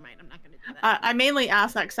what? Never mind. I'm not gonna do that. I mainly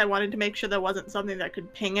asked that because I wanted to make sure there wasn't something that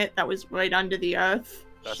could ping it that was right under the earth.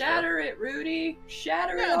 That's Shatter it, Rudy.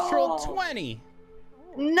 Shatter it Natural all. 20.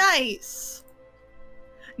 Nice!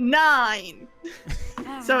 9!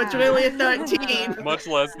 So it's really a 13. Much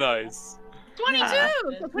less nice. 22.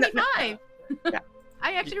 So 25. Yeah.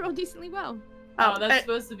 I actually rolled decently well. Oh, that's eh,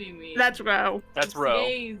 supposed to be me. that's Ro. That's Ro.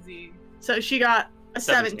 Easy. So she got a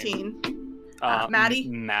 17. 17. Maddie?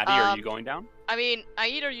 Maddie, are you going down? I mean, I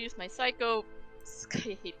either use my psycho.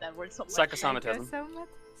 I hate that word so much. Psychosomatism.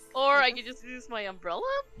 Or I could just use my umbrella.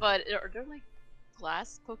 But are there like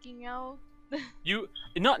glass poking out? You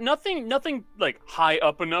nothing like high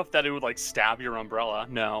up enough that it would like stab your umbrella.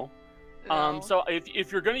 No. No. So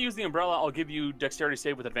if you're gonna use the umbrella, I'll give you dexterity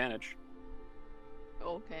save with advantage.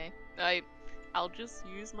 Okay. I'll just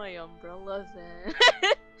use my umbrella then.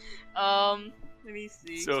 Let me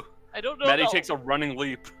see. So I don't know. Maddie how- takes a running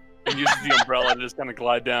leap and uses the umbrella to just kind of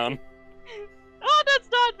glide down. Oh, that's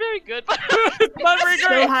not very good. It's not very So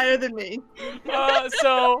great. higher than me.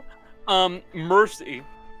 Mercy,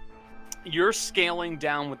 you're scaling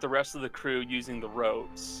down with the rest of the crew using the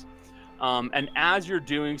ropes. And as you're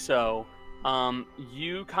doing so,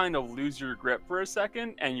 you kind of lose your grip for a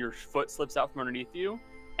second and your foot slips out from underneath you.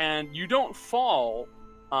 And you don't fall,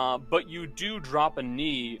 but you do drop a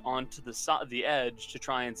knee onto the edge to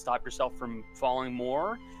try and stop yourself from falling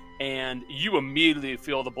more. And you immediately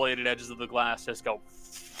feel the bladed edges of the glass just go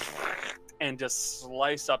and just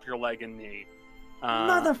slice up your leg and knee.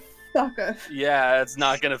 Motherfucker. Yeah, it's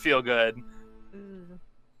not gonna feel good.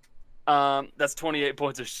 That's 28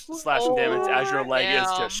 points of slashing damage as your leg is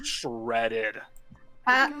Damn. just shredded.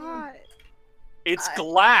 God. It's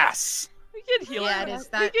glass. We can heal Yeah, that. it is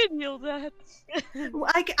that- We can heal that.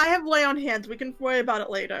 I have lay on hands. We can worry about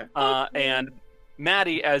it later. And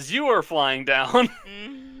Maddie, as you are flying down,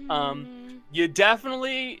 Mm-hmm. you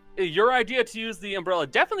definitely, your idea to use the umbrella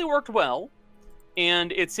definitely worked well,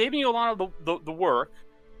 and it's saving you a lot of the work.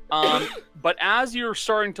 But as you're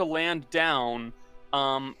starting to land down,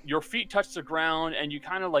 your feet touch the ground, and you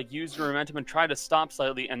kind of like use your momentum and try to stop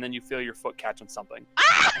slightly, and then you feel your foot catching something.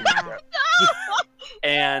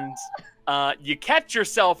 And you catch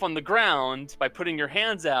yourself on the ground by putting your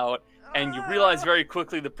hands out, and you realize very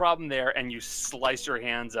quickly the problem there, and you slice your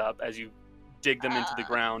hands up as you dig them into the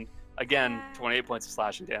ground. Again, 28 points of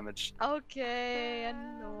slashing damage. Okay, I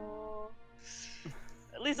know.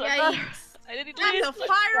 At least Yikes. I didn't That's a lose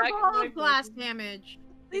my fireball back of glass damage.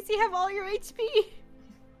 At least you have all your HP.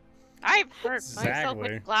 I've hurt myself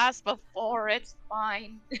Exactly. with glass before. It's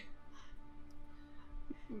fine.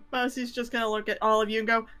 Mercy's just gonna look at all of you and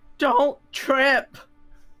go, "Don't trip,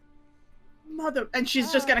 mother." And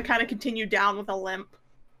she's just gonna kind of continue down with a limp.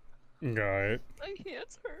 Got it. My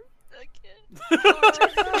hands hurt. I can't.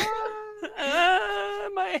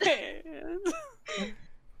 My hands.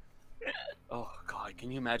 Oh god,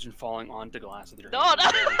 can you imagine falling onto glass with your No, hands?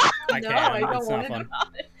 no. I No, can. I don't It's not wanna fun.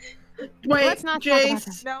 Wait, Let's not talk about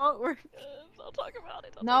Jace. No, we're Don't talk about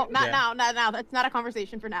it. Don't No, talk about not Yeah. now, not now. That's not a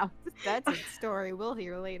conversation for now. that's a story we'll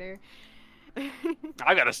hear later.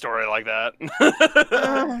 I got a story like that.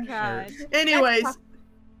 Oh god. Anyways,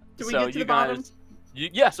 do we So get to you the bottom? guys, you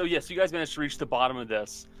guys managed to reach the bottom of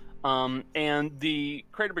this, and the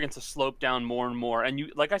crater begins to slope down more and more. And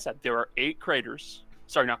you, like I said, there are 8 craters.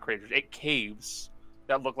 Sorry, not craters. 8 caves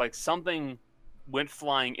that look like something went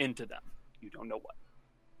flying into them. You don't know what.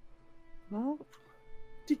 Well,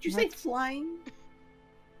 Did you say flying?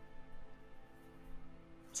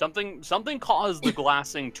 Something caused the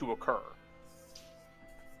glassing to occur.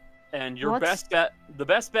 And your What's- the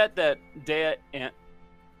best bet that Dea and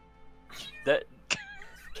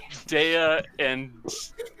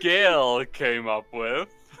Gale came up with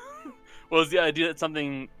was the idea that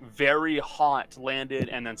something very hot landed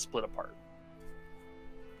and then split apart.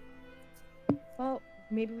 well,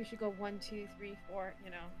 maybe we should go 1, 2, 3, 4.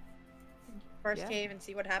 You know. first Yeah. cave and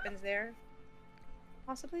see what happens there.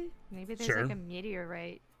 Possibly. Maybe there's Sure. like a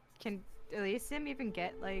meteorite. Can Elysium even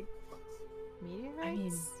get like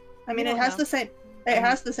meteorites? I mean, it don't has know. the same. It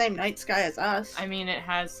has the same night sky as us. I mean, it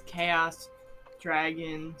has chaos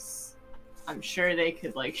dragons. I'm sure they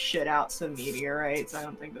could like shit out some meteorites. I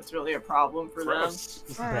don't think that's really a problem for them. Gross.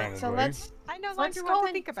 All right, so Probably. I no Let's longer go want to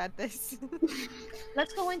in- think about this.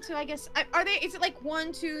 let's go into. I guess are they? Is it like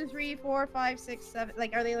 1, 2, 3, 4, 5, 6, 7?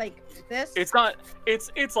 Like, are they like this? It's not.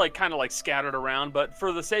 It's like kind of like scattered around, but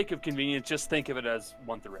for the sake of convenience, just think of it as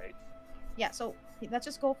 1 through 8. Yeah. So let's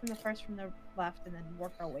just go from the first from the left and then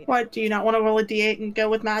work our way. down. What? Do you not want to roll a d8 and go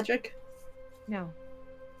with magic? No,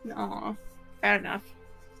 No. Fair enough.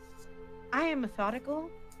 I am methodical.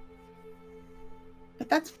 But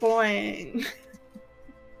that's boring.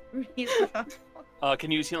 Really methodical.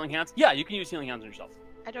 Can you use healing hands? Yeah, you can use healing hands on yourself.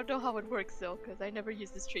 I don't know how it works though, because I never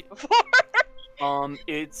used this trait before.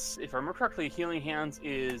 It's, if I remember correctly, healing hands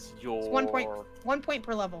is your It's 1 point. 1 point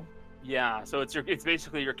per level. Yeah, so it's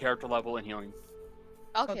basically your character level in healing,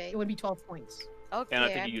 So Okay. it would be 12 points. Okay. and I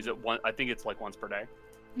think you use it I think it's like once per day,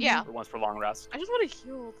 Yeah. or once per long rest. I just want to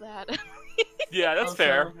heal that. Yeah, that's Also,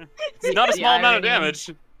 fair. It's not a the small amount of irony damage.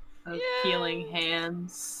 Of Yeah. healing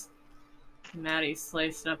hands. Maddie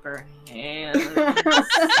sliced up her hand.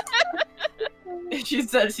 She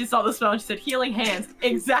said she saw the spell and she said, healing hands.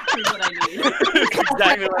 Exactly what I need.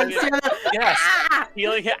 Exactly what I mean. Yes. Ah!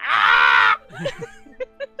 Healing hand. Ah!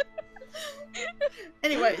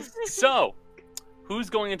 Anyways, So, who's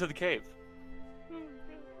going into the cave?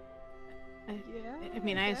 I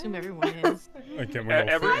mean, I assume everyone is. Okay, we all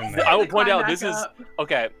Every- fit in there. I will point Climb out this back is up.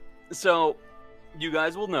 okay. So, you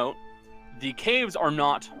guys will note the caves are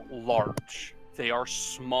not large. They are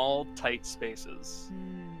small, tight spaces.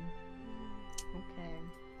 Okay.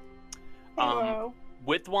 whoa.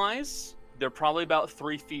 Width-wise, they're probably about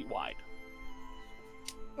 3 feet wide.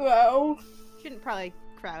 Whoa. Shouldn't probably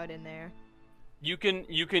crowd in there. You can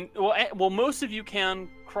well, most of you can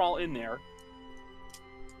crawl in there.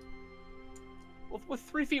 With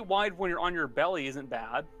 3 feet wide when you're on your belly isn't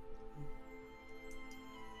bad.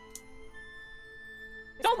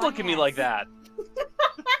 Don't look at me like that.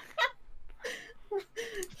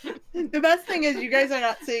 The best thing is you guys are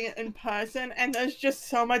not seeing it in person, and there's just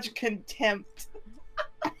so much contempt.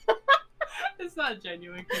 It's not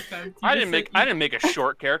genuine contempt. I didn't make a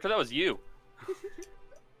short character. That was you.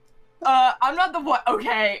 I'm not the one.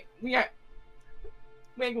 Okay, we ain't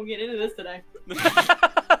gonna get into this today.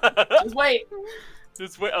 Just wait.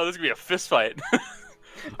 Just wait. Oh, this is gonna be a fist fight.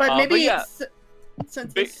 But maybe but yeah.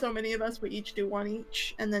 since Big- there's so many of us, we each do one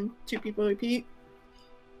each, and then 2 people repeat.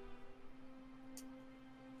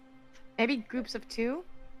 Maybe groups of 2.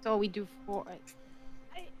 So we do 4.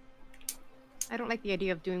 I don't like the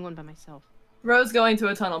idea of doing one by myself. Rose going to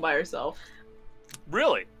a tunnel by herself.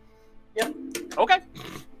 Really? Yep. Okay.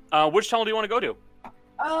 Which tunnel do you want to go to?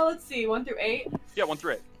 Let's see, 1 through 8. Yeah, 1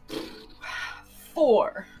 through 8.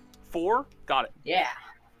 4. 4? Got it. Yeah.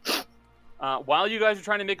 While you guys are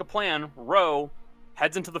trying to make a plan, Ro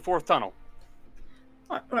heads into the 4th tunnel.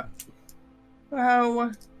 What? Wow.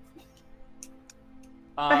 Uh,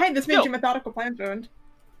 But hey, this means no. your methodical plan's ruined.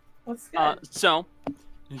 What's good? So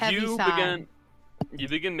Heavy you sigh.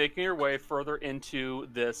 begin making your way further into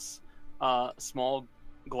this small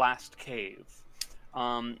glassed cave.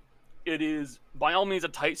 It is by all means a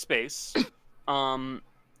tight space.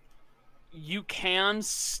 You can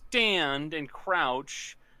stand and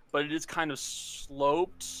crouch, but it is kind of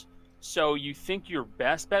sloped. So you think your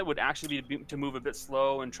best bet would actually be to move a bit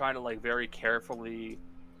slow and try to like very carefully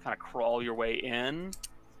kind of crawl your way in.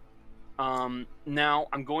 Now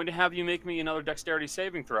I'm going to have you make me another dexterity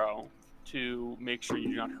saving throw to make sure you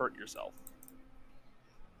do not hurt yourself.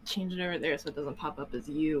 Change it over there so it doesn't pop up as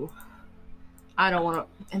you. I don't want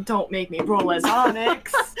to. And don't make me roll as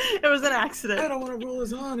Onyx. It was an accident. don't want to roll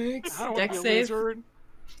as Onyx. I don't Dex want to be a save. wizard.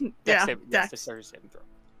 Yeah, Yes, Dex. dexterity saving throw.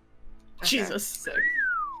 Jesus. Sick.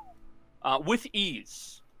 With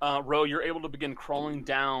ease, Ro, you're able to begin crawling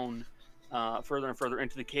down further and further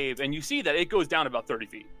into the cave, and you see that it goes down about 30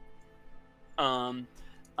 feet. And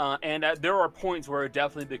there are points where it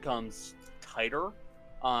definitely becomes tighter,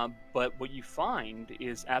 but what you find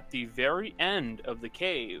is at the very end of the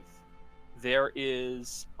cave, there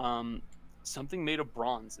is something made of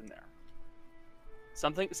bronze in there.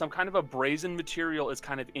 Some kind of a brazen material is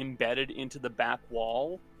kind of embedded into the back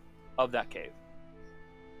wall of that cave.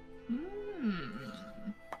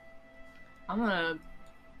 I'm gonna.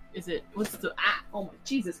 Is it? What's the? Oh my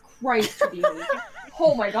Jesus Christ!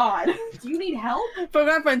 Oh my God! Do you need help? For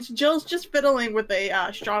reference, Jill's just fiddling with a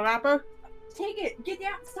straw wrapper. Take it. Get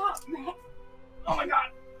down. Stop. Oh my God.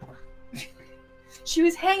 She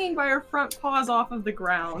was hanging by her front paws off of the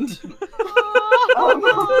ground.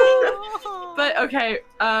 But okay,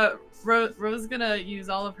 Rose is gonna use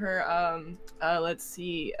all of her let's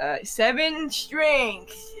see, 7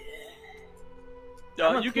 strength.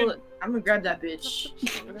 I'm gonna grab that bitch.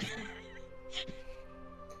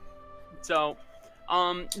 So,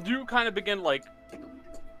 you kind of begin like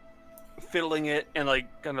fiddling it and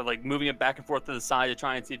like kind of like moving it back and forth to the side to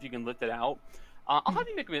try and see if you can lift it out. I'll have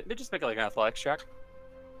you make like an athletics check.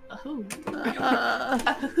 Oh.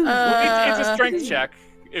 It's a strength check.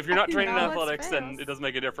 If you're not trained in athletics, then it doesn't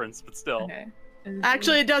make a difference. But still, Okay.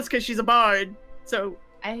 Actually, it does because she's a bard. So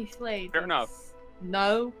Athletics. Fair enough.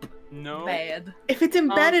 Nope. no. Bad. if it's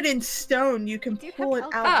embedded in stone, you can Do you pull it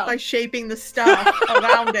have out health? by shaping the stuff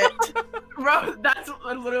around it. Bro, that's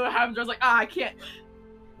what literally what happened. I was like, I can't.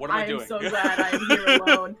 What am I I am doing? so glad I am here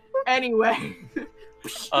alone. Anyway.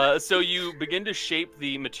 So you begin to shape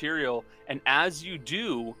the material, and as you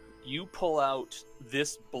do, you pull out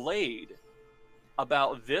this blade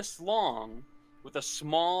about this long with a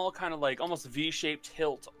small kind of like almost V-shaped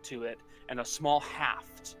hilt to it and a small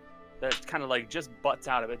haft that kind of like just butts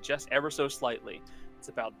out of it just ever so slightly. It's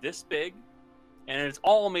about this big, and it's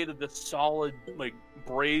all made of this solid like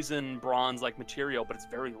brazen bronze like material, but it's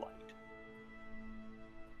very light.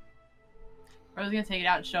 I was gonna take it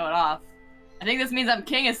out and show it off. I think this means I'm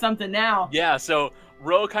king of something now. Yeah, so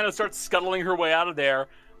Ro kind of starts scuttling her way out of there.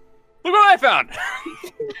 Look what I found!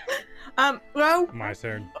 My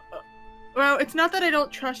turn. Well, it's not that I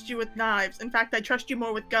don't trust you with knives. In fact, I trust you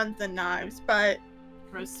more with guns than knives. But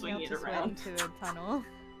Rose You'll swinging it just went around. into the tunnel.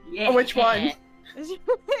 Yeah. which one?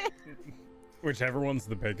 Whichever one's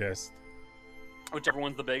the biggest. Whichever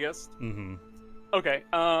one's the biggest. Mm-hmm. Okay,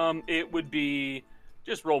 it would be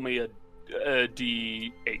just roll me a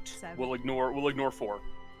D8. 7. We'll ignore 4.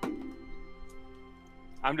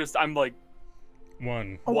 I'm like,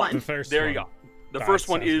 1. A 1. The first there one. you go. The That first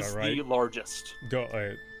one sounds is about the right. largest. Got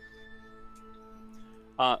it.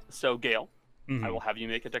 So Gale, Mhm. I will have you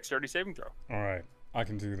make a dexterity saving throw. All right, I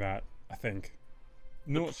can do that. I think.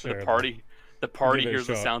 Not sure. The though. party Give it a hears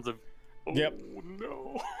the shot. sounds of. Oh, Yep.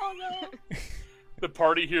 No. Oh no. The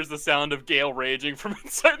party hears the sound of Gale raging from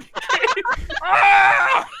inside the cave.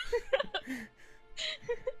 Ah!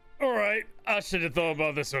 All right, I should have thought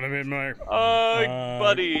about this one a bit more.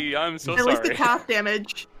 Buddy, I'm so At sorry. least the half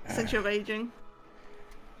damage since you're raging.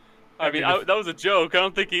 I mean, that was a joke. I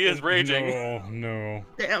don't think he is raging. No, no.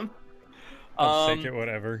 Damn. I'll take it,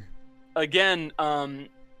 whatever. Again,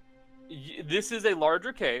 this is a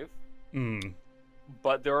larger cave, Mm.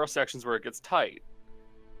 but there are sections where it gets tight,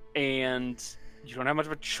 and you don't have much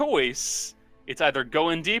of a choice. It's either go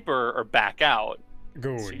in deeper or back out.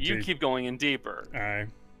 Go. So you keep going in deeper, Aye.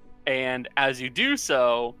 and as you do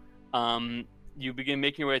so, you begin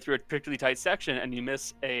making your way through a particularly tight section, and you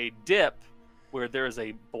miss a dip where there is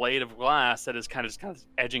a blade of glass that is kind of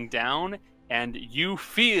edging down, and you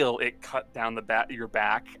feel it cut down your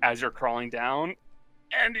back as you're crawling down,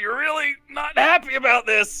 and you're really not happy about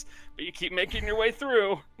this, but you keep making your way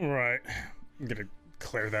through. Right. I'm gonna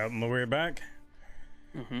clear that on the way back.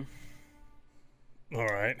 Mm-hmm. All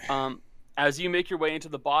right. As you make your way into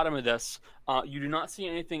the bottom of this, you do not see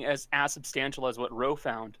anything as substantial as what Ro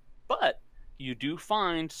found, but you do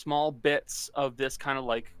find small bits of this kind of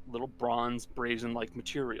like little bronze brazen like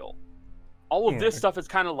material. All of this Alright. stuff is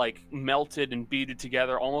kind of like melted and beaded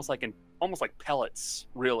together, almost like pellets,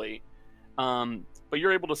 really. But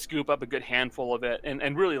you're able to scoop up a good handful of it,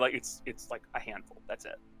 and really like it's like a handful. That's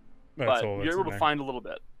it. That's But all. you're That's able in to there. find a little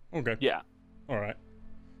bit. Okay. Yeah. All right.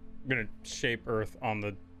 I'm gonna shape Earth on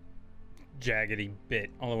the jaggedy bit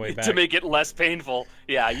on the way back. To make it less painful.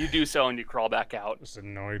 Yeah, you do so and you crawl back out. Just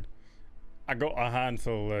annoyed. I got a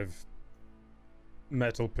handful of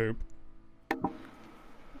metal poop.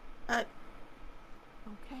 Okay.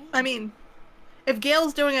 I mean, if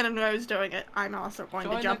Gail's doing it and Ro's doing it, I'm also going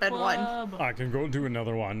to jump in one. I can go do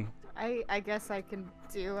another one. I guess I can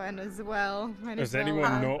do one as well. Might Does as well.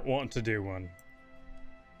 anyone not want to do one?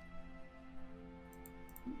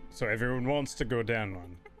 So everyone wants to go down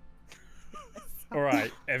one.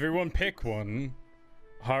 Alright, everyone pick one.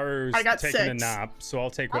 Haru's I got taking a 6. nap, so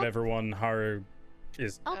I'll take Oh. whatever one Haru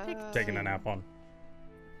is I'll pick taking a nap on.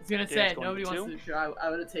 I was gonna Yeah, say it's going nobody to wants 2. to do. I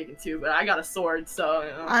would have taken 2, but I got a sword, so. You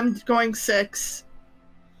know. I'm going 6.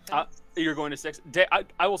 You're going to 6.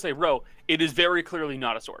 I will say, Ro, it is very clearly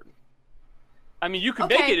not a sword. I mean, you can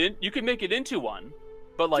make Okay. it in. You can make it into one,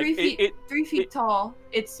 but like 3 feet, it 3 feet tall.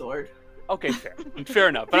 It's sword. okay, fair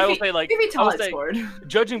enough. But I will say, like, 3 feet I will tall. It's say, sword.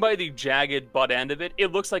 judging by the jagged butt end of it,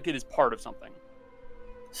 it looks like it is part of something.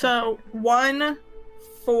 So 1,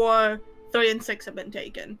 4, 3 and 6 have been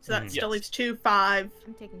taken. So that still Yes. leaves 2, 5,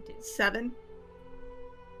 I'm taking 2. 7,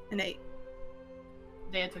 and 8.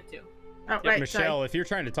 Dea took 2. Oh, right, Michelle, sorry. if you're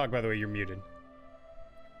trying to talk, by the way, you're muted.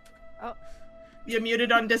 You're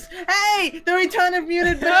muted on this. Hey! The return of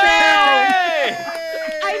muted Michelle!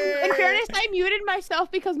 In fairness, I muted myself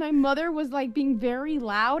because my mother was like being very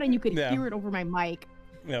loud and you could Yeah. hear it over my mic.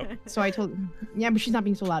 Yep. So I told, yeah, but she's not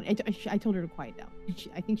being so loud. I told her to quiet down.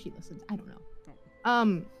 I think she listens. I don't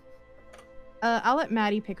know. I'll let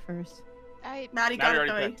Maddie pick first. I Maddie Maddie got a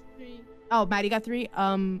already 3. picked. Oh, Maddie got 3.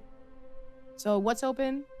 So what's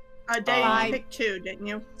open? Dave, Five. you picked 2, didn't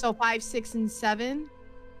you? So 5, 6, and 7.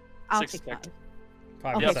 I'll 6 take is 5. picked.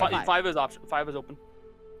 5 Okay, Yeah, and so 7. five. 5 is option. 5 is open.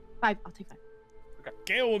 5. I'll take 5.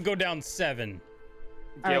 Gale will go down 7.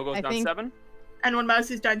 Gale Alright, goes I down think- 7. And when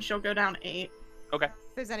Mercy's done, she'll go down 8. If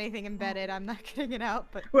there's anything embedded, I'm not getting it out.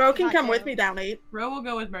 But Ro can not come with Gale. me down 8. Ro will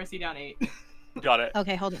go with Mercy down 8. Got it.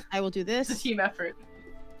 Okay, hold on. I will do It's a this. team effort.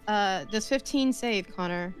 Does 15 save,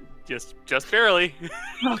 Connor? Just barely.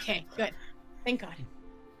 Okay, good. Thank God.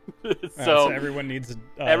 So everyone needs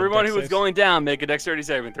a everyone dex who was save. going down, make a dexterity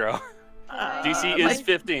saving throw. DC is my-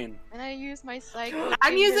 15. and I use my psycho.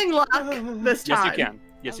 I'm using luck this Yes, time. you can.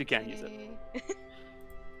 Yes, you can use it. it.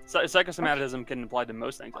 Psychosomatism can apply to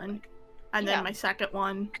most things, I think. And then Yeah. my second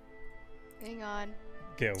one. Hang on.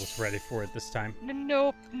 Gale was ready for it this time.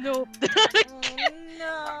 Nope. Oh, no.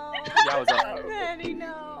 That was a- Maddie,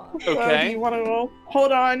 no. Do Okay. you want to roll?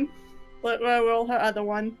 Hold on. Let Ro roll her other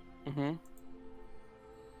one. Mm-hmm.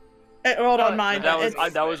 It rolled on mine. That but was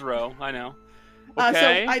it's- that was Ro. I know. So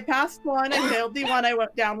Okay. I passed one and failed the one I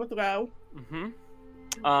went down with Ro. Mm-hmm.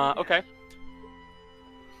 Okay.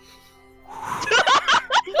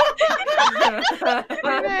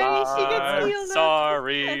 Maddie, she gets healed up.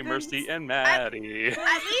 Sorry, Heavens. Mercy and Maddie. At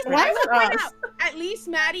least, Why I will not point us? out, at least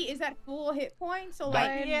Maddie is at full hit points, so like,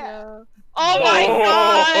 I Yeah. know. Oh my Oh.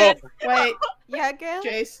 god! Wait, Yeah, Gale?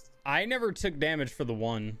 Jace. I never took damage for the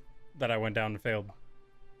one that I went down and failed.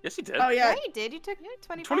 Yes, he did. Oh Yeah, yeah. you did. You took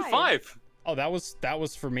 25. 25. Oh, that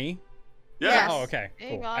was for me. Yeah. Oh, okay.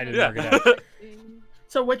 Hang Cool. on I a didn't Yeah. mark it out.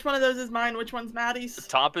 So which one of those is mine? Which one's Maddie's?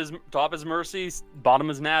 top is Mercy. Bottom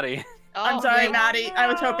is Maddie. I'm Oh, sorry, wait. Maddie. I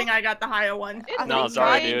was hoping I got the higher one. It's No, think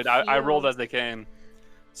sorry, mine dude. I rolled healed. as they came. I'm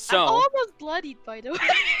So. almost bloodied, by the way.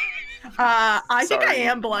 I think I Sorry.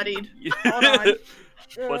 am bloodied. Hold on.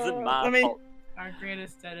 Wasn't my Let me- fault. Our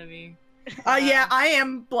greatest enemy. Yeah, I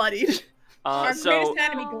am bloodied. our So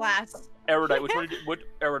greatest enemy, glass. Erudite, which one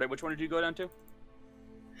did you go down to?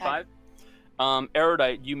 5.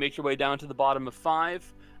 Erudite, you make your way down to the bottom of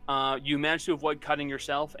 5. You managed to avoid cutting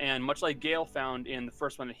yourself, and much like Gale found in the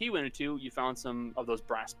first one that he went into, you found some of those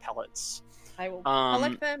brass pellets. I will Um,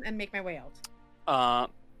 collect them and make my way out.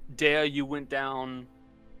 Dea, you went down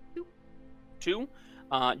 2.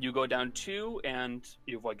 You go down 2, and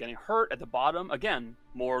you avoid getting hurt at the bottom. Again,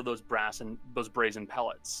 more of those brass and those brazen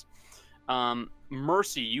pellets.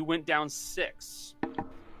 Mercy, you went down 6.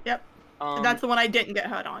 Yep. Um, That's the one I didn't get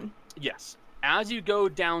hurt on. Yes. As you go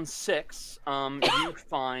down 6, you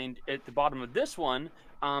find at the bottom of this one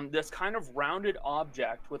this kind of rounded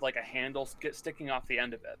object with like a handle sticking off the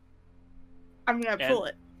end of it. I'm gonna And- pull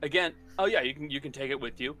it. Again, oh yeah, you can take it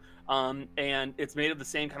with you, and it's made of the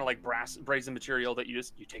same kind of like brazen material that you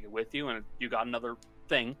take it with you, and you got another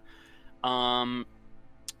thing.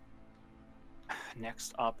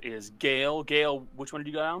 Next up is Gale. Gale, which one did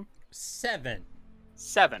you go down? 7.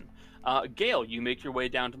 7. Gale, you make your way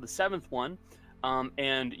down to the 7th one,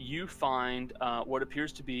 and you find what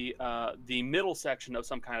appears to be the middle section of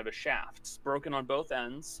some kind of a shaft. It's broken on both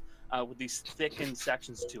ends with these thickened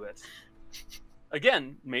sections to it.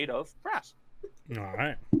 Again, made of brass. All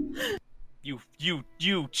right.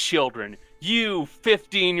 You children. You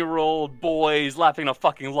 15-year-old boys laughing in a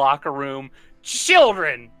fucking locker room.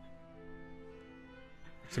 Children!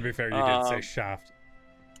 To be fair, you did say Um, shaft.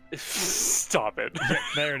 Stop it. Yeah,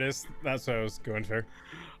 there it is. That's what I was going for.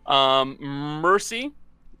 Mercy,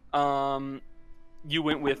 you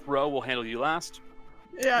went with Ro. We'll handle you last.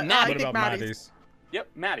 Yeah, Matt, I What think about Maddie's. Maddie's? Yep,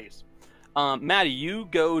 Maddie's. Maddie, you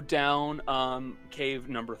go down cave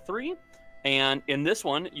number 3, and in this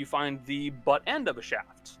one, you find the butt end of a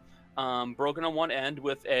shaft, broken on one end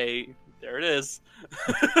with a. There it is.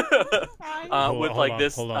 Hold with on, like hold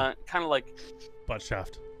this on. kind of like Butt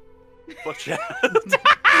shaft. butt shaft.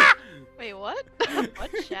 Wait, what?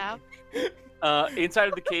 What shaft? Inside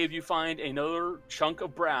of the cave, you find another chunk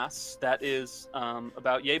of brass that is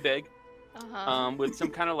about yay big, Uh-huh. with some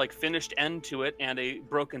kind of like finished end to it and a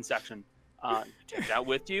broken section. Take that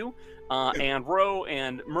with you. And Ro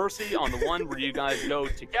and Mercy on the one where you guys go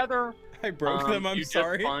together. I broke them. I'm you just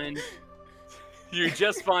sorry. Find... You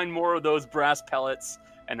just find more of those brass pellets,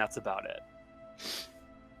 and that's about it.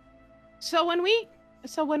 So when we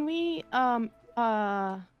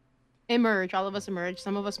emerge, all of us emerge.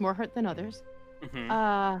 Some of us more hurt than others.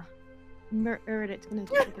 Mhm. Meredith's gonna.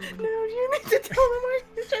 No, you need to tell them what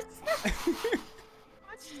you just said.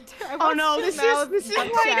 Oh no, this is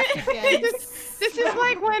like again. this is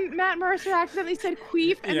like when Matt Mercer accidentally said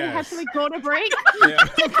queef and we had to like go to break. Yeah.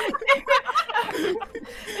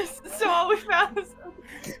 So all we found was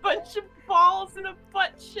a bunch of balls in a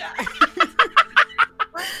butt shaft.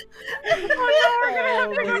 Oh no, we're gonna have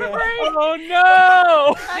to go to break. Oh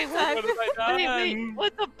no! Wait, What have I wait, done?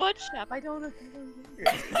 what's a butt shaft? I don't know.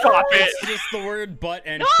 Stop it! It's just the word butt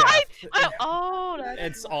and No, shaft. That's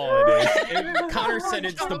It's all it is. Connor said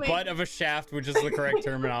it's the butt of a shaft, which is the correct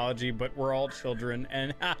terminology, but we're all children,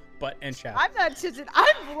 and butt and shaft. I'm not children.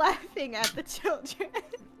 I'm laughing at the children.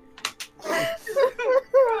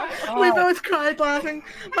 We both cried laughing.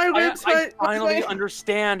 My ribs I hurt. finally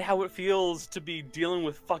understand how it feels to be dealing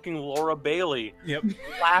with fucking Laura Bailey. Yep.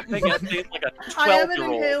 Laughing at things like a I have an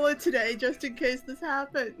 12-year-old. inhaler today just in case this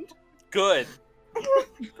happened. Good.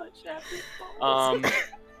 Butt shaft and balls.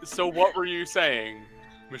 So what were you saying,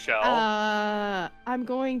 Michelle? I'm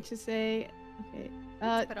going to say, okay.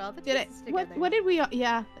 Put all the Did it? pieces together. What did we?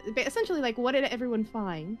 Yeah, essentially, like, what did everyone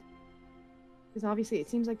find? Because obviously, it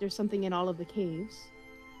seems like there's something in all of the caves.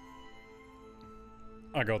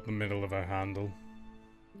 I got the middle of a handle.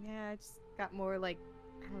 Yeah, I just got more like,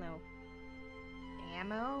 I don't know,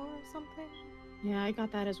 ammo or something. Yeah, I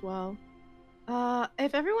got that as well.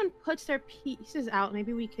 If everyone puts their pieces out,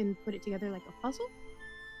 maybe we can put it together like a puzzle.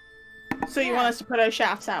 So you want us to put our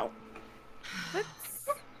shafts out? Let's,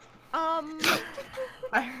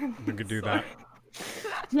 We could do that.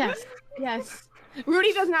 Yes, yes.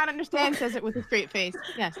 Rudy does not understand, says it with a straight face.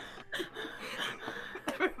 Yes.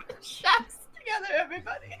 Shafts together,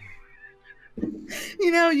 everybody.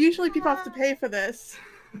 You know, usually people have to pay for this.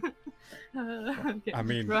 Okay. I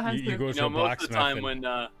mean, Ro has you to- go You to know, a most of the blacksmith. time when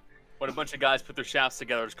a bunch of guys put their shafts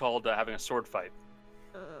together, it's called having a sword fight.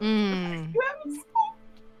 Mm.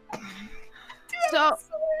 So,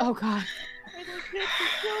 oh god.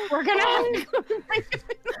 We're gonna have to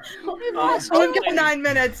go. We've got 9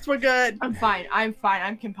 minutes. We're good. I'm fine. I'm fine.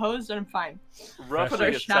 I'm composed and I'm fine. Roughly Put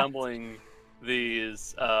our shafts- assembling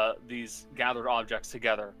these gathered objects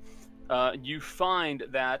together, you find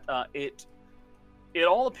that it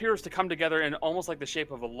all appears to come together in almost like the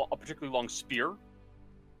shape of a particularly long spear.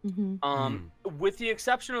 Mm-hmm. With the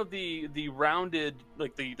exception of the rounded,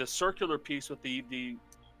 like the circular piece with the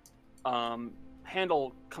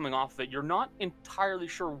handle coming off of it, you're not entirely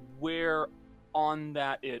sure where on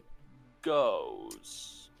that it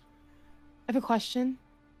goes. I have a question.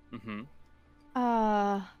 Mm-hmm.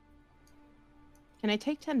 Can I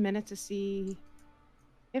take 10 minutes to see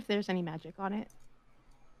if there's any magic on it?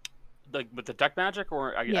 Like with the tech magic,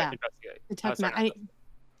 or I Yeah. can investigate. The tech tech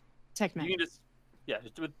You magic. can just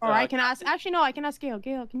just do it. Or I can ask. Actually, no. I can ask Gail.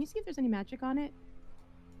 Gail, can you see if there's any magic on it?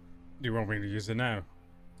 Do you want me to use it now?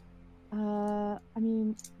 I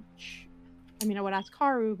mean, I would ask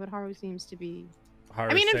Haru, but Haru seems to be.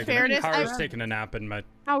 Haru's mean, in taking fairness, Haru's I- taking a nap in my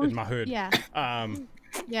Haru's, hood. Yeah.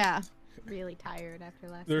 Yeah. Really tired after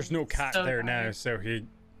last There's night. no cat So there now, tired. so he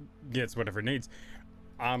gets whatever he needs.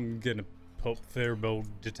 I'm gonna put Thurbold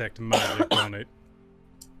detect magic on it.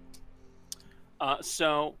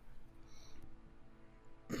 So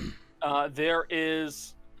there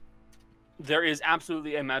is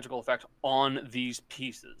absolutely a magical effect on these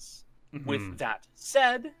pieces. Mhm. With that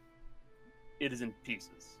said, it is in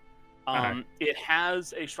pieces. Okay. It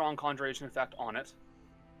has a strong conjuration effect on it.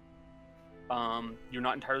 You're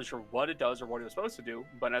not entirely sure what it does or what it was supposed to do,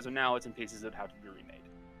 but as of now, it's in pieces that have to be remade.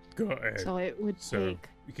 Got it. So it would So take.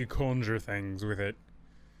 you could conjure things with it.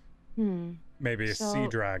 Maybe a sea So-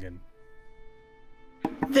 dragon.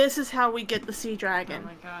 This is how we get the sea Oh dragon.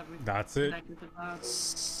 my god. We've That's it. connected the dots.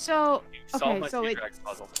 So You solved okay, my so sea it dragon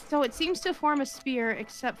puzzle. so it seems to form a spear,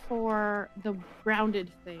 except for the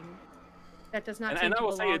rounded thing. That does not. And seem I to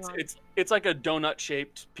will say belong on- it's like a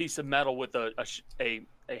donut-shaped piece of metal with a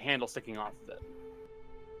handle sticking off of it.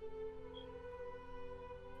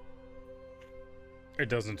 It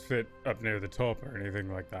doesn't fit up near the top or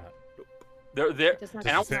anything like that. There. It does not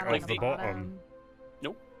and I'll fit fit off on the bottom.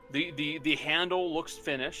 The handle looks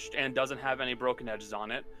finished and doesn't have any broken edges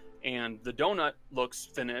on it, and the donut looks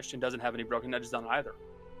finished and doesn't have any broken edges on it either.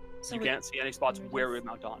 So You we can't see any spots we're where just- it would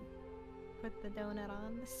mount on. put the donut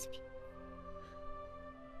on the spear.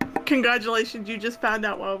 Congratulations, you just found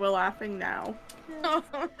out while we're laughing now.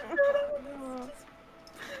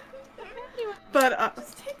 But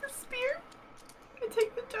Just take the spear and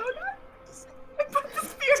take the donut.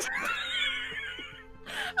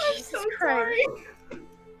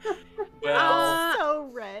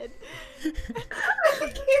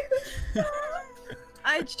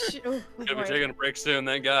 Oh, Gonna be boy. taking a break soon,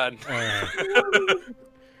 thank God.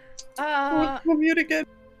 We'll mute again.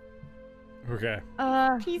 Okay.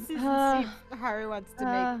 Pieces uh, and see if Haru wants to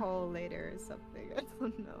uh, make whole later or something. I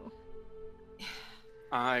don't know.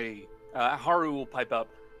 Haru will pipe up.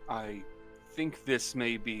 I think this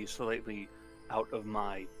may be slightly out of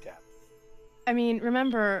my depth. I mean,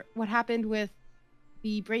 remember what happened with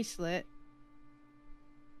the bracelet?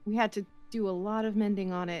 We had to do a lot of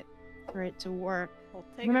mending on it for it to work. We'll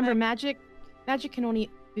take Remember, it back. magic can only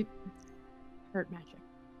hurt magic.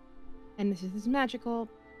 And this is magical.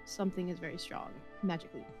 Something is very strong,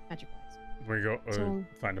 magic-wise. We go So-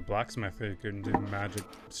 find a blacksmith who can do magic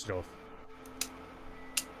stuff.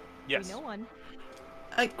 Yes. We know one.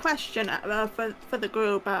 A question for the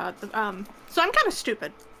group. So I'm kind of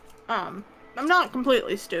stupid. I'm not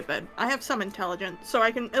completely stupid. I have some intelligence, so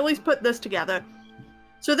I can at least put this together.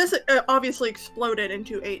 So this obviously exploded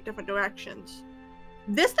into 8 different directions.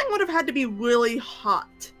 This thing would have had to be really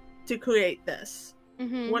hot to create this,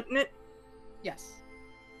 wouldn't it? Yes.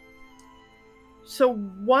 So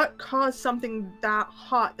what caused something that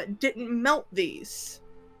hot that didn't melt these?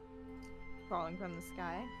 Falling from the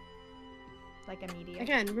sky. Like a meteor.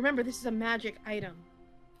 Again, remember this is a magic item.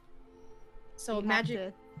 So You have magic,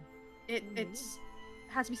 to- it's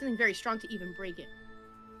has to be something very strong to even break it.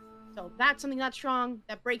 So that's something that's strong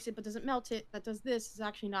that breaks it but doesn't melt it. That does this is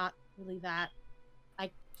actually not really that.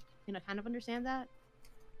 I kind of understand that.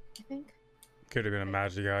 I think. Could have been a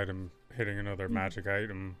magic item hitting another magic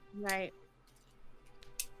item. Right.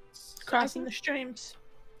 Crossing the streams.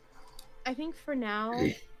 I think for now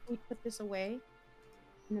we put this away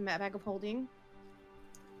in the bag of holding,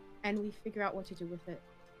 and we figure out what to do with it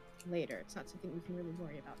later. It's not something we can really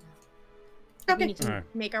worry about now. We need to Alright.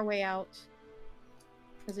 make our way out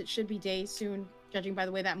because it should be day soon, judging by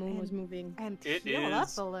the way that moon was moving. And It heal up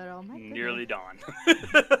is a little. My Nearly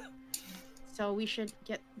goodness. dawn. So we should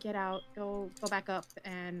get out, go back up,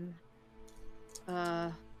 and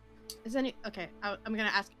is any okay? I'm gonna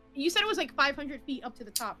ask. You said it was like 500 feet up to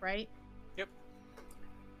the top, right? Yep.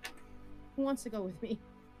 Who wants to go with me?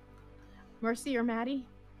 Mercy or Maddie?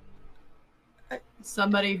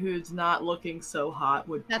 Somebody who's not looking so hot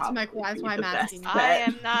would. That's probably that's be why the I'm best asking. bet. I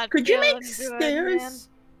am not. Could you make feeling good, man. stairs?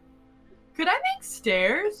 Could I make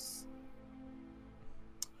stairs?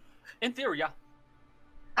 In theory, yeah.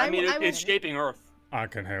 I mean, it's shaping Earth. I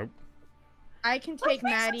can help. I can take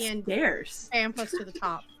Maddie and Stairs. Bamf us to the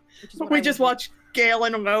top. Which is what We I just would do. watched Gale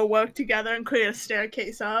and Ro work together and create a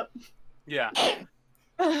staircase up. Yeah.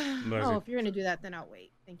 Oh, if you're gonna do that, then I'll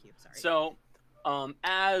wait. Thank you. Sorry. So,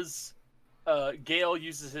 as Gale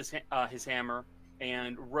uses his hammer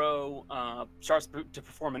and Ro starts to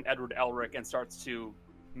perform an Edward Elric and starts to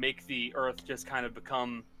make the Earth just kind of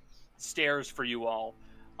become stairs for you all,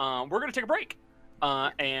 we're gonna take a break.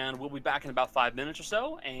 And we'll be back in about 5 minutes or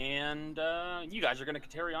so, and you guys are going to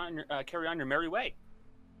carry on your merry way.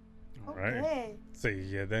 All right. See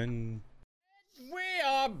ya then. We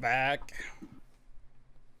are back.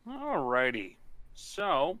 Alrighty.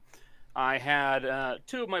 So, I had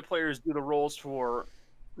 2 of my players do the rolls for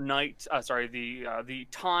the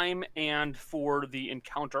time and for the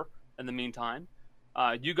encounter. In the meantime,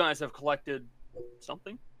 you guys have collected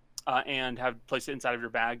something. And have placed it inside of your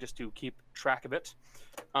bag just to keep track of it.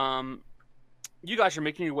 You guys are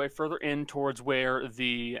making your way further in towards where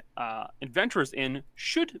the Adventurers Inn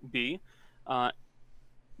should be.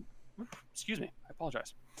 Excuse me, I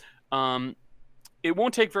apologize. It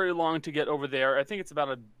won't take very long to get over there. I think it's about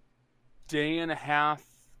a 1.5 day,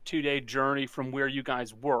 2-day journey from where you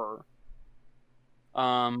guys were.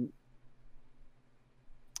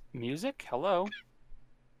 Music? Hello?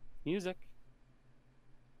 Music?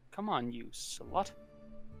 Come on, you slut.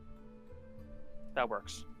 That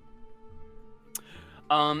works.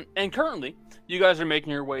 And currently, you guys are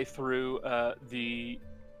making your way through the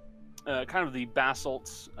kind of the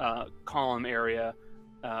basalt column area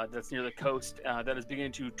that's near the coast that is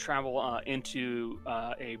beginning to travel into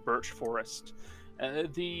a birch forest.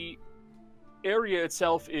 The area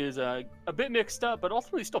itself is a bit mixed up, but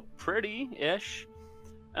ultimately still pretty-ish.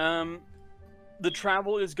 The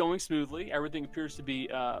travel is going smoothly. Everything appears to be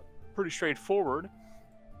pretty straightforward.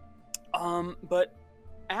 But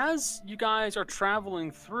as you guys are traveling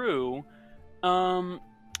through,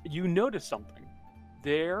 you notice something.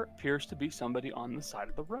 There appears to be somebody on the side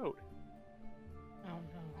of the road. Oh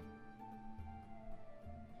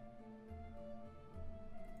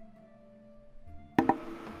no.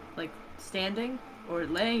 Like standing or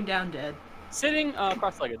laying down dead? Sitting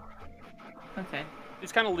cross-legged. Okay.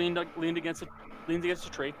 He's kind of leaned against a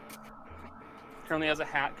tree. Currently has a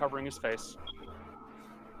hat covering his face.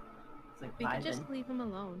 like, We fine could just then. leave him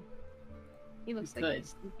alone. He looks We like could.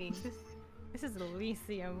 he's sleeping. This is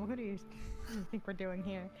Elysium. What do you think we're doing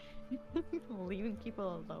here? Leaving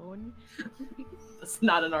people alone? That's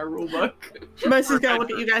not in our rule book. Mercy's gonna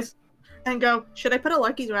look at you guys and go, should I put a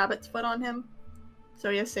Lucky Rabbit's foot on him? So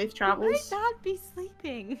he has safe He travels? might not be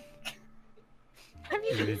sleeping. Have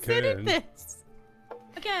you He considered could. this?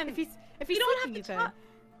 Again, If he's we don't have sleeping, to you talk.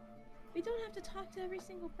 We don't have to talk to every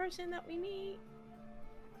single person that we meet.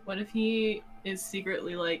 What if he is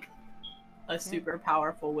secretly like a super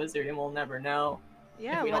powerful wizard and we'll never know?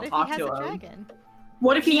 Yeah, we what don't if talk he has to a him. dragon?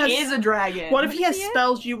 What if he has is a dragon? What if he has He is?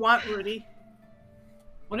 spells you want, Rudy?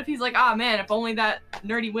 What if he's like, ah man, if only that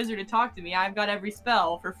nerdy wizard had talked to me, I've got every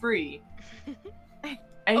spell for free.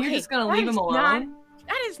 And you're Okay, just gonna that leave is him alone? not-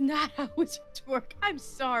 That is not how wizards work. I'm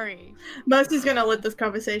sorry. Mercy's gonna let this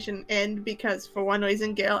conversation end because for one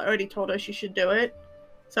reason Gail already told her she should do it.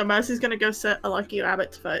 So Mercy's gonna go set a Lucky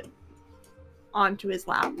Rabbit's foot onto his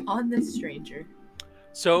lap. On this stranger.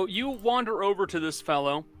 So you wander over to this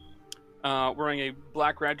fellow, wearing a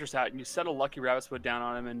black rancher's hat, and you set a Lucky Rabbit's foot down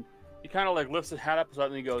on him, and he kind of like lifts his hat up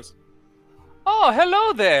slightly and he goes, "Oh,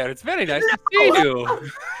 hello there! It's very nice to see you."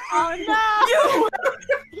 Oh no!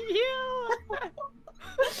 You!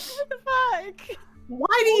 What the fuck?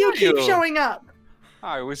 Why do you keep you? showing up?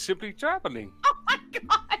 I was simply traveling. Oh my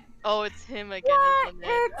god! Oh, it's him again, isn't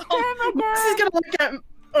it? Mercy's gonna look at him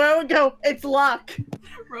and go, it's luck.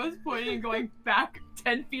 Rose pointing and going back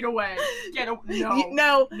 10 feet away. Get a no.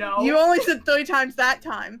 No, No. you only said 3 times that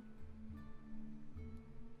time.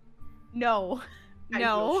 No. I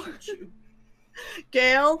No. will shoot you.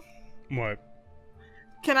 Gail, What?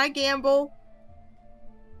 can I gamble?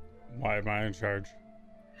 Why am I in charge?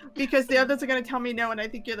 Because the others are gonna tell me no, and I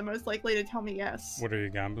think you're the most likely to tell me yes. What are you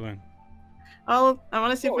gambling? Oh, I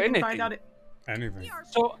want to see if Oh, we can anything. find out. Anything.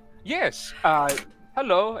 So yes,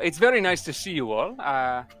 hello. It's very nice to see you all.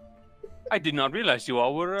 I did not realize you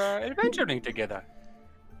all were adventuring together.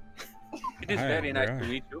 It is Hi, very nice yeah. to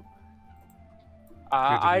meet you.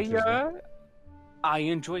 Good to meet you, I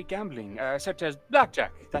enjoy gambling, such as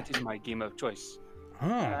blackjack. That is my game of choice.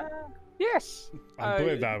 Huh. Yes. I uh,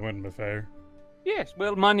 believe that wouldn't be fair. Yes.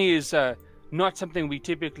 Well, money is not something we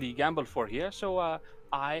typically gamble for here, so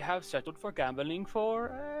I have settled for gambling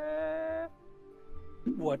for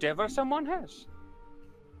whatever someone has.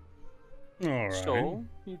 Alright. So,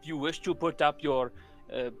 if you wish to put up your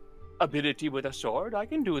ability with a sword, I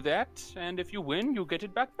can do that. And if you win, you get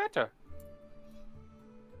it back better.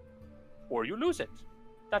 Or you lose it.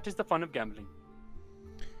 That is the fun of gambling.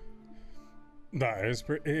 That is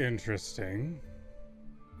pretty interesting.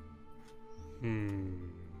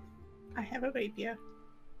 I have a rapier.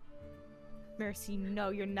 Mercy, no,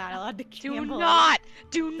 you're not allowed to Do gamble. not!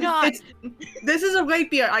 Do not! It's, this is a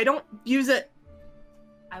rapier. I don't use it.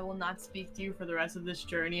 I will not speak to you for the rest of this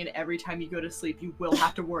journey, and every time you go to sleep, you will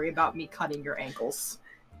have to worry about me cutting your ankles.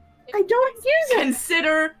 I don't use it.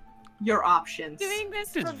 Consider your options. Doing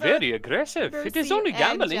this It is for very aggressive. Mercy It is only and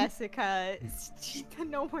gambling. Jessica,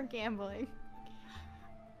 no more gambling.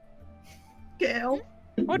 Gail,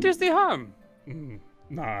 What is the harm?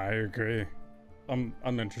 Nah, I agree. I'm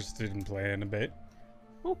uninterested in playing a bit.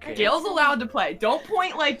 Okay. Gail's allowed to play. Don't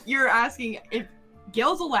point like you're asking if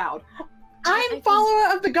Gail's allowed. I'm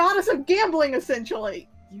follower of the goddess of gambling, essentially.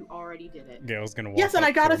 You already did it. Gail's gonna walk Yes, and up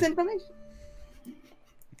I got to us him. information.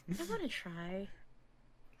 I want to try.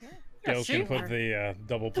 Gail's see? gonna put the The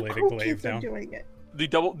double-bladed cool glaive kids are down. doing it. The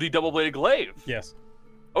double-bladed glaive. Yes,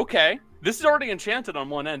 Okay. This is already enchanted on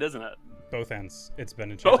one end, isn't it? both ends. It's been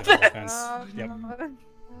enchanted Both on both ends? ends. Yep.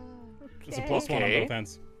 It's a Okay. +1 on Okay. both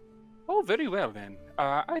ends. Oh, very well then.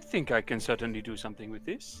 I think I can certainly do something with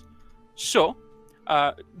this. So,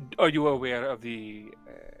 are you aware of the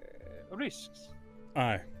risks?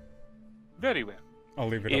 Aye. Very well. I'll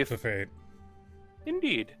leave it If- up to fate.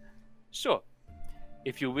 Indeed. So,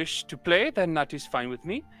 if you wish to play, then that is fine with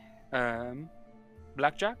me.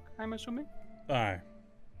 Blackjack, I'm assuming? Aye.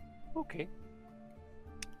 Okay.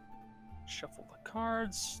 Shuffle the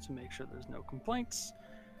cards to make sure there's no complaints.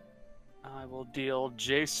 I will deal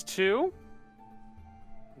Jace 2.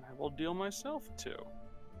 And I will deal myself 2.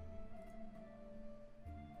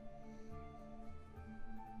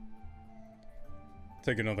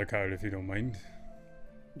 Take another card if you don't mind.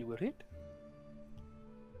 You will hit.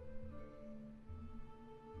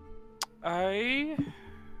 I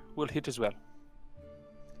will hit as well.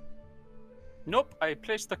 Nope, I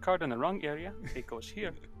placed the card in the wrong area. It goes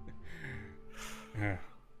here. Yeah.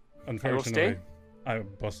 stay. Unfortunately, I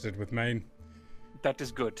busted with mine. That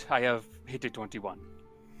is good. I have hit a 21.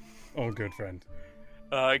 Oh, good friend.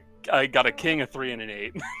 I got a king, a 3, and an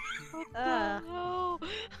 8. Uh, No.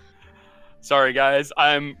 Sorry, guys.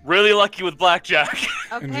 I'm really lucky with blackjack.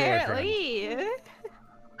 Apparently.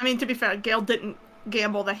 I mean, to be fair, Gale didn't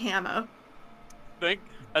gamble the hammer. Think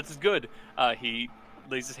that's good. He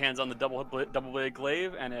lays his hands on the double-bladed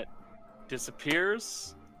glaive, and it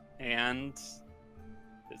disappears, and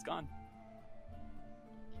it's gone.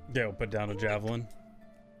 Gale put down a javelin.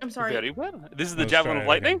 I'm sorry. Very well. This is the Let's javelin try of it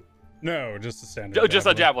lightning? again. No, just a standard. Just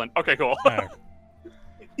a javelin. Okay, cool.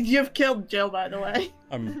 You've killed Jill, by the way.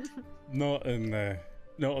 I'm not in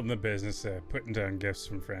the business of putting down gifts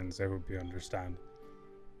from friends. I hope you understand.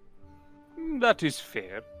 That is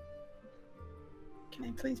fair. Can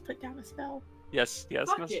I please put down a spell? Yes,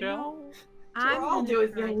 Fuck it, Michelle. no. I'm We're all gonna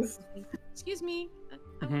doing try things. something. Excuse me.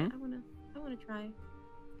 I Mhm. wanna try.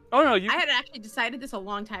 Oh no, you. I had actually decided this a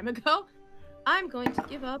long time ago. I'm going to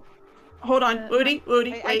give up. Hold on, Woody,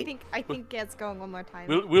 wait. I think Gale's going one more time.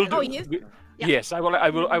 We'll do. Oh, he is? Yeah. Yes, I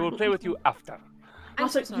will play with you after. I'm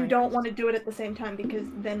Also, so sorry. you don't want to do it at the same time because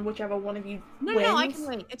then whichever one of you No, wins. no, I can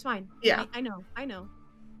wait. It's fine. Yeah. I know.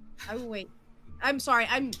 I will wait. I'm sorry.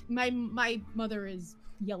 My mother is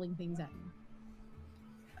yelling things at me.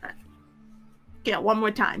 Gale, one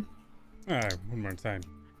more time. Alright, one more time.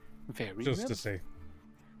 Very Just well. to see.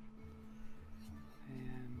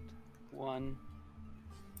 And 1,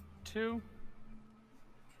 2,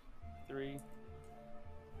 3,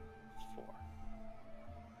 4.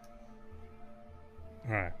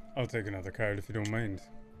 Alright, I'll take another card if you don't mind.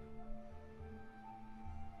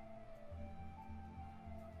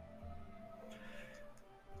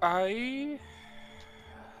 I.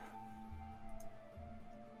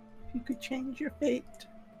 You could change your fate.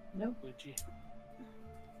 No. Would you?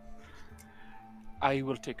 I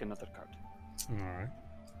will take another card. Alright.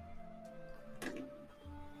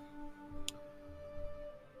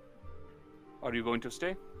 Are you going to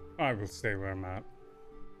stay? I will stay where I'm at.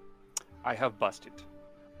 I have busted.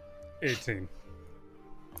 18.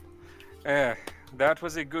 That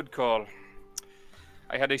was a good call.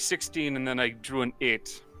 I had a 16 and then I drew an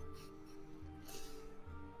 8.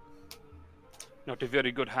 Not a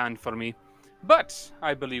very good hand for me, but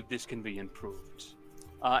I believe this can be improved.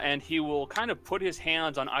 And he will kind of put his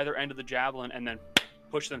hands on either end of the javelin and then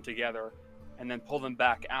push them together and then pull them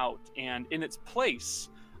back out. And in its place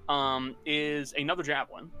is another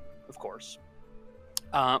javelin, of course.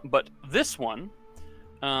 But this one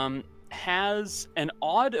has an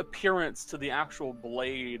odd appearance to the actual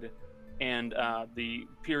blade and the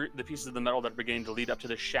pieces of the metal that are beginning to lead up to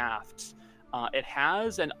the shafts. It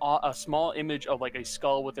has a small image of like a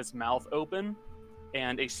skull with its mouth open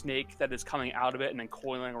and a snake that is coming out of it and then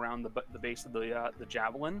coiling around the base of the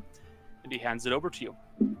javelin. And he hands it over to you.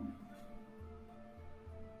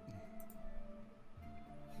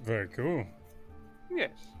 Very cool.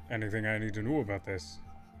 Yes. Anything I need to know about this?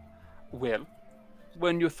 Well,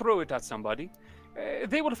 when you throw it at somebody,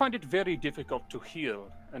 they will find it very difficult to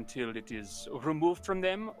heal until it is removed from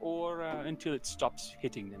them or until it stops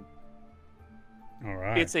hitting them.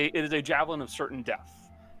 Alright. It is a javelin of certain death.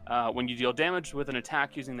 When you deal damage with an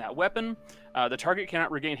attack using that weapon, the target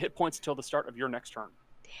cannot regain hit points until the start of your next turn.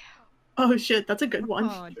 Oh shit, that's a good one.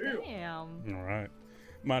 Oh, damn. Alright.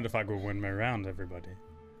 Mind if I go win my round, everybody?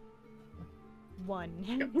 One.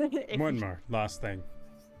 One more. Last thing.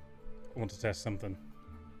 I want to test something.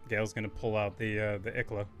 Gale's gonna pull out the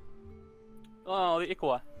Ikla. Oh, the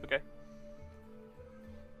Ikwa. Okay.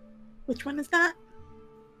 Which one is that?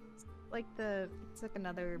 It's like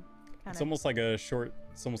another kind It's of. almost like a short.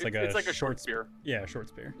 It's almost like a. It's like a short spear. Yeah, short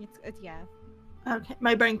spear. It's yeah. Okay,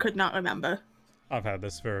 my brain could not remember. I've had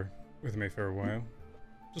this with me for a while.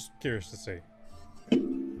 Just curious to see.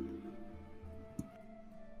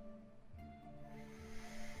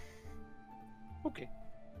 Okay.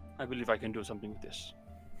 I believe I can do something with this.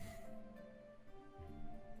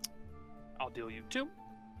 I'll deal you 2.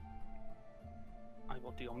 I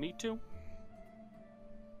will deal me 2.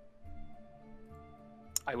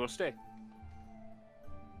 I will stay.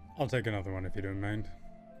 I'll take another one if you don't mind.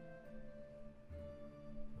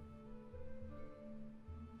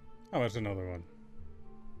 How about another one?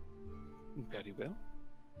 Very well.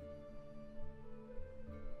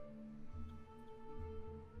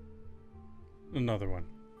 Another one.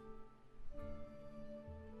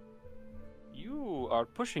 You are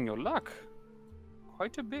pushing your luck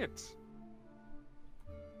quite a bit.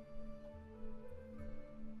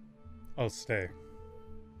 I'll stay.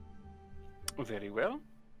 Very well.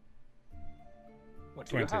 What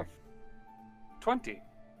do 20. you have? 20.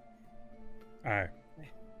 Aye.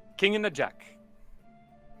 King and a jack.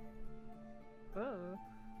 Oh.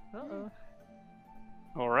 Uh-oh.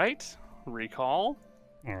 All right. Recall.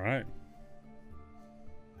 Alright.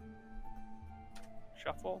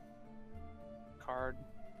 Shuffle.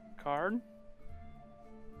 Card.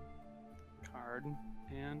 Card.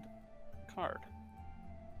 And card.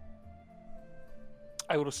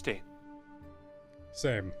 I will stay.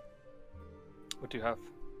 Same. What do you have?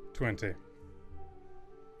 20.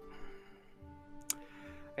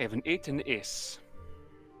 I have an 8 and an ace.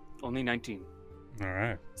 Only 19. All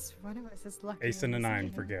right. One of us is lucky. Ace and a on this 9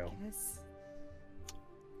 game, for I Gale. guess.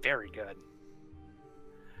 Very good.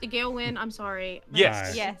 Did Gale win? I'm sorry.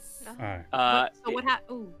 Yes. Aye. Yes. All right. So what happened?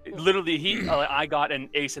 Ooh. cool. Literally, I got an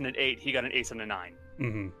ace and an 8. He got an ace and a 9.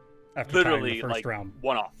 Mm-hmm. After Literally, tying the first like round.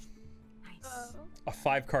 one off. Nice. A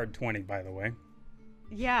 5-card 20, by the way.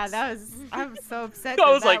 Yeah, that was. I'm so upset. I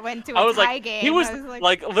that was that like, went to I a was tie like, game. he was, I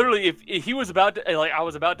like literally, if he was about to, like, I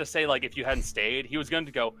was about to say, like, if you hadn't stayed, he was going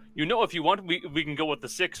to go. If you want, we can go with the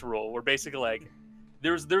 6 rule, where basically, like,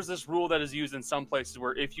 there's this rule that is used in some places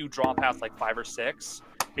where if you draw past like 5 or 6,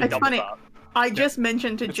 it It's doubles funny. up. I just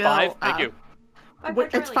mentioned to It's Jill. 5. Thank you.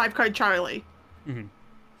 It's 5-card Charlie. Mm-hmm.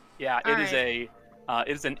 Yeah, All it is it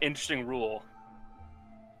is an interesting rule.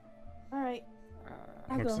 All right.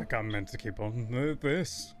 Looks like I'm meant to keep on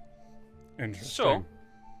this. Interesting. So,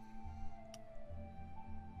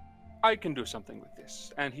 I can do something with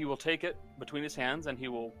this. And he will take it between his hands and he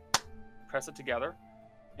will press it together.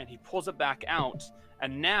 And he pulls it back out.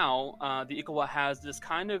 And now the Ikawa has this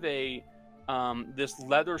kind of this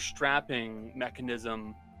leather strapping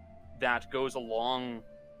mechanism that goes along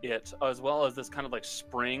it, as well as this kind of like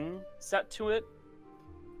spring set to it.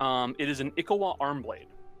 It is an Ikawa arm blade.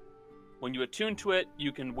 When you attune to it,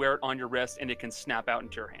 you can wear it on your wrist and it can snap out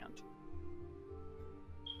into your hand.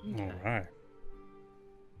 All right.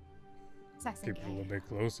 Sassy Keep it a guy. little bit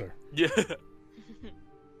closer. Yeah.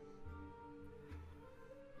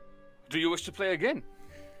 Do you wish to play again?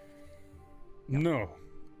 No.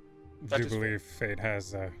 That Do is fair. believe fate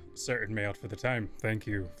has certain me out for the time. Thank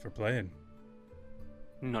you for playing.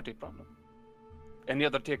 Not a problem. Any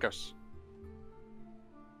other takers?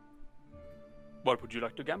 What would you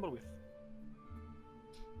like to gamble with?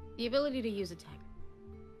 The ability to use a dagger.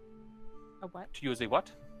 A what? To use a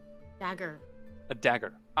what? Dagger. A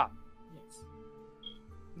dagger. Ah, Yes.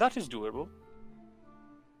 that is doable.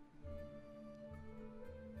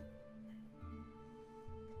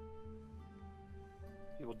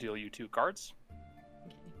 He will deal you 2 cards.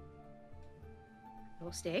 Okay. I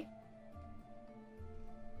will stay.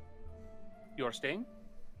 You are staying?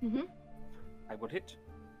 Mm-hmm. I will hit.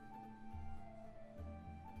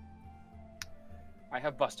 I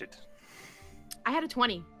have busted. I had a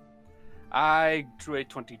 20. I drew a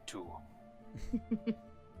 22.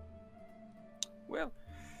 Well,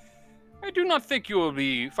 I do not think you will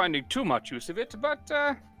be finding too much use of it, but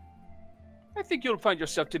I think you'll find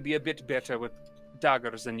yourself to be a bit better with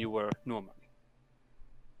daggers than you were normally.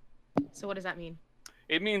 So what does that mean?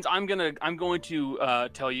 It means I'm going to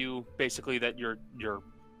tell you basically that your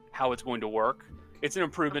how it's going to work. It's an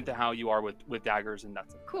improvement to how you are with daggers, and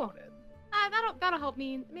that's Cool. about it. That'll help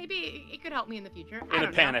me. Maybe it could help me in the future. I In a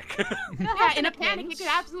don't know. panic. Yeah, in a panic, it could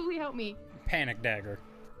absolutely help me. Panic dagger.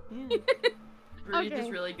 Reed is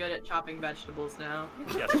Okay. really good at chopping vegetables now.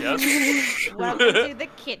 Yes, yes. Welcome to the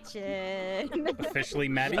kitchen. Officially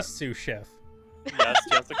Maddie's sous chef. Yes,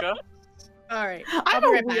 Jessica. All right. I I'll have be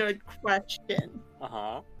a right back. weird question.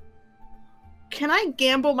 Uh-huh. Can I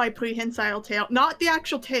gamble my prehensile tail? Not the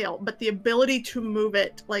actual tail, but the ability to move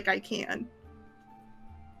it like I can.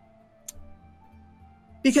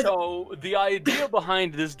 Because So the idea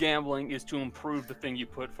behind this gambling is to improve the thing you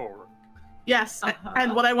put forward. yes, Uh-huh.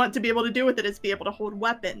 and what I want to be able to do with it is be able to hold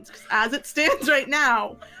weapons. 'Cause as it stands right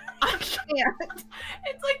now, I can't.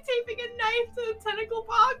 It's like taping a knife to a tentacle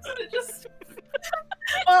box and it just.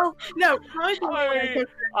 Well, no. currently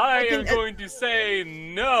I can- am going to say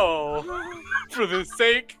no for the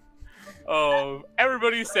sake of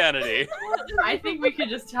everybody's sanity. I think we could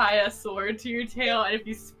just tie a sword to your tail, and if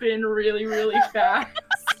you spin really, really fast.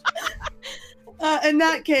 In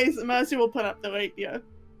that case, Mercy will put up the rapier.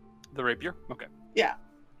 The rapier? Okay. Yeah.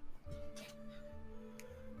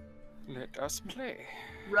 Let us play.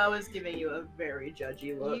 Ro is giving you a very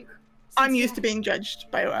judgy look. I'm used to being judged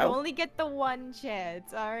by You Ro. only get the one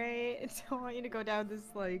chance, alright? I don't want you to go down this,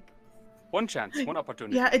 like... One chance, one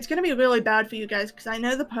opportunity. Yeah, it's gonna be really bad for you guys because I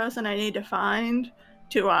know the person I need to find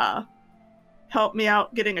to help me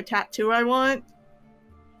out getting a tattoo I want.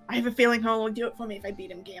 I have a feeling he'll only do it for me if I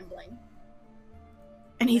beat him gambling.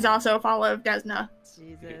 And he's also a follower of Desna.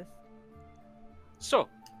 Jesus. So,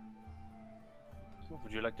 what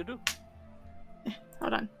would you like to do?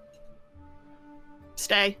 Hold on.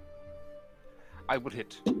 Stay. I would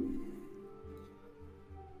hit.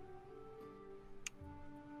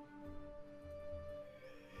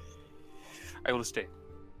 I will stay.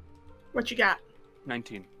 What you got?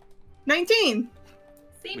 19. 19.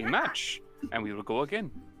 We match, and we will go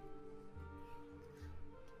again.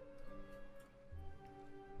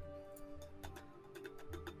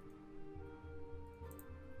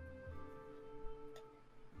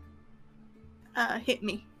 Hit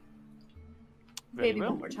me. Very Maybe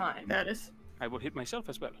well. one more time. That is. I will hit myself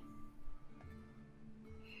as well.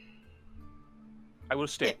 I will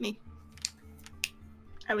stay. Hit me.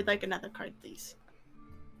 I would like another card, please.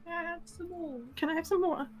 Can I have some more? Can I have some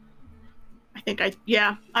more?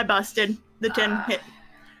 I busted. The 10 hit.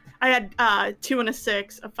 I had 2 and a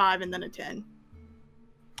 6, a 5, and then a 10.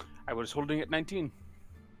 I was holding at 19.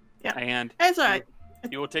 Yeah. And It's alright.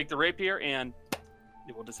 you will take the rapier and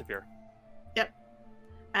it will disappear.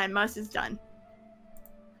 And Mus is done.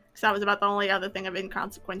 Because that was about the only other thing of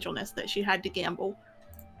inconsequentialness that she had to gamble.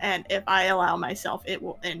 And if I allow myself, it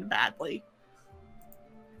will end badly.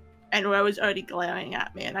 And Ro is already glaring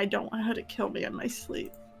at me, and I don't want her to kill me in my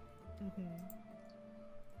sleep.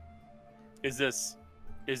 Is this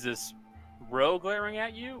Ro glaring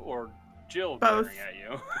at you or Jill Both. glaring at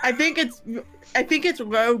you? I think it's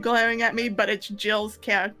Ro glaring at me, but it's Jill's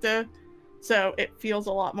character, so it feels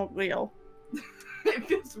a lot more real. It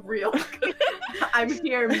feels real. I'm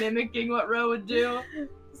here mimicking what Ro would do,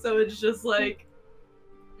 so it's just like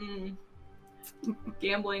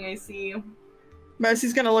gambling. I see.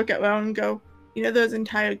 Mercy's gonna look at Ro and go, "You know those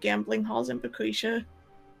entire gambling halls in Patricia?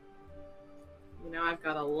 You know, I've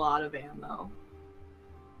got a lot of ammo.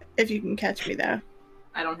 If you can catch me there."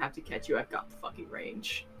 I don't have to catch you. I've got the fucking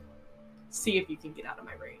range. See if you can get out of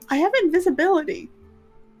my range. I have invisibility.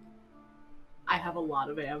 I have a lot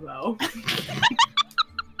of ammo.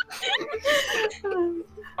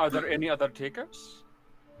 Are there any other takers?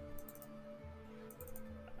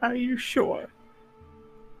 Are you sure?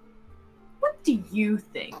 What do you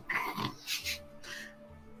think?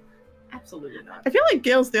 Absolutely not. I feel like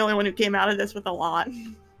Gil's the only one who came out of this with a lot.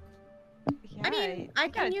 Yeah, I mean, I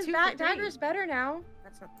got can a use 2 that for 3. daggers better now.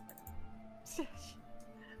 That's not.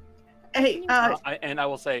 Hey, And I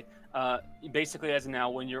will say, basically, as of now,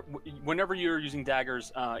 whenever you're using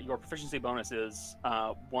daggers, your proficiency bonus is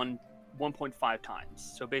 1.5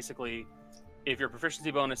 times. So basically, if your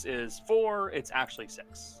proficiency bonus is 4, it's actually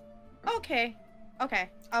 6. Okay.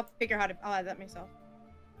 I'll figure how to. I'll add that myself.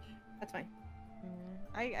 That's fine.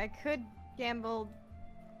 I could gamble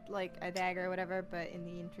like a dagger or whatever, but in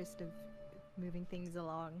the interest of moving things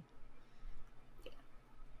along,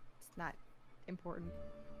 it's not important.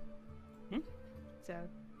 So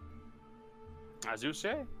As you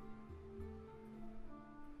say.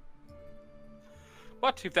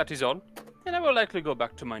 But if that is all, then I will likely go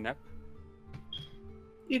back to my nap.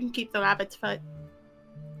 you can keep the rabbit's foot.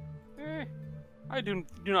 I do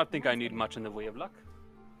not think I need much in the way of luck.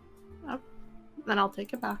 Then I'll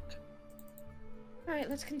take it back. All right,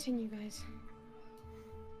 let's continue, guys.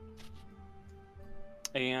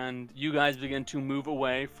 And you guys begin to move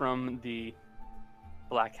away from the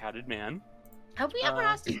black-hatted man. Have we ever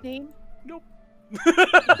asked his name? Nope.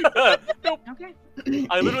 Okay.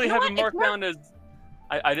 I literally You know have what? him marked It's down as.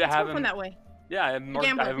 I Let's have work him. on that way. Yeah, I have him marked,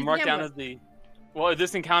 gambler. I have him He's a marked down gambler. as the. Well,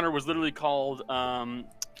 this encounter was literally called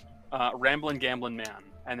Ramblin' Gamblin' Man,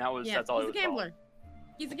 and that's all it he's a was gambler.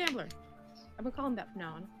 He's a gambler. I will call him that from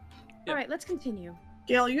now on. Yep. All right, let's continue.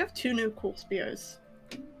 Gail, you have 2 new cool spears.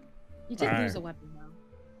 You did Alright. lose a weapon, though.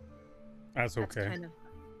 That's That's okay. kind of.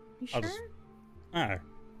 You I'll sure? just- Ah,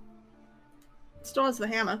 Still has the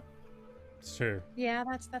hammer. it's true. Yeah,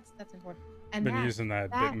 that's important. And Been that using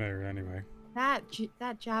that that- bit mirror anyway. that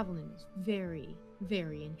javelin is very,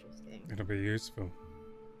 very interesting. It'll be useful.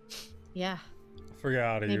 Yeah. I forget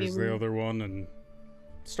how to Maybe use we- the other one and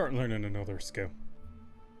start learning another skill.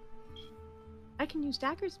 I can use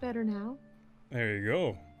daggers better now. There you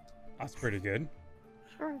go. That's pretty good.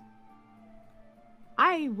 Sure.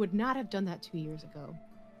 I would not have done that 2 years ago.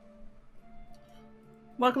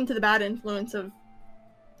 Welcome to the bad influence of.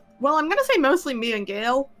 Well, I'm gonna say mostly me and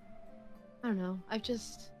Gail. I don't know. I don't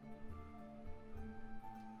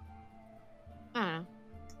know.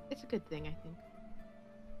 It's a good thing, I think.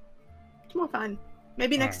 It's more fun.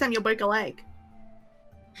 Maybe next Alright. time you'll break a leg.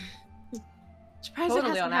 Surprised Totally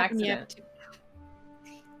it hasn't on happened accident.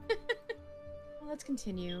 yet. Well, let's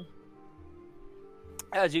continue.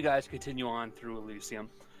 As you guys continue on through Elysium,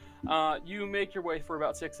 you make your way for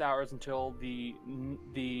about 6 hours until the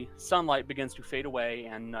sunlight begins to fade away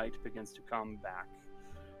and night begins to come back.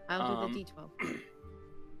 I'll do the D12.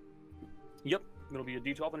 Yep, it'll be a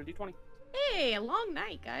D12 and a D20. Hey, a long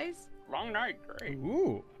night, guys. Long night, great.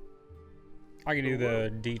 Ooh. I can do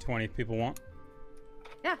the D20 if people want.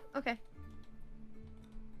 Yeah, okay.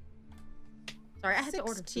 Sorry, I had to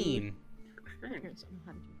order food. 16. My parents don't know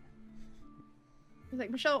how to do that. I was like,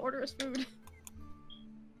 Michelle, order us food.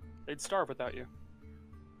 They'd starve without you.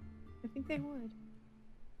 I think they would.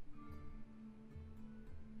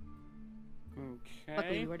 Luckily,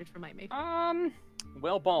 Okay. you ordered from my Mayfair.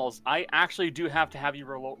 Well, balls. I actually do have to have you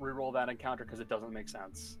reroll that encounter because it doesn't make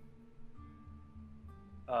sense.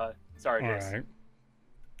 Sorry, All Jace. right.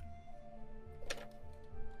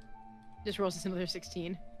 Just rolls a similar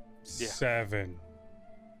 16. Yeah. 7.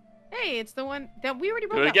 Hey, it's the one that we already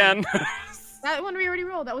rolled. Do it that again. One. That one we already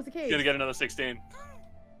rolled. That was the case. Gonna get another 16.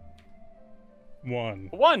 1.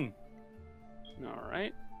 1. All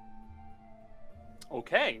right.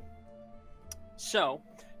 Okay. So,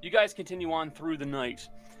 you guys continue on through the night,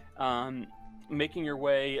 making your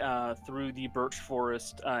way through the birch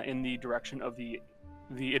forest in the direction of the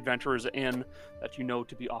Adventurers Inn that you know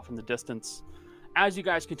to be off in the distance. As you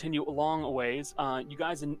guys continue a long ways, you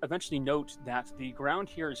guys eventually note that the ground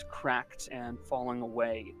here is cracked and falling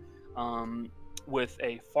away, with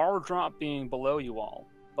a far drop being below you all.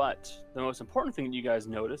 But the most important thing that you guys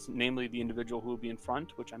notice, namely the individual who will be in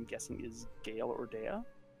front, which I'm guessing is Gale or Dea,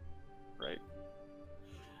 right?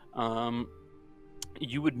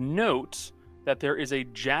 You would note that there is a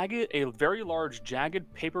very large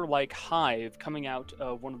jagged paper-like hive coming out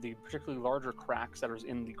of one of the particularly larger cracks that is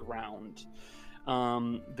in the ground.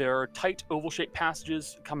 There are tight oval-shaped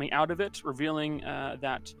passages coming out of it, revealing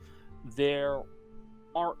that there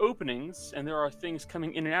are openings and there are things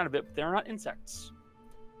coming in and out of it, but they're not insects.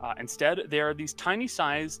 Instead, there are these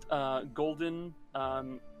tiny-sized golden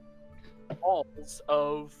balls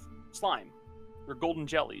of slime. They're golden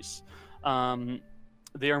jellies.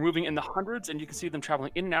 They are moving in the hundreds, and you can see them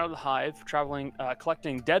traveling in and out of the hive,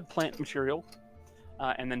 collecting dead plant material,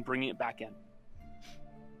 and then bringing it back in.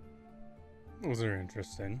 Those are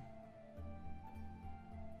interesting.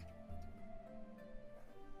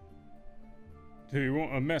 Do you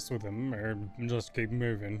want to mess with them, or just keep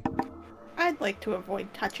moving? I'd like to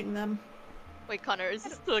avoid touching them. Wait, Connor, is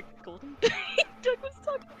this the golden Doug was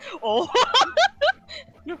talking? Oh!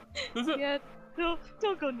 Is it? Yeah, no,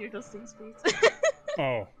 don't go near those things, please.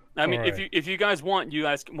 Oh. I mean, Alright. if you guys want,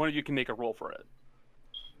 one of you can make a roll for it.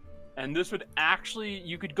 And this would actually,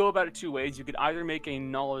 you could go about it two ways. You could either make a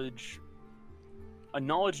knowledge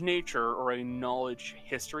nature or a knowledge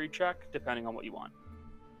history check, depending on what you want.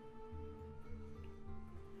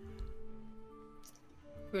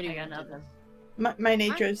 Who do you I got want to do nothing. this? My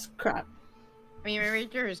nature is crap. I mean, my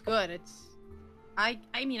ranger is good. I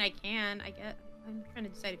mean, I can. I'm trying to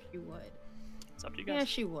decide if she would. It's up to you Yeah, guys.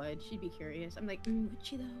 she would. She'd be curious. I'm like, would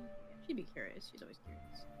she though? Yeah, she'd be curious. She's always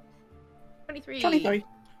curious. 23. 23.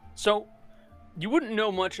 So, you wouldn't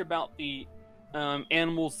know much about the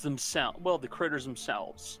animals themselves. Well, the critters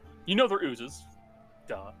themselves. You know they're oozes.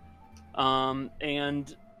 Duh.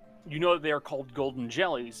 And you know they are called golden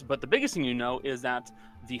jellies. But the biggest thing you know is that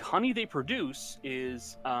the honey they produce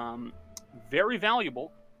is very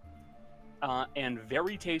valuable and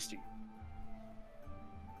very tasty.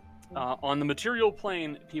 On the material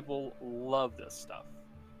plane, people love this stuff.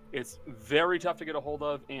 It's very tough to get a hold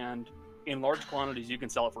of, and in large quantities, you can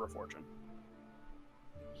sell it for a fortune.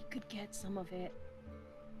 We could get some of it.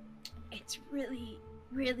 It's really,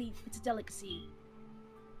 it's a delicacy.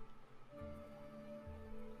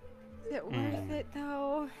 Is it worth it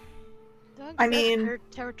though? Doug, I that's mean-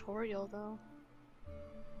 territorial though.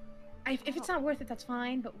 If it's not worth it, that's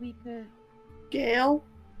fine. But we could. Gale,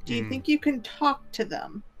 do you Hmm. think you can talk to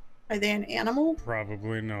them? Are they an animal?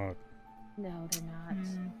 Probably not. No, they're not.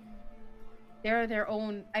 They're their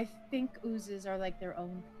own. I think oozes are like their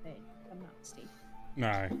own thing. If I'm not mistaken.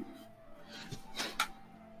 Nah.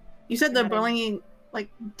 You said they're Not in- bringing like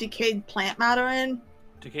decayed plant matter in.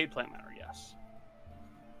 Decayed plant matter, yes.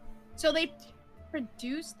 So they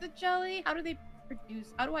produce the jelly. How do they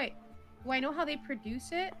produce? Do I know how they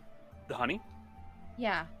produce it? The honey?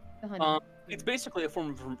 Yeah, the honey. It's basically a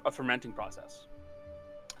form of a fermenting process.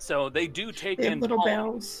 So they do take They have in little pollen.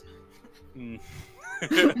 bells. Mm.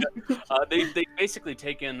 They basically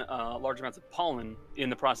take in large amounts of pollen in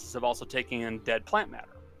the process of also taking in dead plant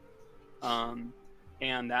matter.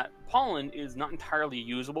 And that pollen is not entirely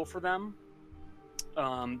usable for them.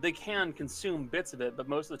 They can consume bits of it, but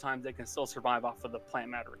most of the time they can still survive off of the plant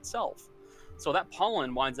matter itself. So that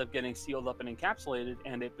pollen winds up getting sealed up and encapsulated,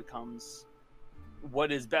 and it becomes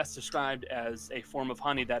what is best described as a form of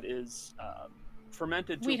honey that is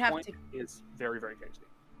fermented to We'd a have point to- that is very, very tasty.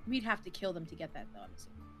 We'd have to kill them to get that, though. I'm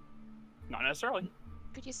assuming. Not necessarily.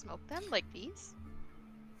 Could you smoke them like bees?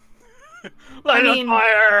 Light mean- on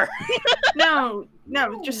fire! No,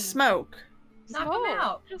 just smoke. Knock them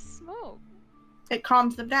out. Just smoke. It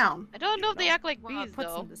calms them down. I don't know if they act like Well, it bees, puts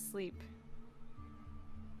though. them to sleep.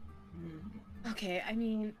 Okay, I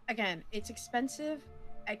mean, again, it's expensive.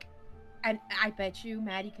 And I bet you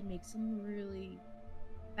Maddie can make some really.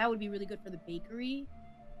 That would be really good for the bakery.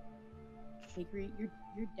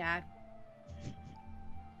 Your dad.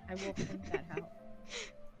 I will point that out.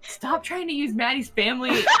 Stop trying to use Maddie's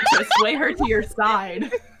family to sway her to your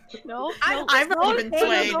side. No, I've already been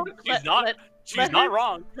swayed. She's not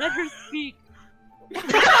wrong. Let her speak.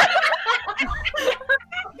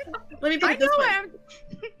 Let me put I it this know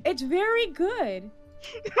way. it's very good.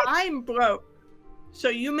 I'm broke. So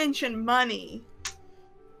you mentioned money.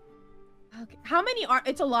 Okay. How many are?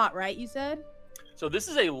 It's a lot, right? You said. So this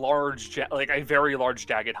is a large, like a very large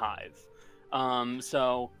jagged hive.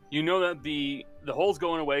 So you know that the holes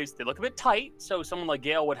go in ways they look a bit tight. So someone like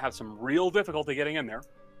Gale would have some real difficulty getting in there.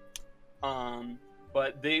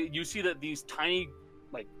 But you see that these tiny,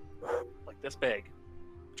 like this big,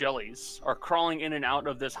 jellies are crawling in and out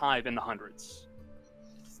of this hive in the hundreds.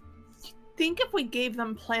 Think if we gave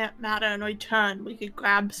them plant matter in return, we could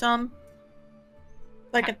grab some?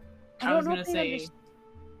 Like a I was gonna say,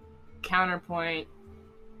 counterpoint.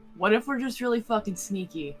 What if we're just really fucking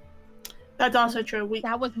sneaky? That's also true.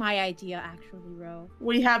 That was my idea, actually, Ro.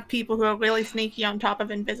 We have people who are really sneaky on top of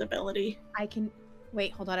invisibility. I can.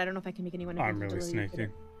 Wait, hold on. I don't know if I can make anyone. I'm really invisibility.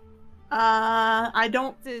 sneaky. I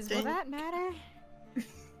don't. Will think... that matter?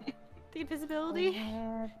 The invisibility?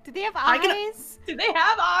 Oh, Do they have I can- eyes? Do they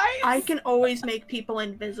have eyes? I can always make people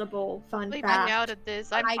invisible. Fun Leave fact. me out of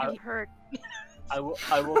this. I'm hurt. I will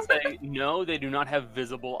say no. They do not have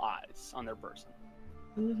visible eyes on their person.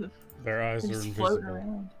 Their eyes They're are just floating invisible.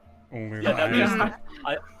 around. Only Yeah, the that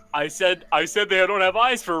eyes. is- I said they don't have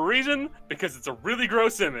eyes for a reason because it's a really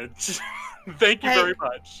gross image. Thank you Hey. very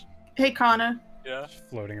much. Hey, Connor. Yeah.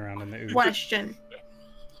 Floating around in the ooze. Question.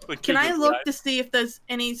 Like, Can I Kubrick's look eyes. to see if there's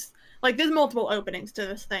any... Like, there's multiple openings to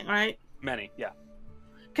this thing, right? Many, yeah.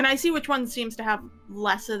 Can I see which one seems to have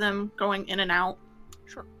less of them going in and out?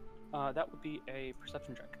 Sure. That would be a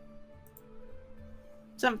perception check.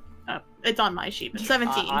 It's on my sheet, but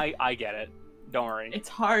 17. I get it. Don't worry. It's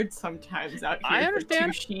hard sometimes out I here for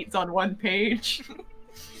understand. 2 sheets on 1 page.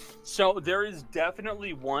 So there is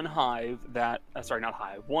definitely one hive that,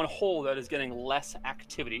 one hole that is getting less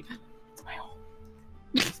activity. It's my hole.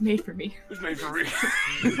 It's made for me. It's made for me.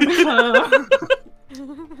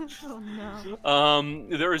 Oh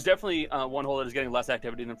no. There is definitely one hole that is getting less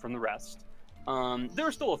activity than from the rest. There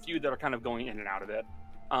are still a few that are kind of going in and out of it.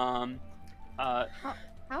 How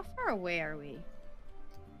far away are we?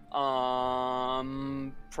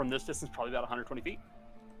 From this distance, probably about 120 feet.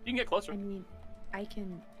 You can get closer. I mean, I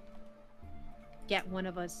can get one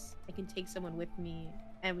of us. I can take someone with me,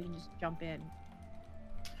 and we can just jump in.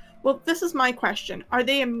 Well, this is my question. Are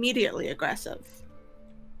they immediately aggressive?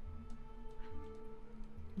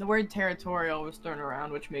 The word territorial was thrown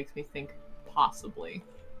around, which makes me think possibly.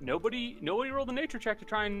 Nobody rolled a nature check to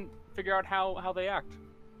try and figure out how they act.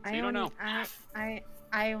 So you don't know.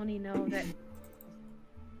 I only know that.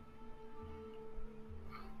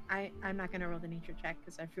 I'm not gonna roll the nature check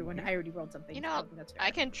because everyone. I already rolled something. You so know, I don't think that's fair.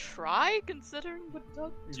 I can try considering what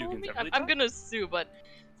Doug You told can me. definitely I'm try. gonna sue, but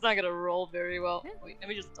it's not gonna roll very well. Yeah. Wait, let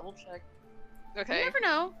me just double check. You Okay. never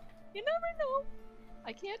know. You never know.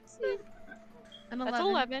 I can't see. An That's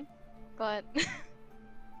 11. 11, but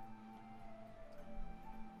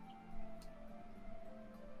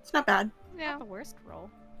It's not bad. yeah. Not the worst roll.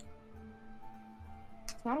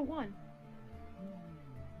 It's not a 1.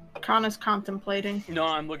 Connor's contemplating. No,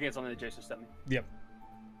 I'm looking at something that Jason sent me. Yep.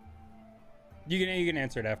 You can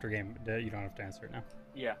answer it after game. But you don't have to answer it now.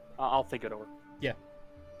 Yeah, I'll think it over. Yeah.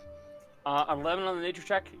 11 on the nature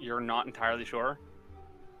check. You're not entirely sure.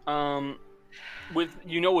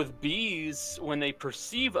 With bees, when they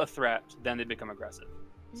perceive a threat, then they become aggressive.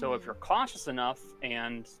 So if you're cautious enough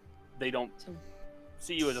and they don't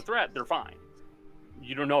see you as a threat, they're fine.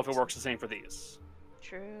 You don't know if it works the same for these.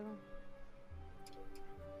 True.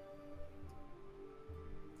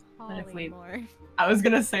 But if we- Polymorph. I was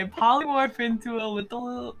gonna say polymorph into a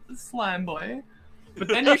little slime boy, but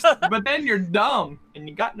then you're dumb and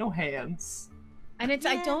you got no hands. And it's.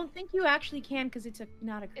 I Yeah. don't think you actually can because it's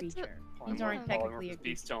not a It's a- creature. These aren't technically a Polymorph is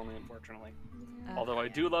beast only, unfortunately. Uh, Although I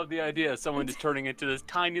do love the idea of someone just turning into this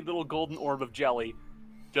tiny little golden orb of jelly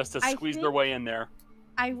just to I squeeze their think- way in there.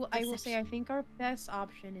 I will say I think our best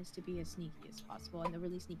option is to be as sneaky as possible and the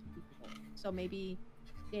really sneaky people. So maybe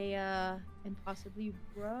Dea and possibly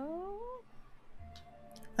Ro.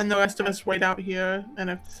 And the rest of us wait out here, and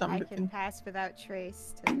if I somebody can can... pass without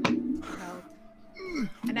trace to help.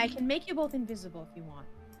 And I can make you both invisible if you want.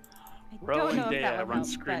 Ro don't and know if that Dea would run help,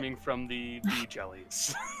 screaming from the bee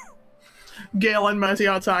jellies. Gale and Mercy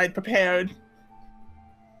outside, prepared.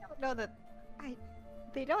 I don't know that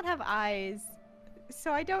they don't have eyes,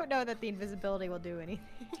 so I don't know that the invisibility will do anything.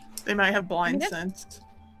 They might have blind that's- sense.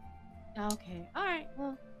 Okay. All right.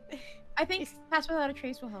 Well, I think pass without a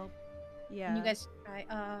trace will help. Yeah. And you guys try.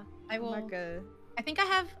 I will. Mark I think I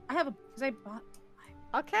have a because I bought.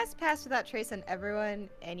 I'll cast Pass Without Trace on everyone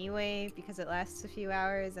anyway because it lasts a few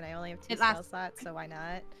hours and I only have 2 It spell lasts- slots, so why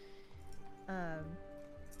not?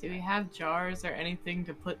 Do we have jars or anything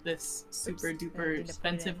to put this super Oops, I duper need to put it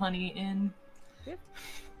expensive in. honey in?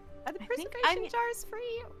 Are the I think preservation jars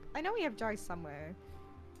free? I know we have jars somewhere.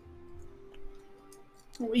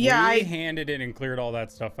 Yeah, We handed it and cleared all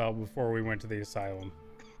that stuff out before we went to the asylum.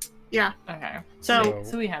 yeah. Okay. So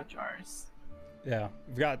So we have jars. Yeah,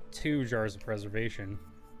 we've got 2 jars of preservation,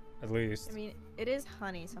 at least. I mean, it is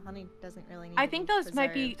honey, so honey doesn't really need I to think be those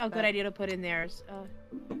might be preserved, a good but- idea to put in there.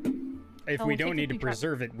 If Oh, we we'll don't take need to a few drops.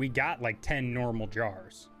 preserve it, we got like 10 normal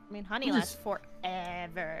jars. I mean, honey We'll lasts just-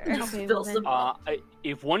 forever. Okay, Fill well then- some up.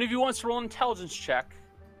 If one of you wants to roll an intelligence check,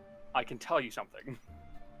 I can tell you something.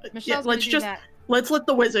 Michelle's let's gonna do just that. let's let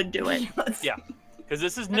the wizard do it. Yeah, because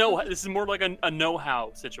this is this is more like a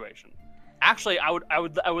know-how situation. Actually, I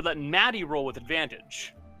would let Maddie roll with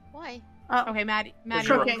advantage. Why? Okay, Maddie. Because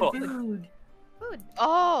you're a Cooking. cook. Food. Food.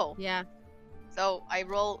 Oh, Yeah. so I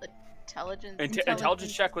roll intelligence.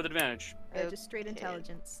 Intelligence check with advantage. Just straight Okay.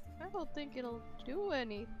 intelligence. I don't think it'll do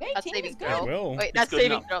anything. Hey, That's team saving is good. throw. It will. Wait, It's that's good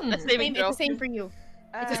saving enough. throw. That's saving It's throw. the same for you.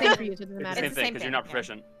 It's the Uh, same for you, so it doesn't It's matter. the It's same the thing same because thing, you're not yeah.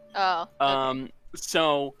 proficient. Oh. Okay.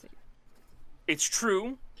 So it's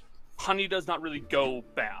true. Honey does not really go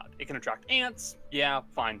bad. It can attract ants. Yeah,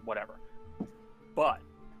 fine, whatever. But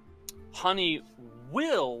honey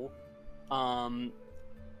will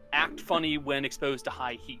act funny when exposed to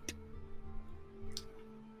high heat.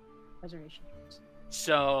 Preservation.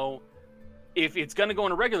 So if it's gonna go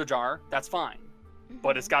in a regular jar, that's fine.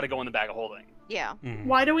 But it's got to go in the bag of holding. Yeah. Mhm.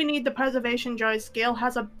 Why do we need the preservation jars? Gale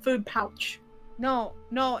has a food pouch. No,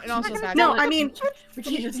 and also back. No, I mean, We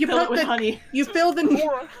can just You fill it put with the- honey. you fill the.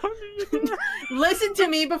 Listen to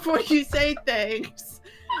me before you say things.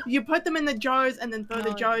 You put them in the jars and then throw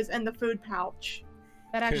the No. jars in the food pouch.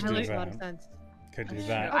 that actually do makes a lot of that. sense. Could do Okay.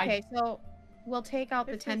 that. I- Okay, so we'll take out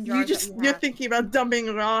the 10 You jars. just that we you're have. thinking about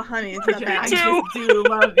dumping raw honey into the I bag. just do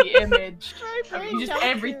love the image. I You just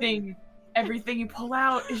everything you pull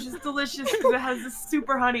out is just delicious because it has this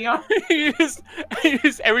super honey on it. you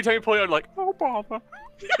just every time you pull it out, like, oh, Papa.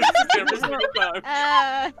 Every single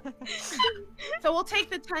time. So we'll take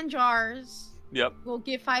the 10 jars. Yep. We'll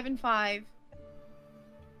give 5 and 5.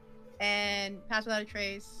 And pass without a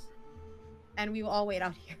trace. And we will all wait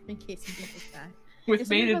out here in case he goes back. With If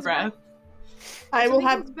something bated goes breath. I will Something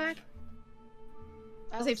have. comes back.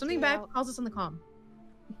 I'll Say if something do bad out- calls us on the comm.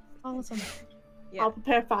 Call us on the Yeah. I'll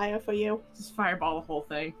prepare fire for you. Just fireball the whole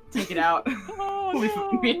thing. Take it out. Oh,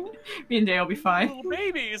 me and Day will be fine. Little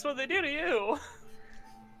babies, what they do to you.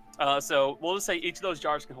 So we'll just say each of those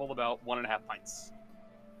jars can hold about 1.5 pints.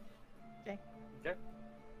 Okay. Okay.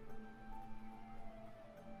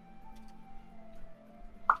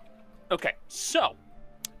 Okay, so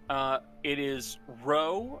it is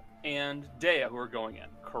Ro and Dea who are going in,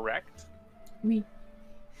 correct? Oui.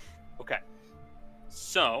 Okay.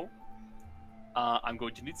 So I'm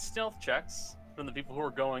going to need stealth checks from the people who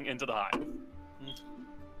are going into the hive.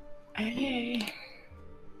 Hey.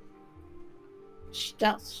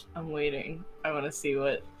 Stealth. I'm waiting. I want to see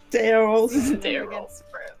what Daryl's. Day Against- rolls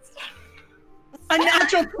first. A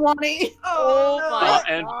natural 20. Oh my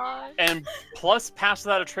and- god. And plus pass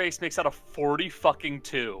without a trace makes that a 40 fucking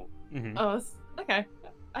 2. Mhm. Oh, okay.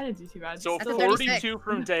 I didn't do too bad. So That's a 42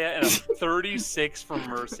 from Dea and a 36 from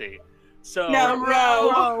Mercy. So No,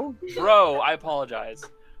 Ro. Bro, I apologize.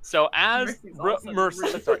 So as Mercy's also really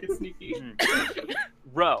sorry, fucking sneaky.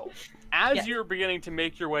 Ro, as Yes. you're beginning to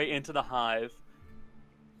make your way into the hive,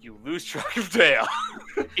 you lose track of Dea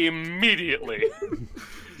immediately.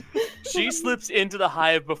 She slips into the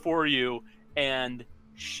hive before you, and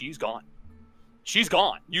she's gone. She's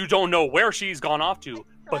gone. You don't know where she's gone off to,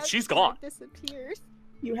 but she's gone. Disappears.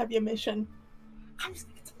 You have your mission. I'm just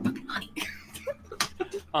gonna get some fucking honey.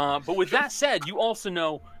 But with that said, you also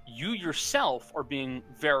know you yourself are being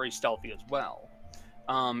very stealthy as well.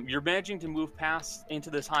 You're managing to move past into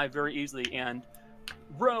this hive very easily, and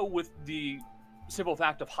Ro, with the simple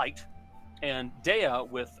fact of height, and Dea,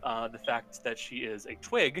 with the fact that she is a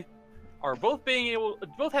twig, are both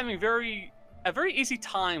having a very easy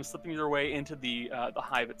time slipping their way into the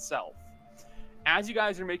hive itself. As you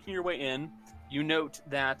guys are making your way in, you note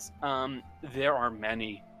that there are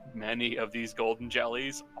many of these golden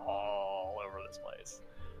jellies all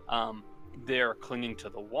They're clinging to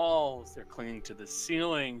the walls. They're clinging to the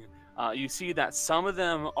ceiling. You see that some of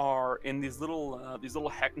them are in these little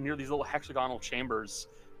hexagonal chambers,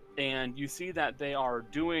 and you see that they are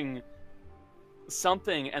doing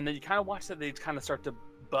something, and then you kind of watch that they kind of start to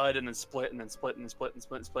bud and then split and then split and then split and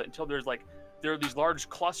split and split until there are these large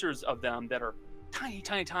clusters of them that are tiny,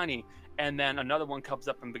 tiny, tiny, and then another one comes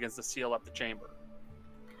up and begins to seal up the chamber.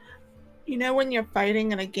 You know when you're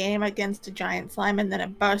fighting in a game against a giant slime and then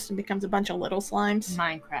it bursts and becomes a bunch of little slimes?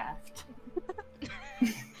 Minecraft.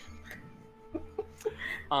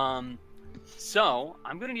 So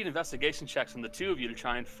I'm gonna need investigation checks from the two of you to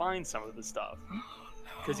try and find some of the stuff,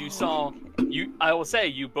 because I will say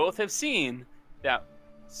you both have seen that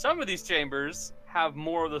some of these chambers have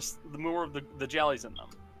more of the jellies in them.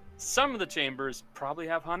 Some of the chambers probably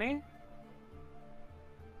have honey.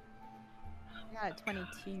 I got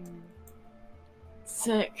 22.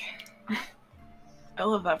 Sick. I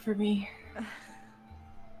love that for me.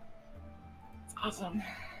 It's awesome.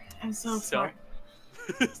 I'm so smart.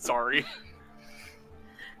 Sorry. If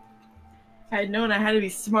I had known I had to be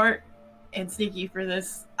smart and sneaky for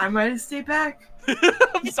this, I might have stayed back.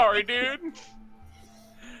 I'm sorry, dude.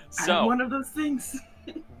 So I'm one of those things.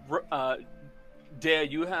 Dea,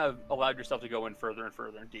 you have allowed yourself to go in further and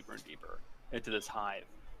further and deeper into this hive,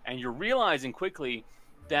 and you're realizing quickly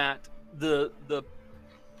that the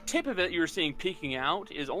tip of it you're seeing peeking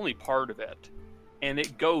out is only part of it, and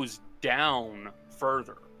it goes down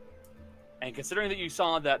further. And considering that you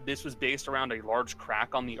saw that this was based around a large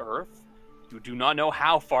crack on the earth, you do not know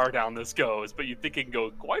how far down this goes, but you think it can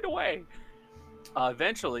go quite a way.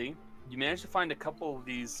 Eventually, you manage to find a couple of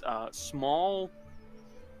these small,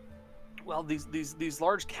 these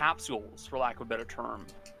large capsules, for lack of a better term,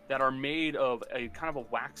 that are made of a kind of a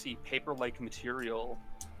waxy paper-like material.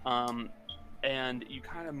 And you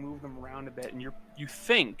kind of move them around a bit, and you're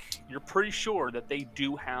pretty sure that they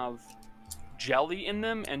do have jelly in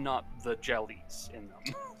them and not the jellies in them.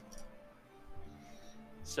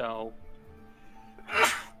 So,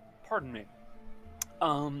 pardon me.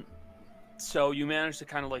 So you manage to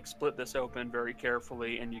kind of like split this open very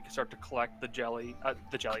carefully, and you can start to collect the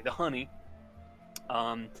honey.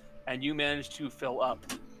 And you manage to fill up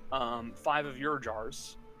 5 of your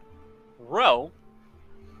jars. Ro,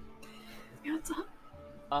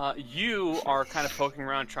 you are kind of poking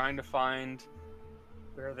around trying to find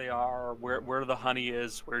where they are, where the honey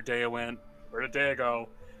is, where Dea went, where did Dea go.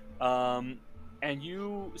 And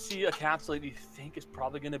you see a capsule that you think is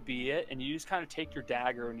probably going to be it, and you just kind of take your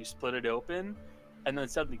dagger and you split it open, and then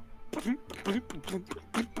suddenly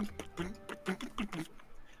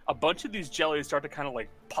a bunch of these jellies start to kind of like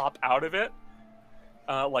pop out of it,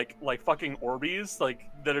 like fucking Orbeez, like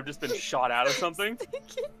that have just been shot out of something.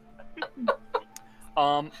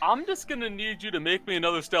 I'm just gonna need you to make me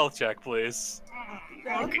another stealth check, please.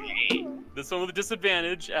 Okay. This one with a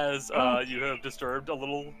disadvantage, as you have disturbed a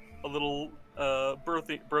little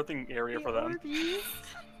birthing area for them.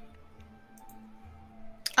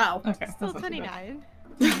 Oh, Okay. Still 29.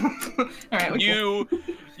 Alright,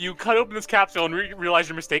 You cut open this capsule and realize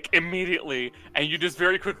your mistake immediately, and you just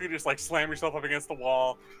very quickly just like slam yourself up against the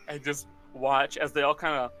wall and just watch as they all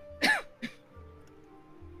kind of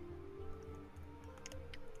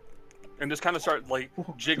and just kind of start like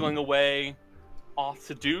jiggling away off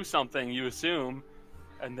to do something, you assume,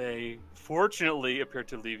 and they fortunately appear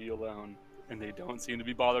to leave you alone, and they don't seem to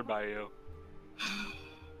be bothered by you.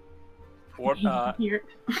 Or Here.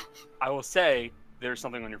 I will say there's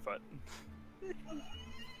something on your foot.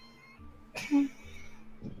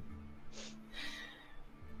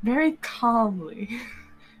 Very calmly,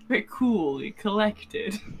 very coolly,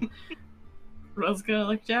 collected. Ro's gonna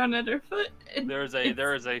look down at her foot. There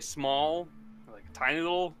is a small, like tiny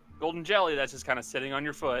little golden jelly that's just kind of sitting on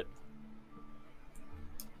your foot.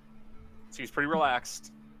 She's pretty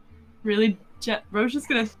relaxed. Really, Ro's just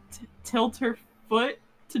gonna tilt her foot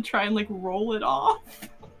to try and like roll it off.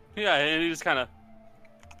 Yeah, and he just kind of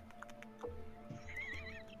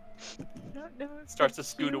starts to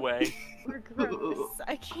scoot away. We're gross.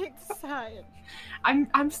 I can't decide.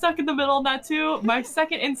 I'm stuck in the middle of that too. My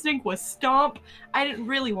second instinct was stomp. I didn't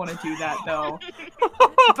really want to do that though.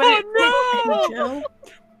 But Joe.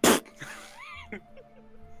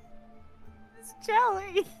 It's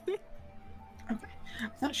jelly. I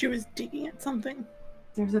thought she was digging at something.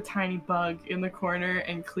 there's a tiny bug in the corner,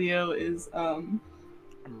 and Cleo is A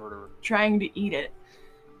murderer. trying to eat it.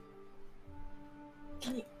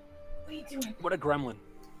 What are you doing? What a gremlin.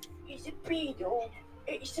 It's a beetle.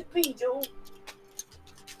 It's a beetle.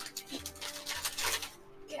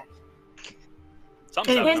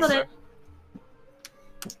 Something It handled there.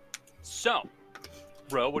 it. So,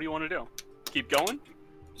 Ro, what do you want to do? Keep going?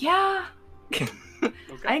 Yeah. Okay.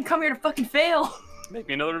 I didn't come here to fucking fail. Make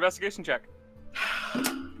me another investigation check.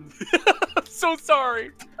 I'm so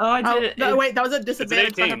sorry. Oh, I did it. No, wait, that was a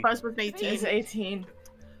disadvantage. So her 18. first was an 18. It's 18.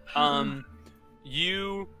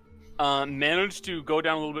 You manage to go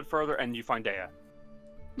down a little bit further, and you find Dea.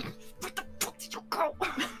 What the fuck did you go?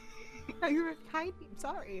 No, you were hiding.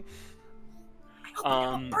 Sorry. I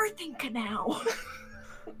opened a birthing canal.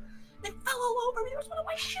 They fell all over me. There was one on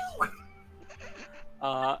my shoe.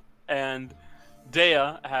 And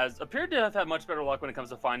Dea has appeared to have had much better luck when it comes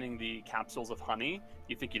to finding the capsules of honey.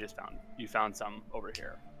 You think you found some over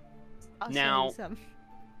here. I'll show Now- you some.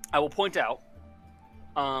 I will point out,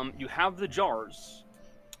 you have the jars,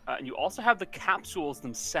 and you also have the capsules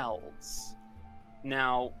themselves.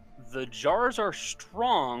 Now, the jars are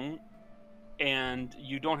strong, and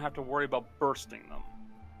you don't have to worry about bursting them.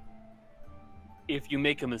 If you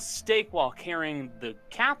make a mistake while carrying the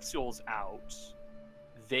capsules out,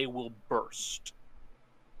 they will burst.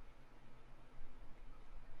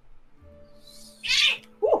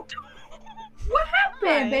 What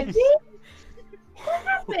happened, baby? What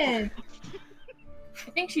happened?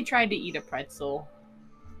 I think she tried to eat a pretzel.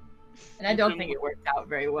 And I don't think it worked out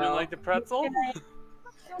very You well. like the pretzel?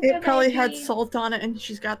 It probably had salt on it, and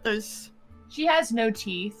she's got those. She has no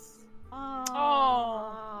teeth.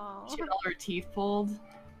 Oh. She had all her teeth pulled.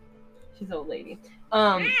 She's an old lady.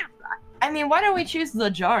 I mean, why don't we choose the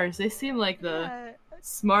jars? They seem like the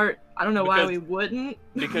smart. I don't know why Because- we wouldn't.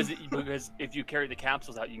 Because if you carry the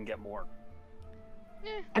capsules out, you can get more.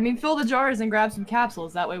 I mean, fill the jars and grab some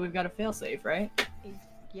capsules. That way we've got a failsafe, right?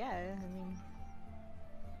 Yeah, I mean.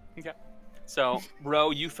 Okay. So, Ro,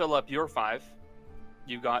 you fill up your 5.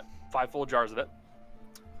 You've got 5 full jars of it.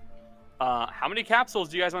 How many capsules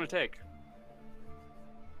do you guys want to take?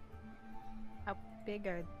 How big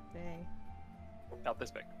are they? About this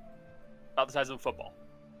big. About the size of a football.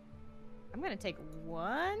 I'm gonna take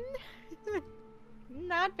one.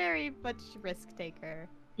 Not very much risk taker.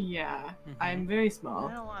 Yeah, I'm very I small.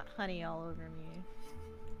 don't want honey all over me.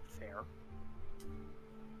 Fair.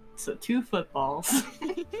 So 2 footballs.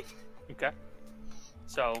 Okay.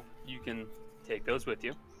 So, you can take those with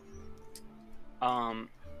you.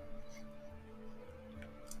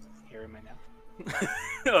 Here am I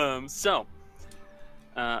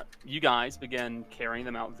now? You guys begin carrying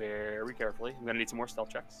them out very carefully. I'm gonna need some more stealth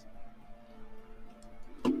checks.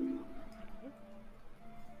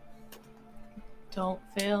 Don't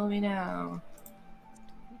fail me now.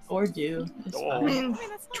 Or do. It's Oh. I fine. mean,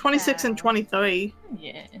 that's not 26 and bad. 23.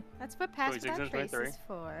 Yeah. That's what pass 26 without and trace 23. is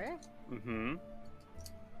for. Mm-hmm.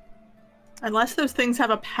 Unless those things have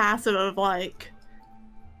a passive of like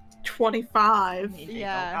 25. They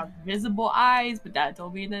Yeah. don't got visible eyes, but that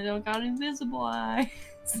don't mean they don't got invisible eyes.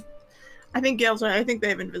 I think Gail's right. I think they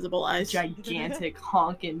have invisible eyes. Gigantic,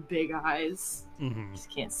 honking, big eyes. Mm-hmm. Just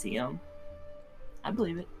can't see them. I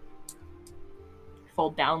believe it.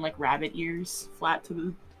 Fold down like rabbit ears, flat to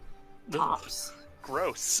the tops.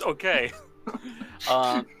 Gross. Okay.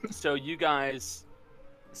 So you guys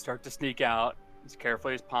start to sneak out as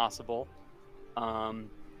carefully as possible. The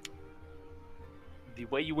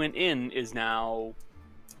way you went in is now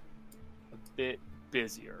a bit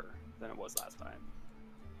busier than it was last time.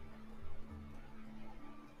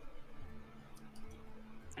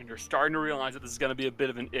 And you're starting to realize that this is going to be a bit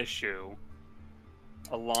of an issue,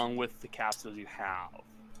 along with the capsules you have.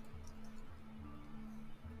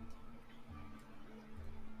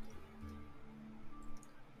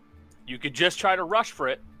 You could just try to rush for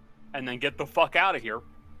it and then get the fuck out of here,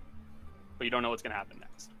 but you don't know what's going to happen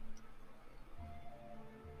next.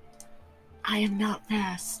 I am not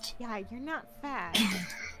fast. Yeah, you're not fast.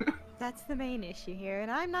 That's the main issue here, and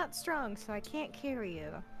I'm not strong, so I can't carry you.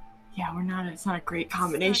 Yeah, we're not. It's not a great It's not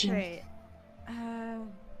combination. great.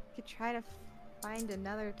 Could try to find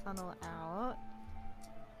another tunnel out.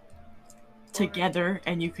 Together,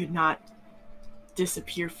 and you could not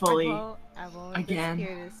disappear I fully. won't again.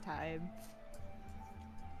 disappear this time.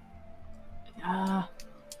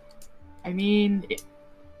 I mean,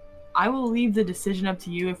 I will leave the decision up to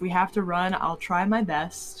you. If we have to run, I'll try my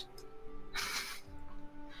best.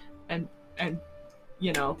 and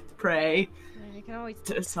you know, pray. I mean, you can always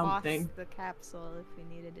To toss something. the capsule if we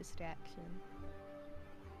need a distraction.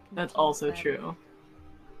 Can That's keep also them. true.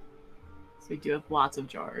 So we do have lots of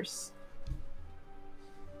jars.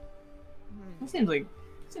 Hmm. That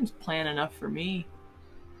seems plan enough for me.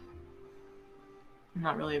 I'm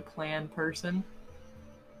not really a plan person.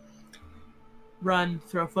 Run,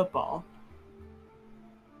 throw football.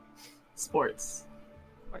 Sports.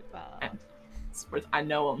 Sports ball. Sports. I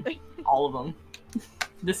know them. All of them.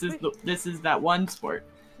 This is that one sport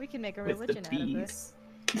We can make a with the religion out of this.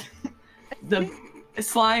 bees. The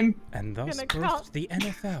slime And thus Gonna call- birthed the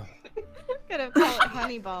NFL. Gonna call it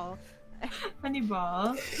Honeyball. honey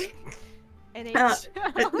ball.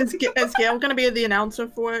 NHL. Is Gail gonna be the announcer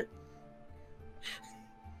for it?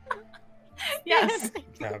 Yes,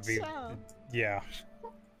 That'd be, NHL. yeah,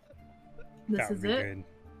 this that would is be it. good.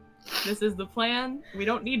 This is the plan. We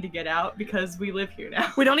don't need to get out because we live here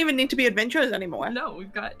now. We don't even need to be adventurers anymore. No,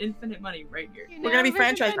 we've got infinite money right here. You We're gonna be we've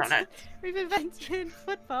franchise invented- runner. We've invented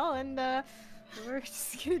football, and we're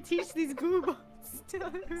just gonna teach these goobos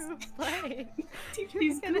to play. Teach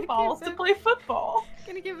these Gonna give balls to them- play football.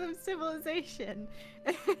 Gonna give them civilization.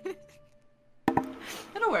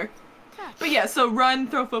 That'll work. Yeah. But yeah, so run,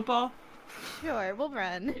 throw football. Sure, we'll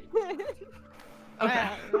run. Okay.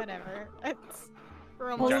 Whatever.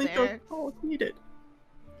 We're almost Only there. throw if needed.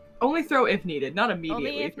 Only throw if needed, not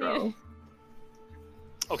immediately if throw. needed.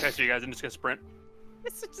 Okay, so you guys are just gonna sprint.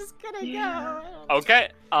 It's just gonna Yeah. go. Okay,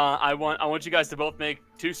 I want you guys to both make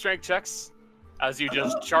 2 strength checks as you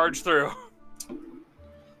just charge through.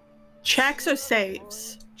 Checks or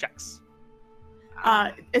saves? Checks.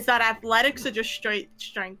 Is that athletics or just straight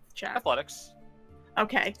strength check? Athletics.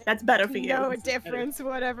 Okay, that's better for you. No difference.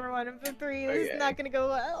 Whatever one of the three is Okay. not gonna go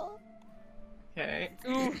well. Okay.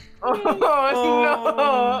 Ooh.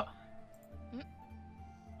 Oh, no!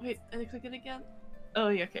 Wait, did I click it again? Oh,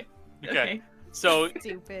 yeah, okay. Okay. So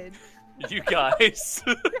Stupid. you guys.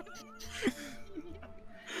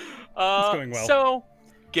 going well. So,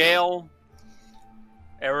 Gale,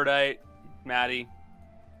 Erudite, Maddie,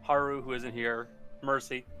 Haru, who isn't here,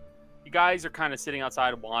 Mercy. You guys are kind of sitting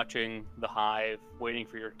outside watching the hive, waiting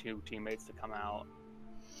for your 2 teammates to come out.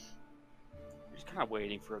 You're just kind of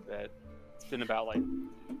waiting for a bit. It's been about like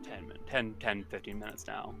 10, 15 minutes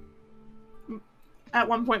now. At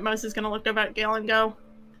one point, Mose is gonna look over at Gale and go,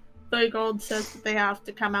 3 gold says that they have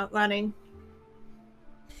to come out running.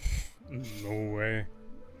 No way.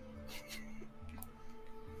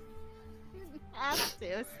 Have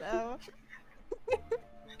to, so.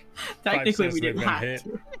 Technically, says we they've didn't been have hit.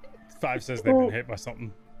 to. 5 says they've been hit by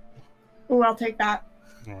something. Ooh, I'll take that.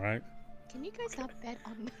 All right. Can you guys not bet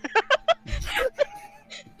on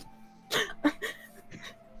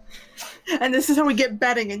And this is how we get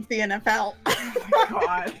betting into the NFL. Oh my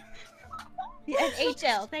god. the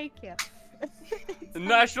NHL? Thank you. The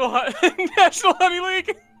National Honey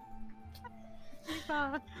League.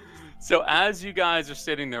 So as you guys are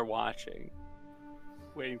sitting there watching,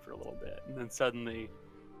 waiting for a little bit, and then suddenly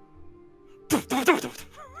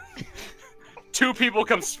 2 people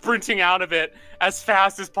come sprinting out of it as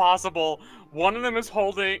fast as possible. One of them is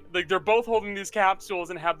holding, like, they're both holding these capsules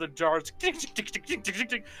and have the jars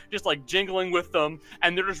just like jingling with them,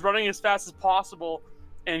 and they're just running as fast as possible.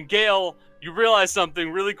 And Gale, you realize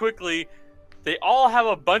something really quickly. They all have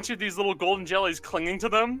a bunch of these little golden jellies clinging to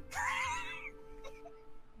them.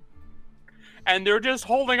 And they're just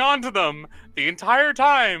holding on to them the entire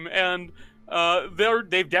time, and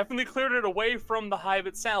they've definitely cleared it away from the hive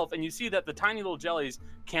itself. And you see that the tiny little jellies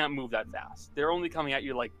can't move that fast. They're only coming at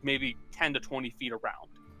you like maybe 10 to 20 feet around.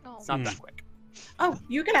 Oh. It's not that quick. Oh,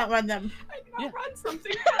 you can outrun them. I can Yeah. outrun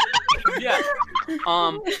something. Yeah.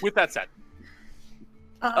 With that said,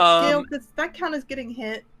 Gale, does that count as getting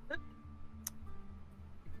hit?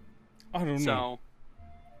 I don't know. so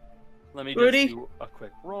let me Rudy? just do a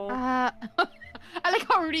quick roll. I like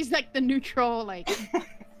how Rudy's like the neutral, like,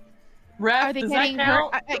 Ref, are they does getting that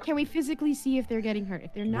hurt? count? Can we physically see if they're getting hurt?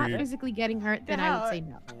 If they're not Weird. physically getting hurt, then I would say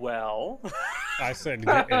no. Well, I said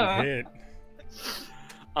getting hit.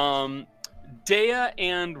 Dea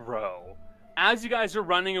and Ro, as you guys are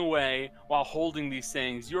running away while holding these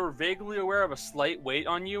things, you're vaguely aware of a slight weight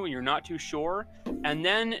on you and you're not too sure. And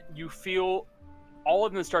then you feel all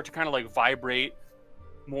of them start to kind of like vibrate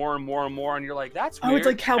more and more and more. And you're like, that's weird. Oh, it's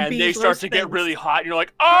like how and they bees start roast to get things. really hot. And you're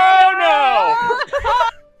like, oh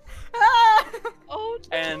Oh,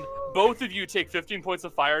 no! And both of you take 15 points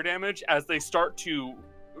of fire damage as they start to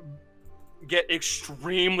get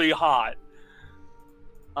extremely hot.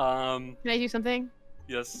 Can I do something?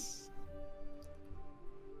 Yes.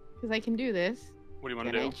 Because I can do this. What do you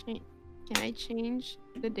want Can to I do? Can I change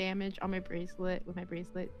the damage on my bracelet with my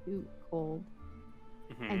bracelet to cold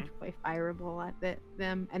Mhm. and play fireable at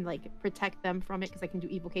them and like protect them from it? Because I can do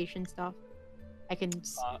evocation stuff. I can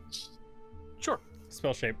Sure.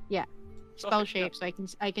 Spell shape. spell shape, so I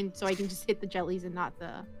can just hit the jellies and not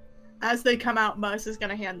the. As they come out, Mose is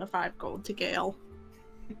gonna hand the 5 gold to Gale.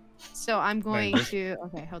 So I'm going Thank to.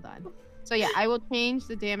 Okay, hold on. So yeah, I will change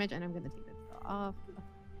the damage, and I'm gonna take this off.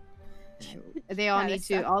 They all That need is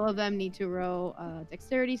to. so- All of them need to roll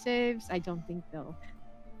dexterity saves. I don't think they'll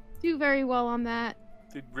do very well on that.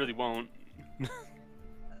 They really won't.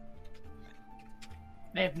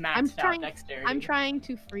 They have I'm maxed out trying. dexterity. I'm trying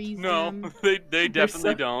to freeze No, them. they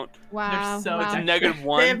definitely so- don't. Wow. so It's a wow. negative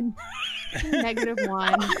one.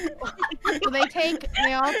 -1. So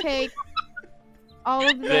they all take all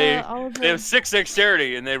of the They have 6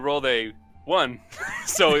 dexterity and they rolled a 1,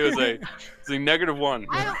 so it's a -1.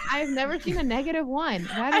 I've never seen a -1.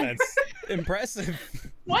 That's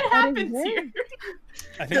impressive. What That is happens weird. here?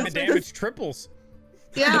 I think the damage triples.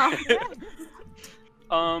 Yeah.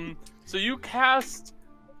 So you cast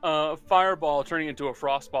fireball, turning into a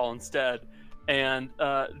frostball instead, and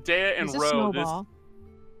Dea and It's a Ro, snowball.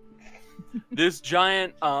 this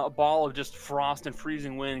giant ball of just frost and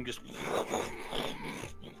freezing wind just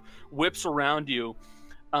whips around you,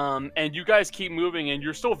 and you guys keep moving, and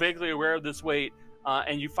you're still vaguely aware of this weight,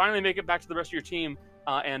 and you finally make it back to the rest of your team,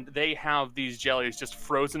 and they have these jellies just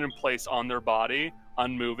frozen in place on their body,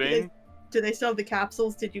 unmoving. Do they still have the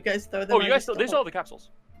capsules? Did you guys throw them? Oh, I you guys just they don't- still have the capsules.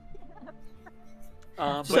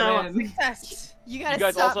 But So- Success. You gotta You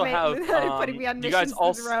guys stop also me have, putting me on you guys missions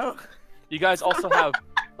also- in a row. you guys also have,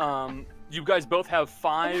 you guys both have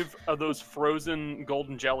 5 of those frozen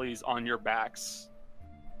golden jellies on your backs.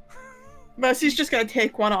 Mercy's just gonna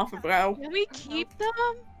take one off of Ro. Can we keep them?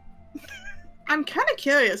 I'm kind of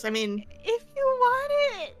curious. I mean, If you want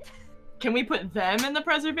it. Can we put them in the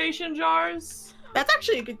preservation jars? that's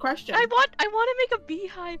actually a good question. I want to make a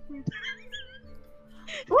beehive.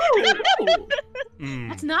 Ooh. Mm.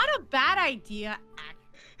 That's not a bad idea.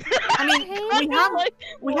 I mean, we have Like,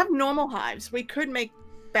 we have normal hives. We could make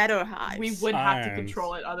better hives. We would have to Science.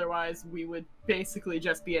 control it, otherwise we would basically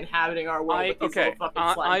just be inhabiting our world with these okay, little fucking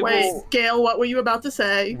I slime will- Wait, balls. Gail, what were you about to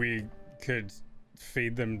say? We could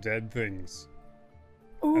feed them dead things,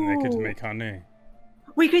 and they could Ooh. make honey.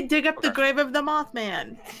 We could dig up the Okay. grave of the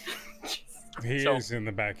Mothman. He So- is in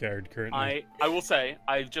the backyard currently. I will say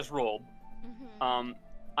I just rolled.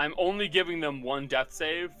 I'm only giving them 1 death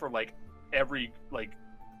save for like every like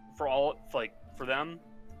for all like for them,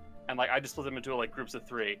 and like I just split them into like groups of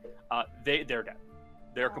 3. They're dead.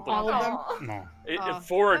 They're completely All dead. of them? No. Oh.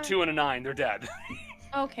 4, a 2, and a 9. They're dead.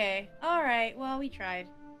 Okay. All right. Well, we tried.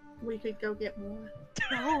 We could go get more.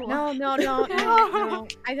 No.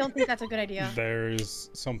 I don't think that's a good idea. There's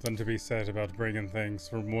something to be said about bringing things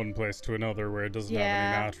from one place to another where it doesn't have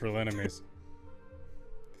Yeah. any natural enemies.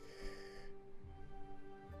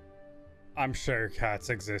 I'm sure cats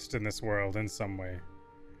exist in this world in some way.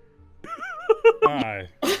 Aye.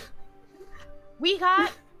 We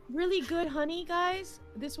got really good honey, guys.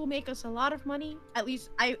 This will make us a lot of money. At least,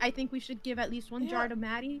 I think we should give at least 1 jar to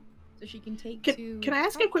Maddie so she can take to. Can I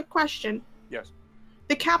ask a quick question? Yes.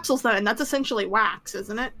 The capsules, then, that's essentially wax,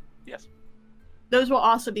 isn't it? Yes. Those will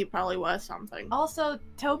also be probably worth something. Also,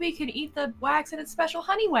 Toby can eat the wax and it's special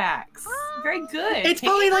honey wax. Very good. It's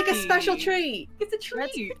probably like a Tasty. special treat. It's a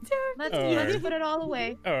treat. Let's Alright. put it all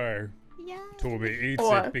away. Or Yeah. Toby eats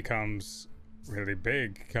Or- it, becomes really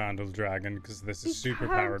big candle dragon because this is super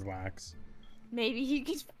Becomes- powered wax. Maybe you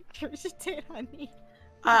could regurgitate honey.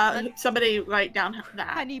 Somebody write down that.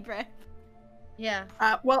 Honey breath. Yeah.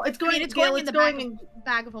 Well, it's I going. mean, it's Gail, going in it's the going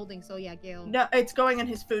bag of holding. So yeah, Gail. No, it's going in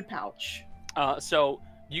his food pouch. So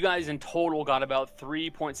you guys in total got about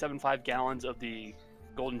 3.75 gallons of the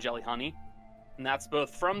golden jelly honey, and that's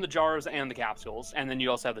both from the jars and the capsules. And then you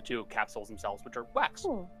also have the 2 capsules themselves, which are wax.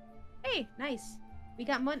 Cool. Hey, nice. We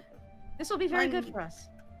got money. This will be very good Mine- for us.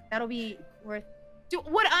 That'll be worth.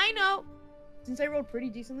 Would I know? Since I rolled pretty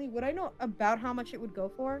decently, would I know about how much it would go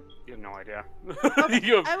for? You have no idea. Okay,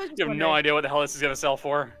 you have, I was just you have no wondering. idea what the hell this is gonna sell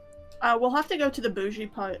for. We'll have to go to the bougie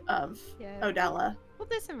part of Yeah. Odella. We'll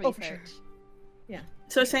do some Oh, for sure. research.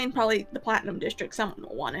 So saying probably the Platinum District. Someone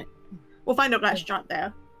will want it. We'll find a restaurant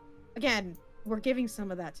there. Again, we're giving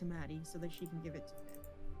some of that to Maddie so that she can give it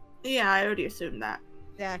to Yeah, I already assumed that.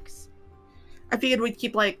 Dex. I figured we'd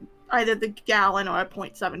keep like either the gallon or a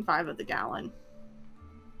 0.75 of the gallon.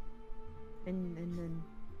 And then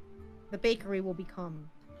the bakery will become.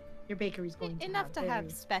 Your bakery's going to Enough to very-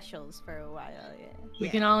 have specials for a while, We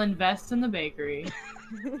can all invest in the bakery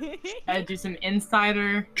yeah. and do some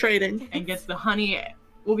insider Trading. and get the honey.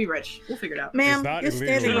 We'll be rich. We'll figure it out. Ma'am, that you're illegal?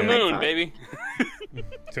 standing To the on my moon, phone. baby.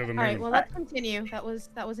 To the moon. All right. Well, let's continue. That was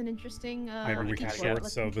an interesting. Maybe we can keep short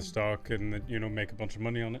let's sell the continue. stock and make a bunch of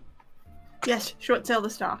money on it. Yes, short sell the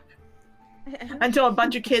stock. Until a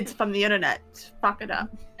bunch of kids from the internet fuck it up.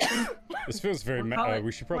 This feels very. We'll call it-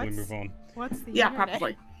 We should probably what's- move on. What's the Yeah, internet?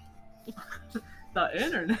 probably. The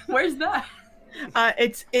internet. Where's that?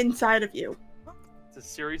 It's inside of you. It's a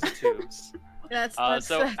series of tubes. That's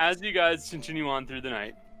So as you guys continue on through the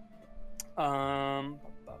night,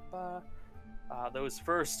 Those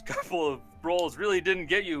first couple of rolls really didn't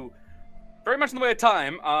get you very much in the way of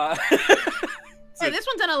time. Hey, this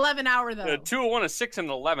one's an 11-hour though. 2, 1, a 6, and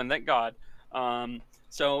an 11. Thank God.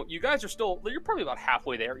 So you guys are you're probably about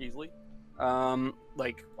halfway there easily.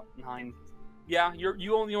 Like what, 9? Yeah,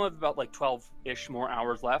 you only have about like 12-ish more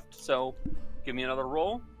hours left. So give me another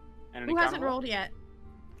roll. And Who hasn't rolled yet?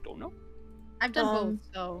 Don't know. I've done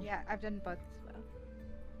both, so. Yeah, I've done both as well.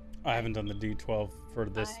 I haven't done the D12 for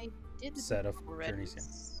this I did set of already, journeys yet.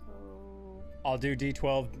 so... I'll do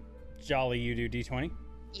D12. Jolly, you do D20.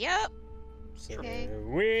 Yep.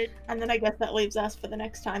 Sweet. And then I guess that leaves us for the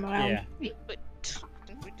next time around. Yeah. Wait, but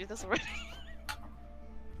didn't we do this already?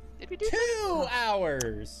 Did we do 2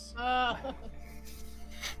 hours.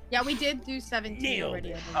 Yeah, we did do 17 Nailed already.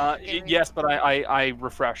 it. I believe. Yes, but I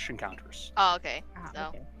refresh encounters. Oh, okay. So,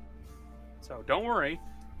 Okay. So don't worry.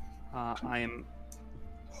 I am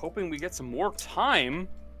hoping we get some more time.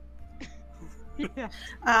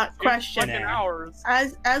 Question. Fucking hours.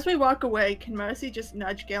 As we walk away, can Mercy just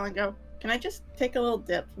nudge Gale and go, "Can I just take a little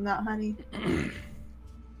dip from that honey?"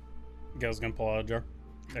 Gail's gonna pull out a jar.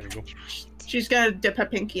 There you go. She's gonna dip her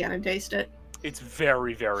pinky in and taste it. It's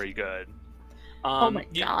very, very good. Oh my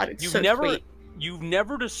God, it's so sweet. You've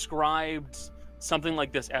never described something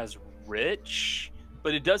like this as rich,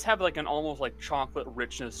 but it does have like an almost like chocolate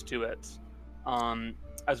richness to it,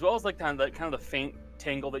 as well as like kind of the faint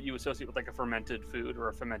tangle that you associate with like a fermented food or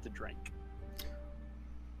a fermented drink.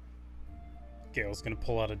 Gail's gonna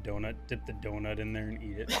pull out a donut, dip the donut in there, and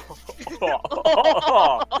eat it.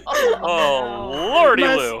 Oh, lordy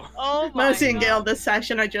Lou. oh my Mercy and God. Gale this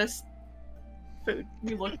session are just food.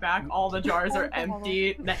 You look back, all the jars are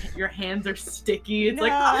empty. Your hands are sticky. It's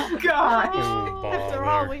like, No. oh god. Oh, After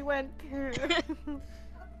all bother. we went through.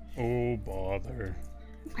 Oh, bother.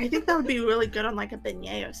 I think that would be really good on like a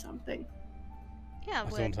beignet or something. Yeah, I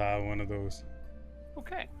but don't have one of those.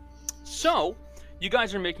 Okay, so you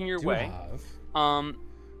guys are making your Do way. have?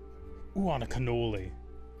 Ooh, on a cannoli.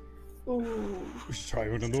 Ooh. We should try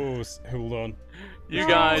one of those. Hold on. You No.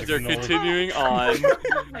 guys are No. continuing on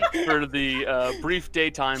for the brief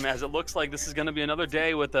daytime, as it looks like this is going to be another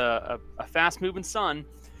day with a fast-moving sun,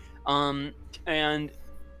 and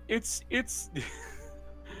it's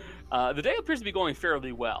the day appears to be going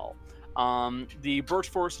fairly well. The birch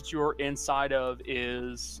forest that you're inside of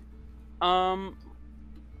is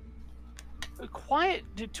quiet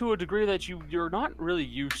to a degree that you're not really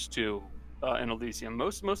used to in Elysium.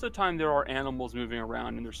 Most of the time there are animals moving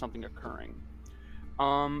around and there's something occurring.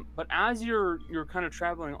 But as you're kind of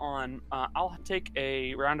traveling on, I'll take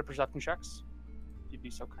a round of perception checks. If you'd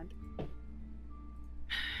be so kind.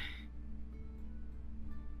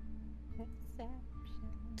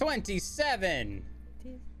 27.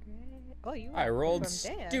 Oh, you I rolled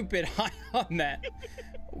from there. stupid high on that.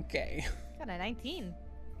 Okay. Got a 19.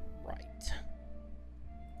 Right.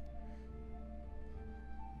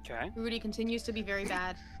 Okay. Rudy continues to be very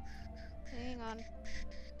bad. hang on.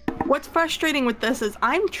 What's frustrating with this is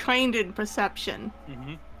I'm trained in perception,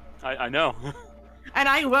 Mm-hmm. I know. and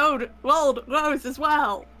I rolled those as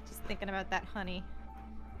well. Just thinking about that honey.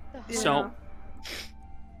 So,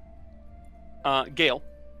 Gale,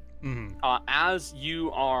 Mm-hmm. as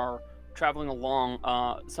you are traveling along,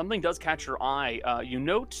 something does catch your eye. You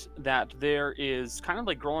note that there is kind of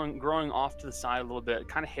like growing off to the side a little bit,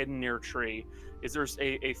 kind of hidden near a tree. There's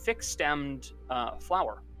a thick-stemmed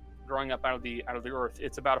flower growing up out of the earth.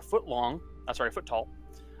 It's about a foot tall,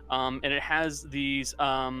 and it has these.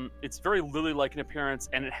 It's very lily-like in appearance,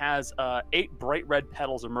 and it has 8 bright red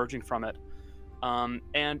petals emerging from it,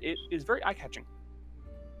 and it is very eye-catching.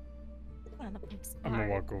 I'm gonna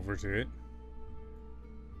walk over to it.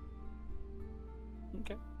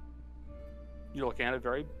 Okay. You're looking at a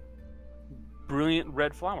very brilliant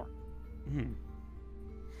red flower. Hmm.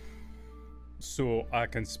 So I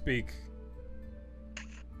can speak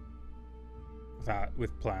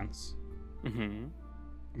with plants. Mm-hmm.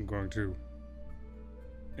 I'm going to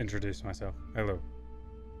introduce myself. Hello.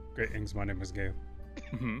 Greetings, my name is Gale.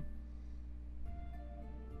 Mm-hmm.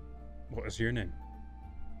 What is your name?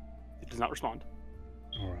 It does not respond.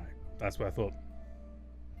 Alright, that's what I thought.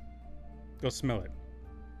 Go smell it.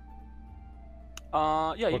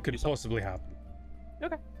 Yeah. You What can could do so. possibly happen?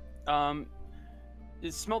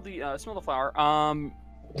 Smell the flower.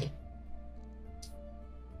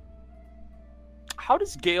 How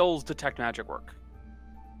does Gale's detect magic work?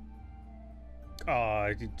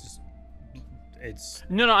 It's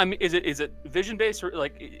No. I mean, is it vision based or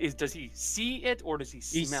like does he see it or does he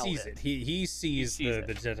he smell sees it. He sees sees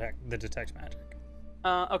the detect magic.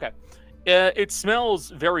 Okay. It smells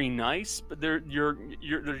very nice, but there's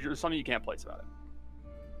something you can't place about it.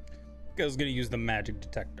 Gale's gonna use the magic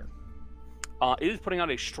detector. It is putting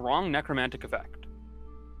out a strong necromantic effect.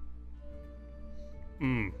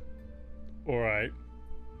 Alright.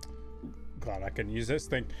 Glad I can use this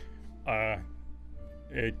thing.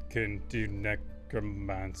 It can do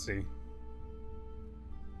necromancy.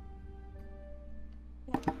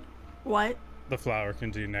 What? The flower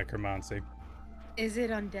can do necromancy. Is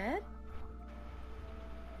it undead?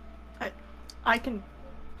 I can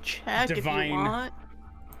check Divine. if you want.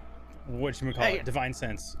 Whatchamacallit? Yeah. Divine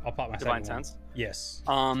sense. I'll pop my Divine second one. sense. Yes.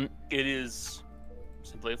 It is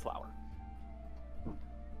simply a flower.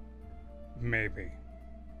 Maybe.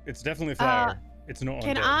 It's definitely a flower. It's not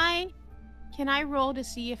undead. Can I roll to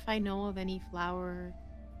see if I know of any flower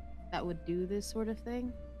that would do this sort of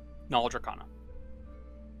thing? Knowledge Arcana.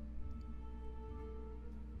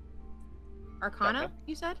 Arcana, Okay.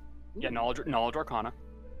 you said? Yeah, knowledge Arcana.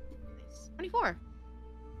 Nice. 24.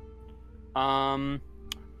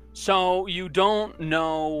 So you don't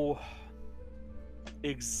know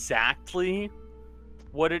exactly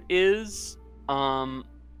what it is. You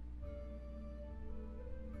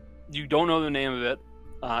don't know the name of it.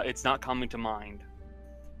 It's not coming to mind.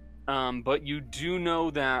 But you do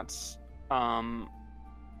know that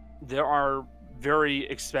there are very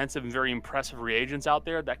expensive and very impressive reagents out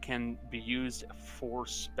there that can be used for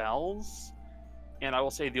spells. And I will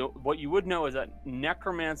say what you would know is that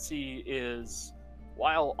necromancy is,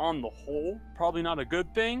 while on the whole probably not a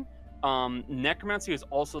good thing, necromancy is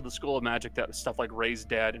also the school of magic that stuff like Raise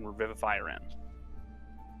Dead and Revivify are in.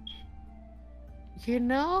 You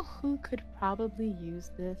know who could probably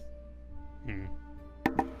use this?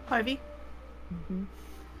 Harvey? Mm-hmm.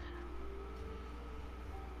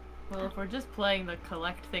 Well, if we're just playing the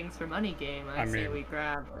collect things for money game, I say mean- we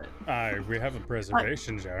grab it. We have a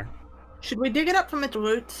preservation jar. Should we dig it up from its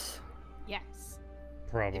roots? Yes.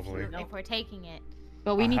 Probably. If we're taking it.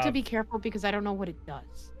 But we I need to have- be careful because I don't know what it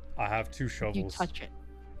does. I have 2 If you shovels. touch it.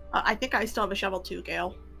 I think I still have a shovel too,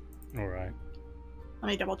 Gale. Alright. Let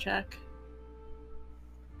me double check.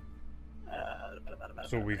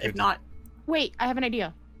 So we If could not, Wait, I have an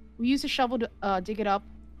idea. We use a shovel to dig it up.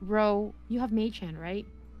 Ro, you have mage hand, right?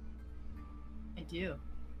 I do.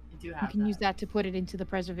 I do You have can use that to put it into the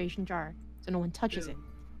preservation jar so no one touches it.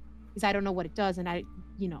 Because I don't know what it does, and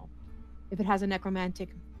if it has a necromantic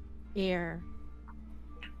air,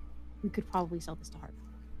 we could probably sell this to Harvey.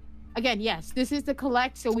 Again, yes, this is the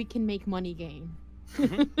collect so we can make money game.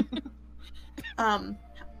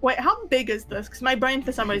 wait, how big is this? Because my brain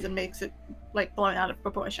for some reason makes it like blown out of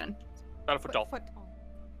proportion. About a foot tall.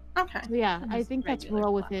 Okay. So yeah, And I just think that's regular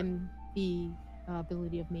well flower. within the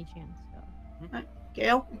ability of mage hand. So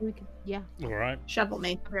Gale, we could, yeah. Alright. shovel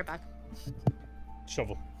me. I'll be right back.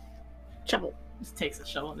 Shovel. Shovel. Just takes a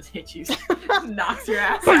shovel and just hits you. Knocks your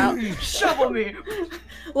ass out. Shovel me.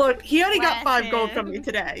 Look, he only got 5 gold Classic. from me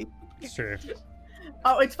today. Sure.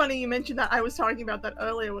 Oh, it's funny you mentioned that. I was talking about that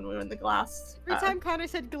earlier when we were in the glass. Every time Connor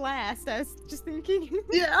said glass, I was just thinking,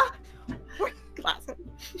 Yeah. Glass.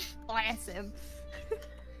 glass him.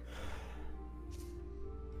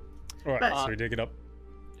 Alright, But- so we dig it up.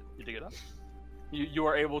 You dig it up. You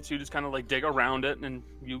are able to just kind of like dig around it, and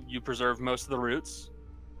you preserve most of the roots.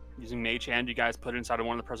 Using Mage Hand, you guys put it inside of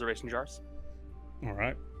one of the preservation jars.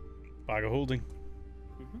 Alright. Bag of holding.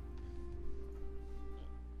 Mhm.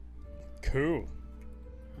 Cool.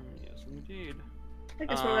 Yes, indeed. I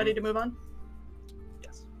guess we're ready to move on.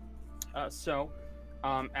 Yes. So,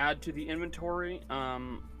 add to the inventory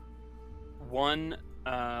one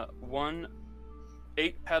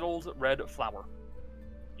 8-petaled red flower.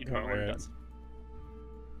 You don't know what it Alright. does.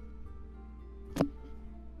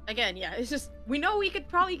 Again, yeah, it's just we know we could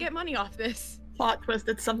probably get money off this. Plot twist,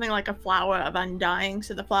 it's something like a flower of undying,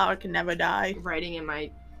 so the flower can never die. Writing in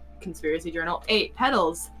my conspiracy journal, 8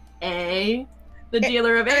 petals. The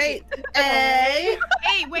dealer of 8. Hey!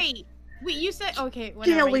 Hey, wait, you said okay.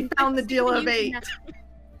 Whatever. Gale, we You found the said dealer of using 8.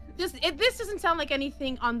 that- This doesn't sound like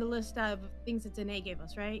anything on the list of things that Danae gave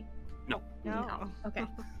us, right? No. Okay.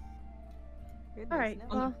 Goodness, All right.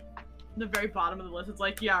 no. Well, The very bottom of the list, it's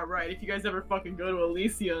like, yeah, right. If you guys ever fucking go to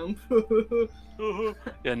Elysium.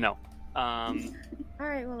 Yeah, no. all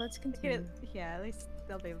right. Well, let's continue. Yeah, at least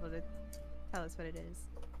they'll be able to tell us what it is.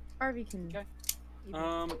 Harvey can. Okay.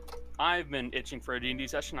 I've been itching for a D&D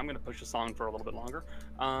session. I'm gonna push this on for a little bit longer.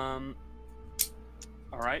 All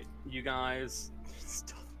right, you guys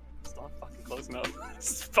stop fucking closing up,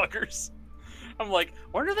 fuckers. I'm like,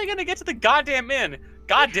 when are they gonna get to the goddamn inn?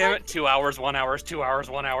 God damn it! 2 hours, 1 hour, 2 hours,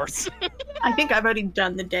 1 hour. I think I've already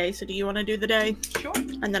done the day, so do you want to do the day? Sure.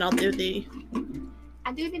 And then I'll do the...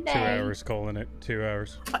 I do the 2 hours calling it. 2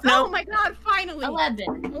 hours. Oh my God! Finally.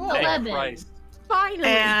 11. Hey, 11. Christ. Finally.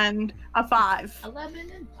 and a 5. 11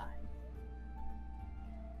 and 5.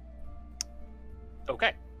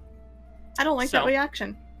 Okay, I don't like So- that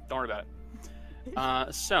reaction. don't worry about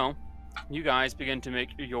it. So, you guys begin to make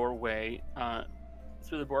your way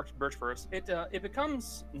through the birch forest. It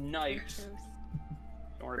becomes night.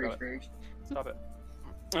 Don't worry about it. Stop it.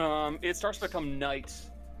 It starts to become night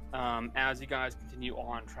as you guys continue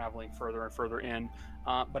on traveling further and further in.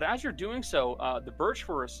 But as you're doing so, the birch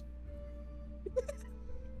forest.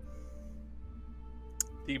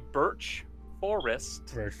 The birch forest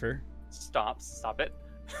Birchford. Stop it.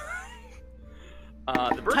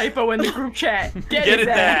 The birch, Typo in the group chat. Get, Get his it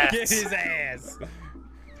ass. back. Get his ass.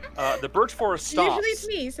 the birch forest stops. Usually it's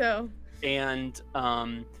me, so. And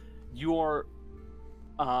you're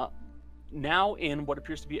now in what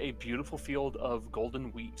appears to be a beautiful field of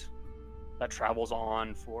golden wheat that travels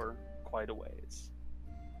on for quite a ways.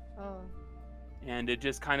 Oh. And it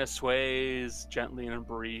just kind of sways gently in a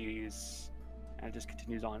breeze, and it just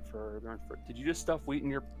continues on further and further. Did you just stuff wheat in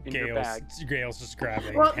your bag? Gale's just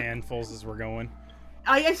grabbing Well- handfuls as we're going.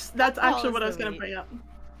 I guess that's How actually is what I the was gonna wheat? bring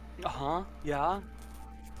up. Yeah.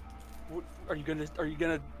 Are you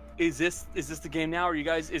gonna? Is this the game now? Are you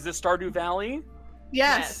guys? Is this Stardew Valley?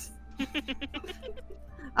 Yes.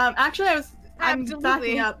 Actually, I'm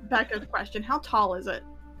Absolutely. backing up the question. How tall is it?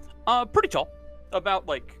 Pretty tall. About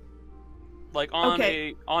like on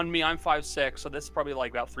Okay. on me, I'm 5'6", so this is probably like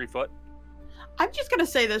about 3 foot. I'm just gonna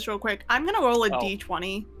say this real quick. I'm gonna roll a Oh.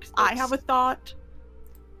 d20 because I have a thought.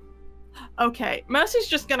 Okay, Mercy's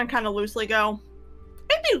just gonna kind of loosely go.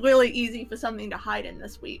 It'd be really easy for something to hide in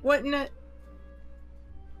this wheat, wouldn't it?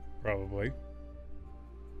 Probably.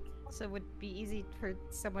 Also, it would be easy for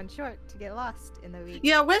someone short to get lost in the week.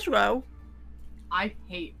 Yeah, where's Ro? I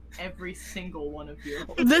hate every single one of you.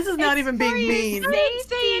 This is not It's even for being your mean. Didn't say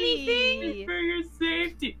safety. anything. For your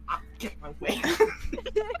safety. Get my way.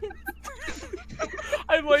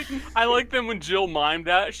 I like them when Jill mimed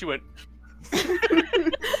that. She went,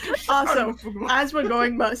 Also, as we're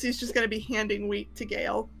going, Mercy's just gonna be handing wheat to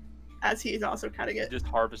Gale, as he's also cutting it. just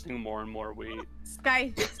harvesting more and more wheat.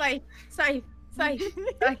 Scythe. I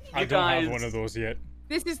don't guys- have one of those yet.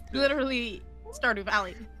 This is literally Stardew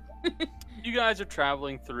Valley. You guys are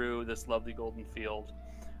traveling through this lovely golden field,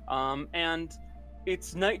 and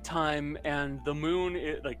it's nighttime, and the moon,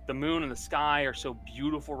 the moon and the sky are so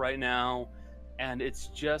beautiful right now, and it's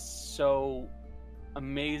just so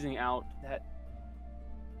amazing out that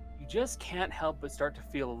you just can't help but start to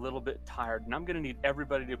feel a little bit tired. And I'm gonna need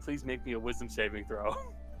everybody to please make me a wisdom saving throw.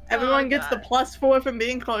 Everyone gets the +4 from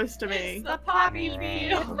being close to me. It's the poppy Alright.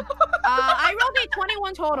 field. I rolled a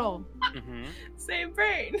 21 total. Mm-hmm. Same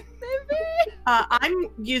brain. I'm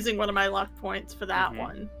using one of my luck points for that Mhm.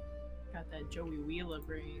 one. Got that Joey Wheeler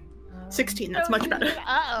brain. 16, that's much better.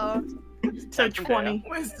 Uh-oh. So 20.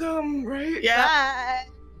 Wisdom, right? Yeah.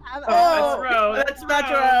 I'm Oh, That's Ro, that's that's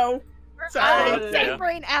Metro. Sorry. Oh, Same yeah.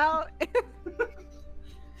 brain out.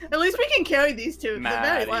 At least we can carry these two. They're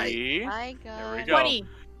very light. Maddie. My There we God. go. 20.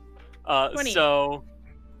 20. So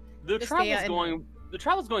the Just stay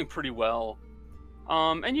travel's in- going pretty well.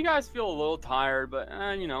 And you guys feel a little tired, but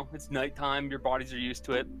you know, it's nighttime, your bodies are used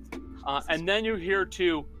to it. And then you hear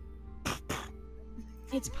two,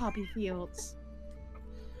 It's Poppy Fields.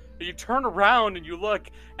 you turn around and you look,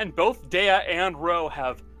 and both Dea and Ro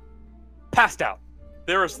have passed out.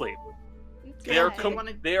 They're asleep. Gale,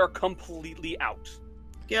 Okay. They are completely out.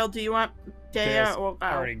 Gale, do you want Dea Yes, or Ro?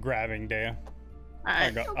 Already grabbing Dea. I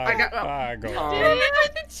Alright. go. I got Ro. I go.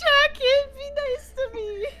 Check it. Be nice to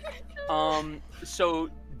me. So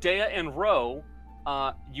Dea and Ro,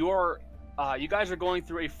 you guys are going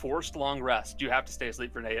through a forced long rest. You have to stay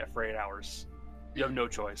asleep for 8 hours. You have no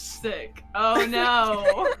choice. Sick. Oh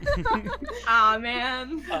no. Ah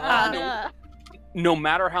man. No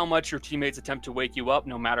matter how much your teammates attempt to wake you up,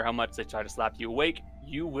 no matter how much they try to slap you awake,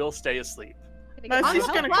 you will stay asleep. Mercy's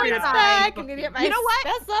I'm gonna gonna clear get it. back. I'm gonna get my You know what?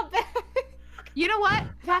 spess up back. You know what?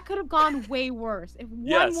 That could have gone way worse. If one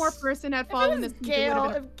Yes. more person had If fallen it asleep, was it Gale,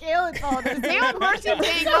 would have if Gale had fallen asleep. Gale and Mercy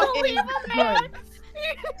staying up is good.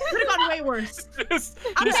 Could have gone way worse. Just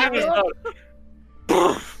I'm hear happy. this note.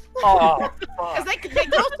 Oh, Because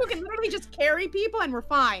those two can literally just carry people and we're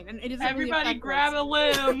fine. And it doesn't Everybody really grab a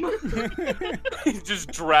limb.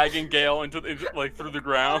 just dragging Gale into like through the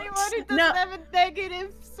ground. Anyone who doesn't No. have a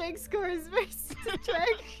negative strength score is very check.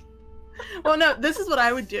 Well, no, this is what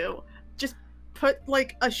I would do. Just put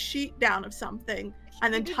like a sheet down of something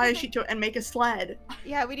and then tie a sheet to it and make a sled.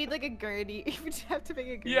 Yeah, we need like a gurney. We just have to make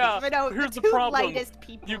a gurney. Yeah, But no, here's the the two problem. lightest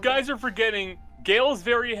people. You guys are forgetting Gale's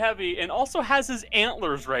very heavy and also has his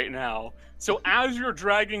antlers right now. So as you're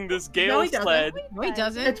dragging this Gale he doesn't. sled, No, he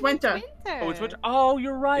doesn't. It's winter. oh, it's winter. Oh,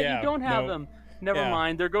 you're right. Yeah, you don't have no. them. Never Yeah.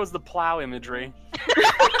 mind. There goes the plow imagery.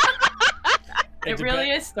 It really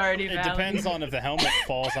is Stardew It Valley. depends on if the helmet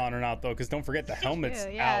falls on or not, though, because don't forget the helmet's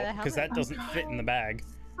yeah, the out, because that helmet- doesn't fit in the bag.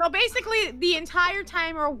 So basically, the entire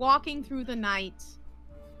time we're walking through the night,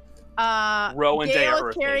 Ro and Dea Gale's are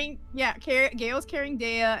asleep. carrying, Gale's carrying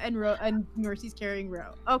Dea, and Mercy's carrying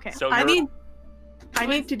Ro. Okay. So I you're,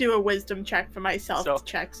 need to do a wisdom check for myself So, to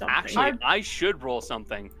check something. actually, I should roll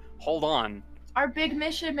something. Hold on. Our big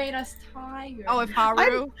mission made us tired. Oh, if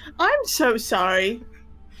Haru. I'm so sorry.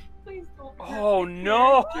 Please don't. Oh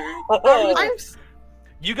no! I'm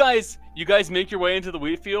You guys make your way into the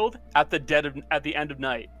wheat field at the end of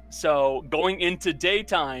night. So going into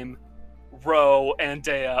daytime, Ro and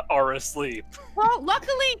Dea are asleep. Well,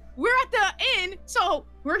 luckily we're at the inn, so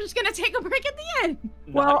we're just gonna take a break at the end.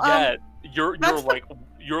 Well, Not yet. You're that's like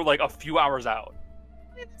a few hours out.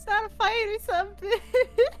 It's not a fight or something.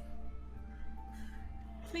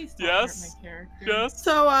 Please don't Yes. hurt my character. Yes.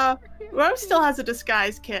 so. Rose still has a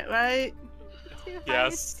disguise kit, right?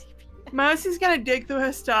 Yes. Mercy's gonna dig through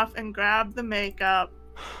her stuff and grab the makeup,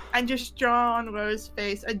 and just draw on Rose's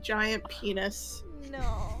face a giant penis.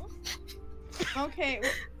 No. Okay.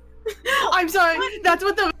 I'm sorry. That's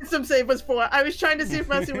what the wisdom save was for. I was trying to see if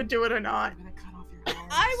Mercy would do it or not. I'm gonna cut off your horns.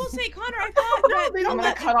 I will say, Connor, I thought that they I'm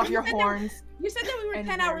gonna cut off your you said that- horns. You said that we were And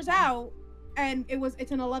 10 wear hours them. out, and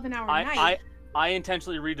it's an 11-hour night. I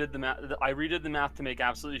intentionally redid the math. I redid the math to make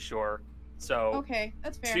absolutely sure. So Okay,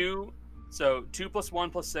 that's fair. 2 plus 1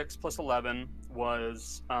 plus 6 plus 11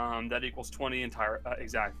 was that equals 20 entire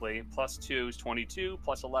exactly. Plus 2 is 22.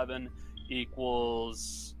 Plus 11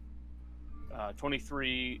 equals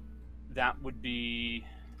 23. That would be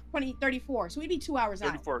 34. So we'd be 2 hours out.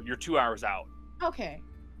 34. You're 2 hours out. Okay.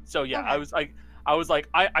 So yeah, Okay.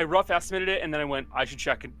 I rough estimated it, and then I went, I should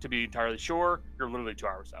check it to be entirely sure. You're literally 2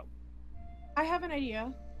 hours out. I have an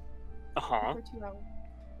idea. Uh-huh. We're 2 hours.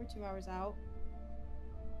 We're 2 hours out.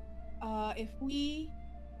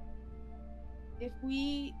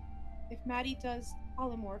 If Maddie does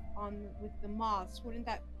polymorph on with the moths, wouldn't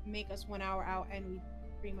that make us 1 hour out and we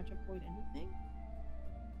pretty much avoid anything?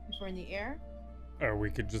 If we're in the air? Or we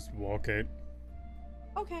could just walk it.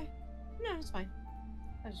 Okay. No, it's fine.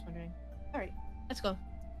 I was just wondering. Alright, let's go.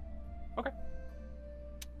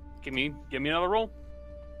 Give me another roll.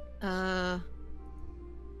 I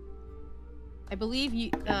believe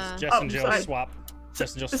you. Jess and Jill sorry. swap.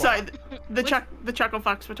 Jess and Jill swap. Sorry, the chuckle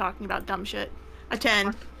fucks were talking about dumb shit. A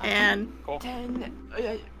 10 and Cool. 10.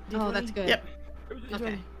 Oh, that's good. Yep.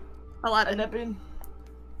 Okay. 11. I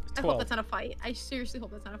hope 12. that's not a fight. I seriously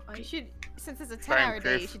hope that's not a You fight. should, since it's a Try and 10-hour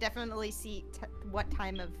day, you curse. should definitely see what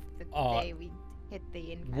time of the day we hit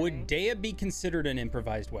the encounter. Would Dea be considered an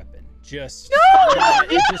improvised weapon? Just, No!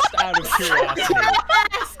 just out of curiosity.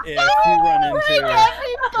 If we run into,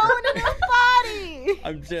 every bone in her body!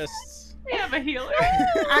 I'm just. We have a healer.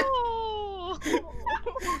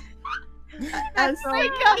 As,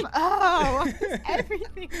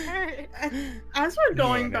 Everything hurt. as we're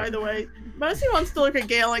going, No, no. by the way, Mercy wants to look at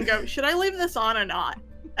Gale and go, should I leave this on or not?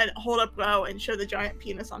 And hold up Ro and show the giant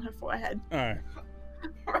penis on her forehead. Alright.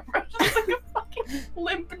 She's like a fucking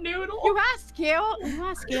limp noodle. You asked Gail. You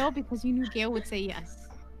asked Gail because you knew Gail would say yes.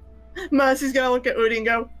 Mercy's gonna look at Udi and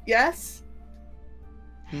go, yes?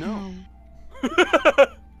 No.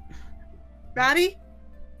 Maddie?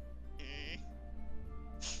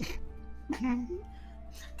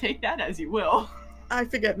 Take that as you will. I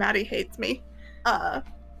forget Maddie hates me.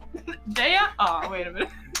 Dea? Oh, wait a minute.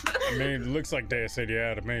 I mean, it looks like Dea said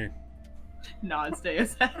yeah to me. Nods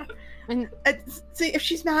Dea's head. See, if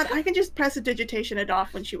she's mad, I can just press a digitation it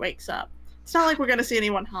off when she wakes up. It's not like we're gonna see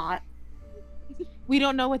anyone hot. We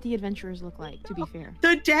don't know what the adventurers look like, to be fair.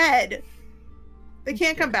 They're dead. They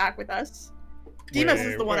can't come back with us. Demas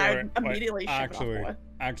is the one I would wait. immediately ship it Actually, off for.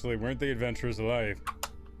 actually, weren't the adventurers alive?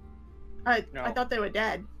 I No. thought they were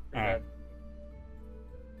dead. Alright.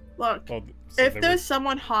 Look, Well, so if they there's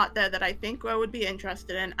someone hot there that I think Ro would be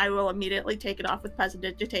interested in, I will immediately take it off with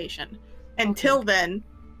prestidigitation. Until then,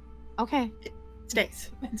 Okay. it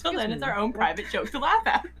stays. Until then, it's our own private joke to laugh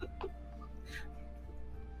at.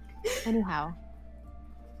 Anyhow.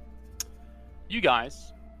 You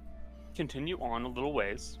guys continue on a little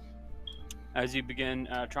ways as you begin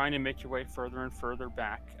trying to make your way further and further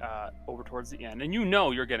back over towards the end. And you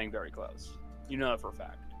know you're getting very close. You know that for a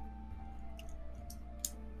fact.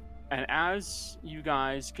 And as you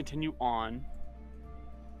guys continue on,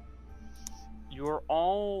 you're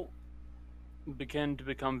all begin to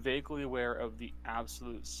become vaguely aware of the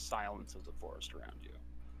absolute silence of the forest around you.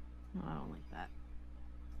 Oh, I don't like that.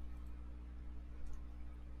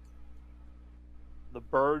 The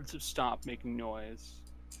birds have stopped making noise.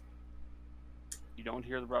 You don't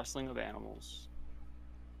hear the rustling of animals.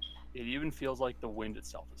 It even feels like the wind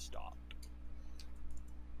itself has stopped.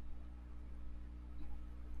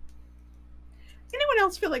 Anyone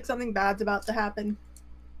else feel like something bad's about to happen?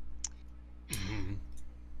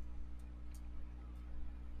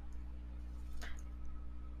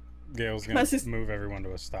 Gale's gonna Mercy's- move everyone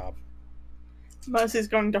to a stop. Mercy's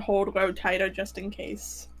going to hold Row tighter just in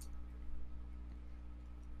case.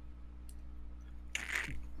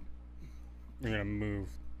 We're gonna move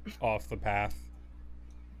off the path.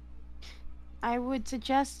 I would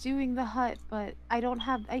suggest doing the hut, but I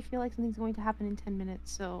feel like something's going to happen in 10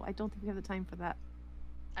 minutes, so I don't think we have the time for that.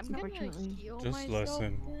 I'm gonna Unfortunately. heal Just myself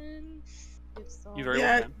listen. then. If You very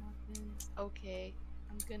Yeah. well can. happens. Okay,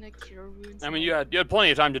 I'm gonna cure wounds. I mean, you had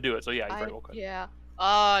plenty of time to do it, so yeah, you I, very well could. yeah.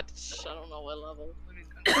 I don't know what level. Let me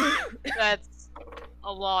confirm. That's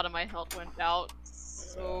a lot of my health went out.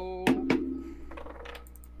 So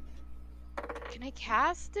can I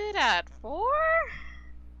cast it at 4?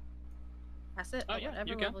 That's it. Oh, yeah, Whatever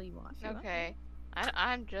you can. level you want. Okay.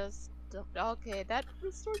 I'm just okay. That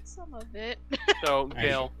restored some of it. So, Nice.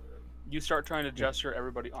 Gale, you start trying to gesture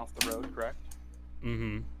everybody off the road, correct?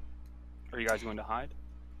 Mm-hmm. Are you guys going to hide?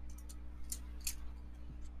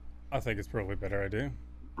 I think it's probably a better idea.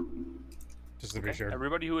 Just to be Okay. sure.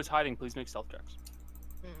 Everybody who is hiding, please make stealth checks.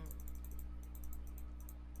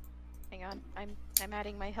 Hang on, I'm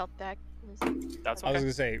adding my health deck. That's I was okay.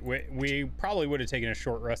 gonna say we probably would have taken a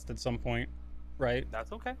short rest at some point, right?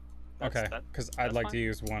 That's okay. Okay, That- because I'd that's like fine. to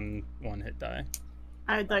use one hit die.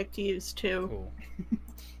 I'd like to use 2. Cool.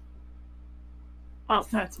 Oh,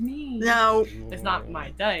 That's me. no. It's not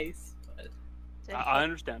my dice. But... I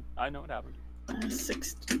understand. I know what happened.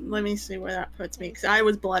 6. Let me see where that puts me, because I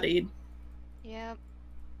was bloodied. Yep.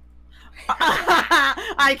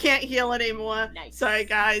 I can't heal anymore. Nice. Sorry,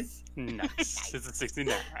 guys. Nice. It's a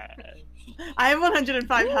 69. I have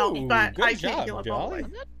 105 health, Ooh, but good I can't job, heal up Jolly. all the way.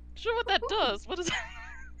 I'm not sure what that does. What is that?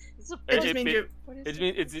 It's a It It- just means you. what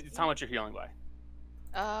is It's how much you're healing by.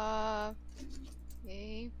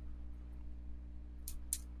 Okay.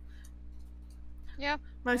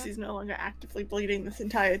 Mercy's no longer actively bleeding this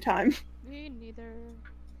entire time. Me neither.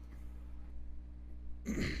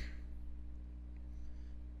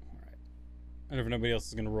 And if nobody else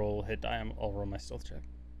is gonna roll hit die, I'll roll my stealth check.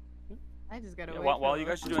 I just gotta Yeah, wait. while for you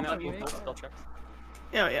guys are doing that, we'll roll stealth checks.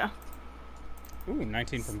 Oh, yeah. Ooh,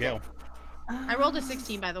 19 from Gale. I rolled a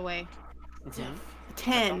 16, by the way. Mm-hmm.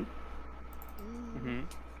 10. Mm-hmm.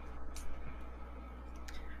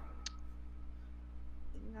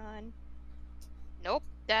 None. Nope.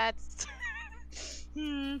 That's.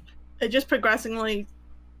 It just progressively.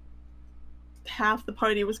 Half the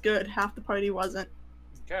party was good, half the party wasn't.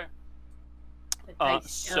 Okay. The Uh,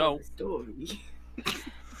 dice tell so- the story.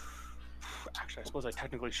 Actually, I suppose I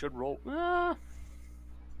technically should roll. I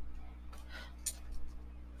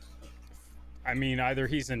mean, either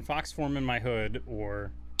he's in fox form in my hood,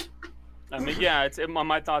 or I mean, yeah.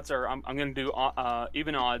 My thoughts are I'm gonna do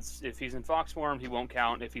even odds. If he's in fox form, he won't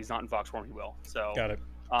count. If he's not in fox form, he will. So got it,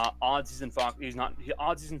 odds he's in fox. He's not.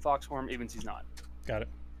 Odds he's in fox form. Evens he's not. got it.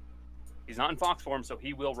 He's not in fox form, so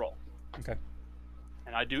he will roll. Okay.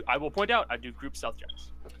 And I will point out I do group stealth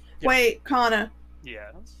checks. Yeah. Wait, Connor,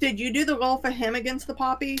 Yes. did you do the roll for him against the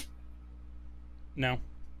poppy? No.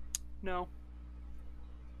 No.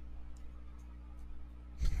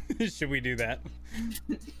 Should we do that?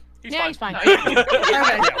 He's Yeah, fine. he's fine.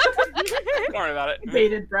 Don't worry about it.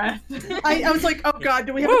 Bated breath. I was like, oh god,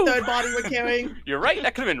 do we have Woo! a third body we're carrying? You're right.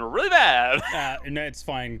 That could have been really bad. No, it's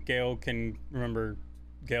fine. Gale can remember.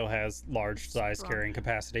 Gale has large size Strong. carrying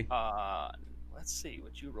capacity. Let's see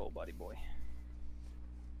what you roll, buddy boy.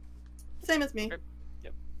 Same as me.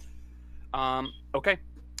 Okay. Okay.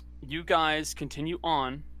 You guys continue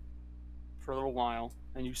on for a little while,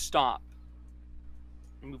 and you stop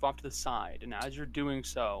and move off to the side. And as you're doing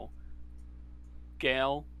so,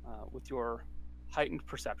 Gale, with your heightened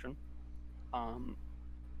perception,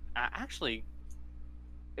 actually,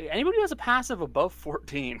 anybody who has a passive above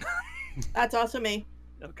 14, That's also me.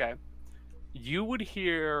 okay, you would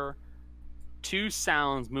hear 2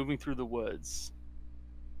 sounds moving through the woods.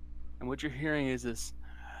 And what you're hearing is this.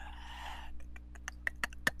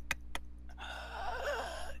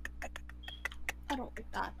 I don't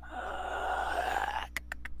like that.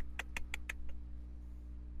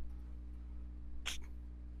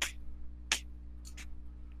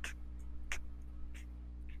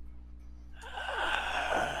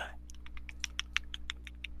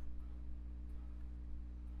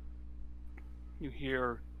 You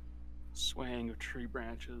hear swaying of tree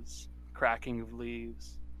branches, cracking of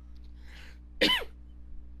leaves.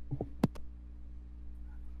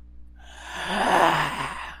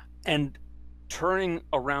 And turning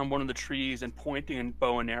around one of the trees and pointing a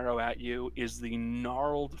bow and arrow at you is the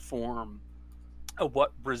gnarled form of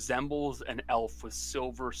what resembles an elf with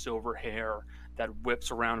silver hair that whips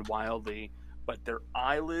around wildly, but their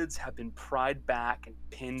eyelids have been pried back and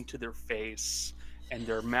pinned to their face, and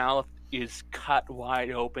their mouth is cut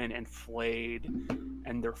wide open and flayed,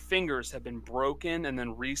 and their fingers have been broken and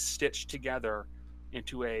then re-stitched together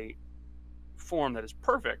into a form that is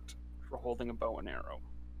perfect for holding a bow and arrow,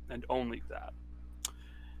 and only that.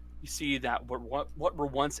 You see that what were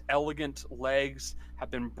once elegant legs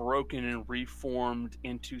have been broken and reformed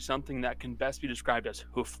into something that can best be described as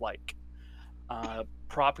hoof-like,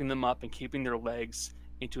 propping them up and keeping their legs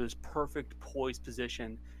into this perfect poised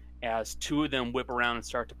position as two of them whip around and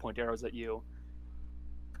start to point arrows at you.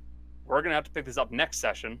 We're going to have to pick this up next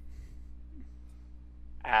session,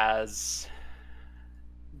 as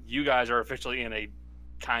you guys are officially in a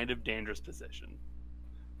kind of dangerous position.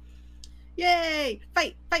 Yay!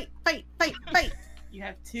 Fight, fight, fight, fight, fight! You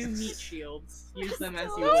have 2 meat shields. Use them as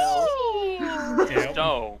you will.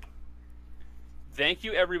 So, thank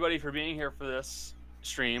you everybody for being here for this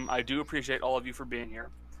stream. I do appreciate all of you for being here.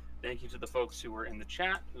 Thank you to the folks who were in the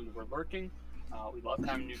chat, who were lurking. We love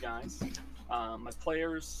having you guys. My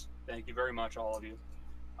players, thank you very much, all of you.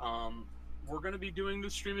 We're going to be doing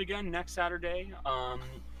this stream again next Saturday.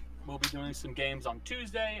 We'll be doing some games on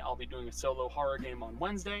Tuesday. I'll be doing a solo horror game on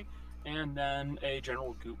Wednesday, and then a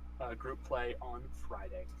general group play on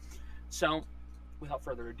Friday. So, without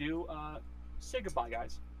further ado, say goodbye,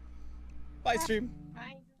 guys. Bye, stream.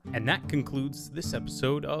 Bye. And that concludes this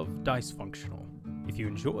episode of Dice Functional. If you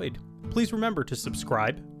enjoyed, please remember to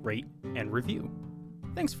subscribe, rate, and review.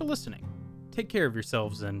 Thanks for listening. Take care of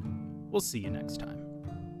yourselves, and we'll see you next time.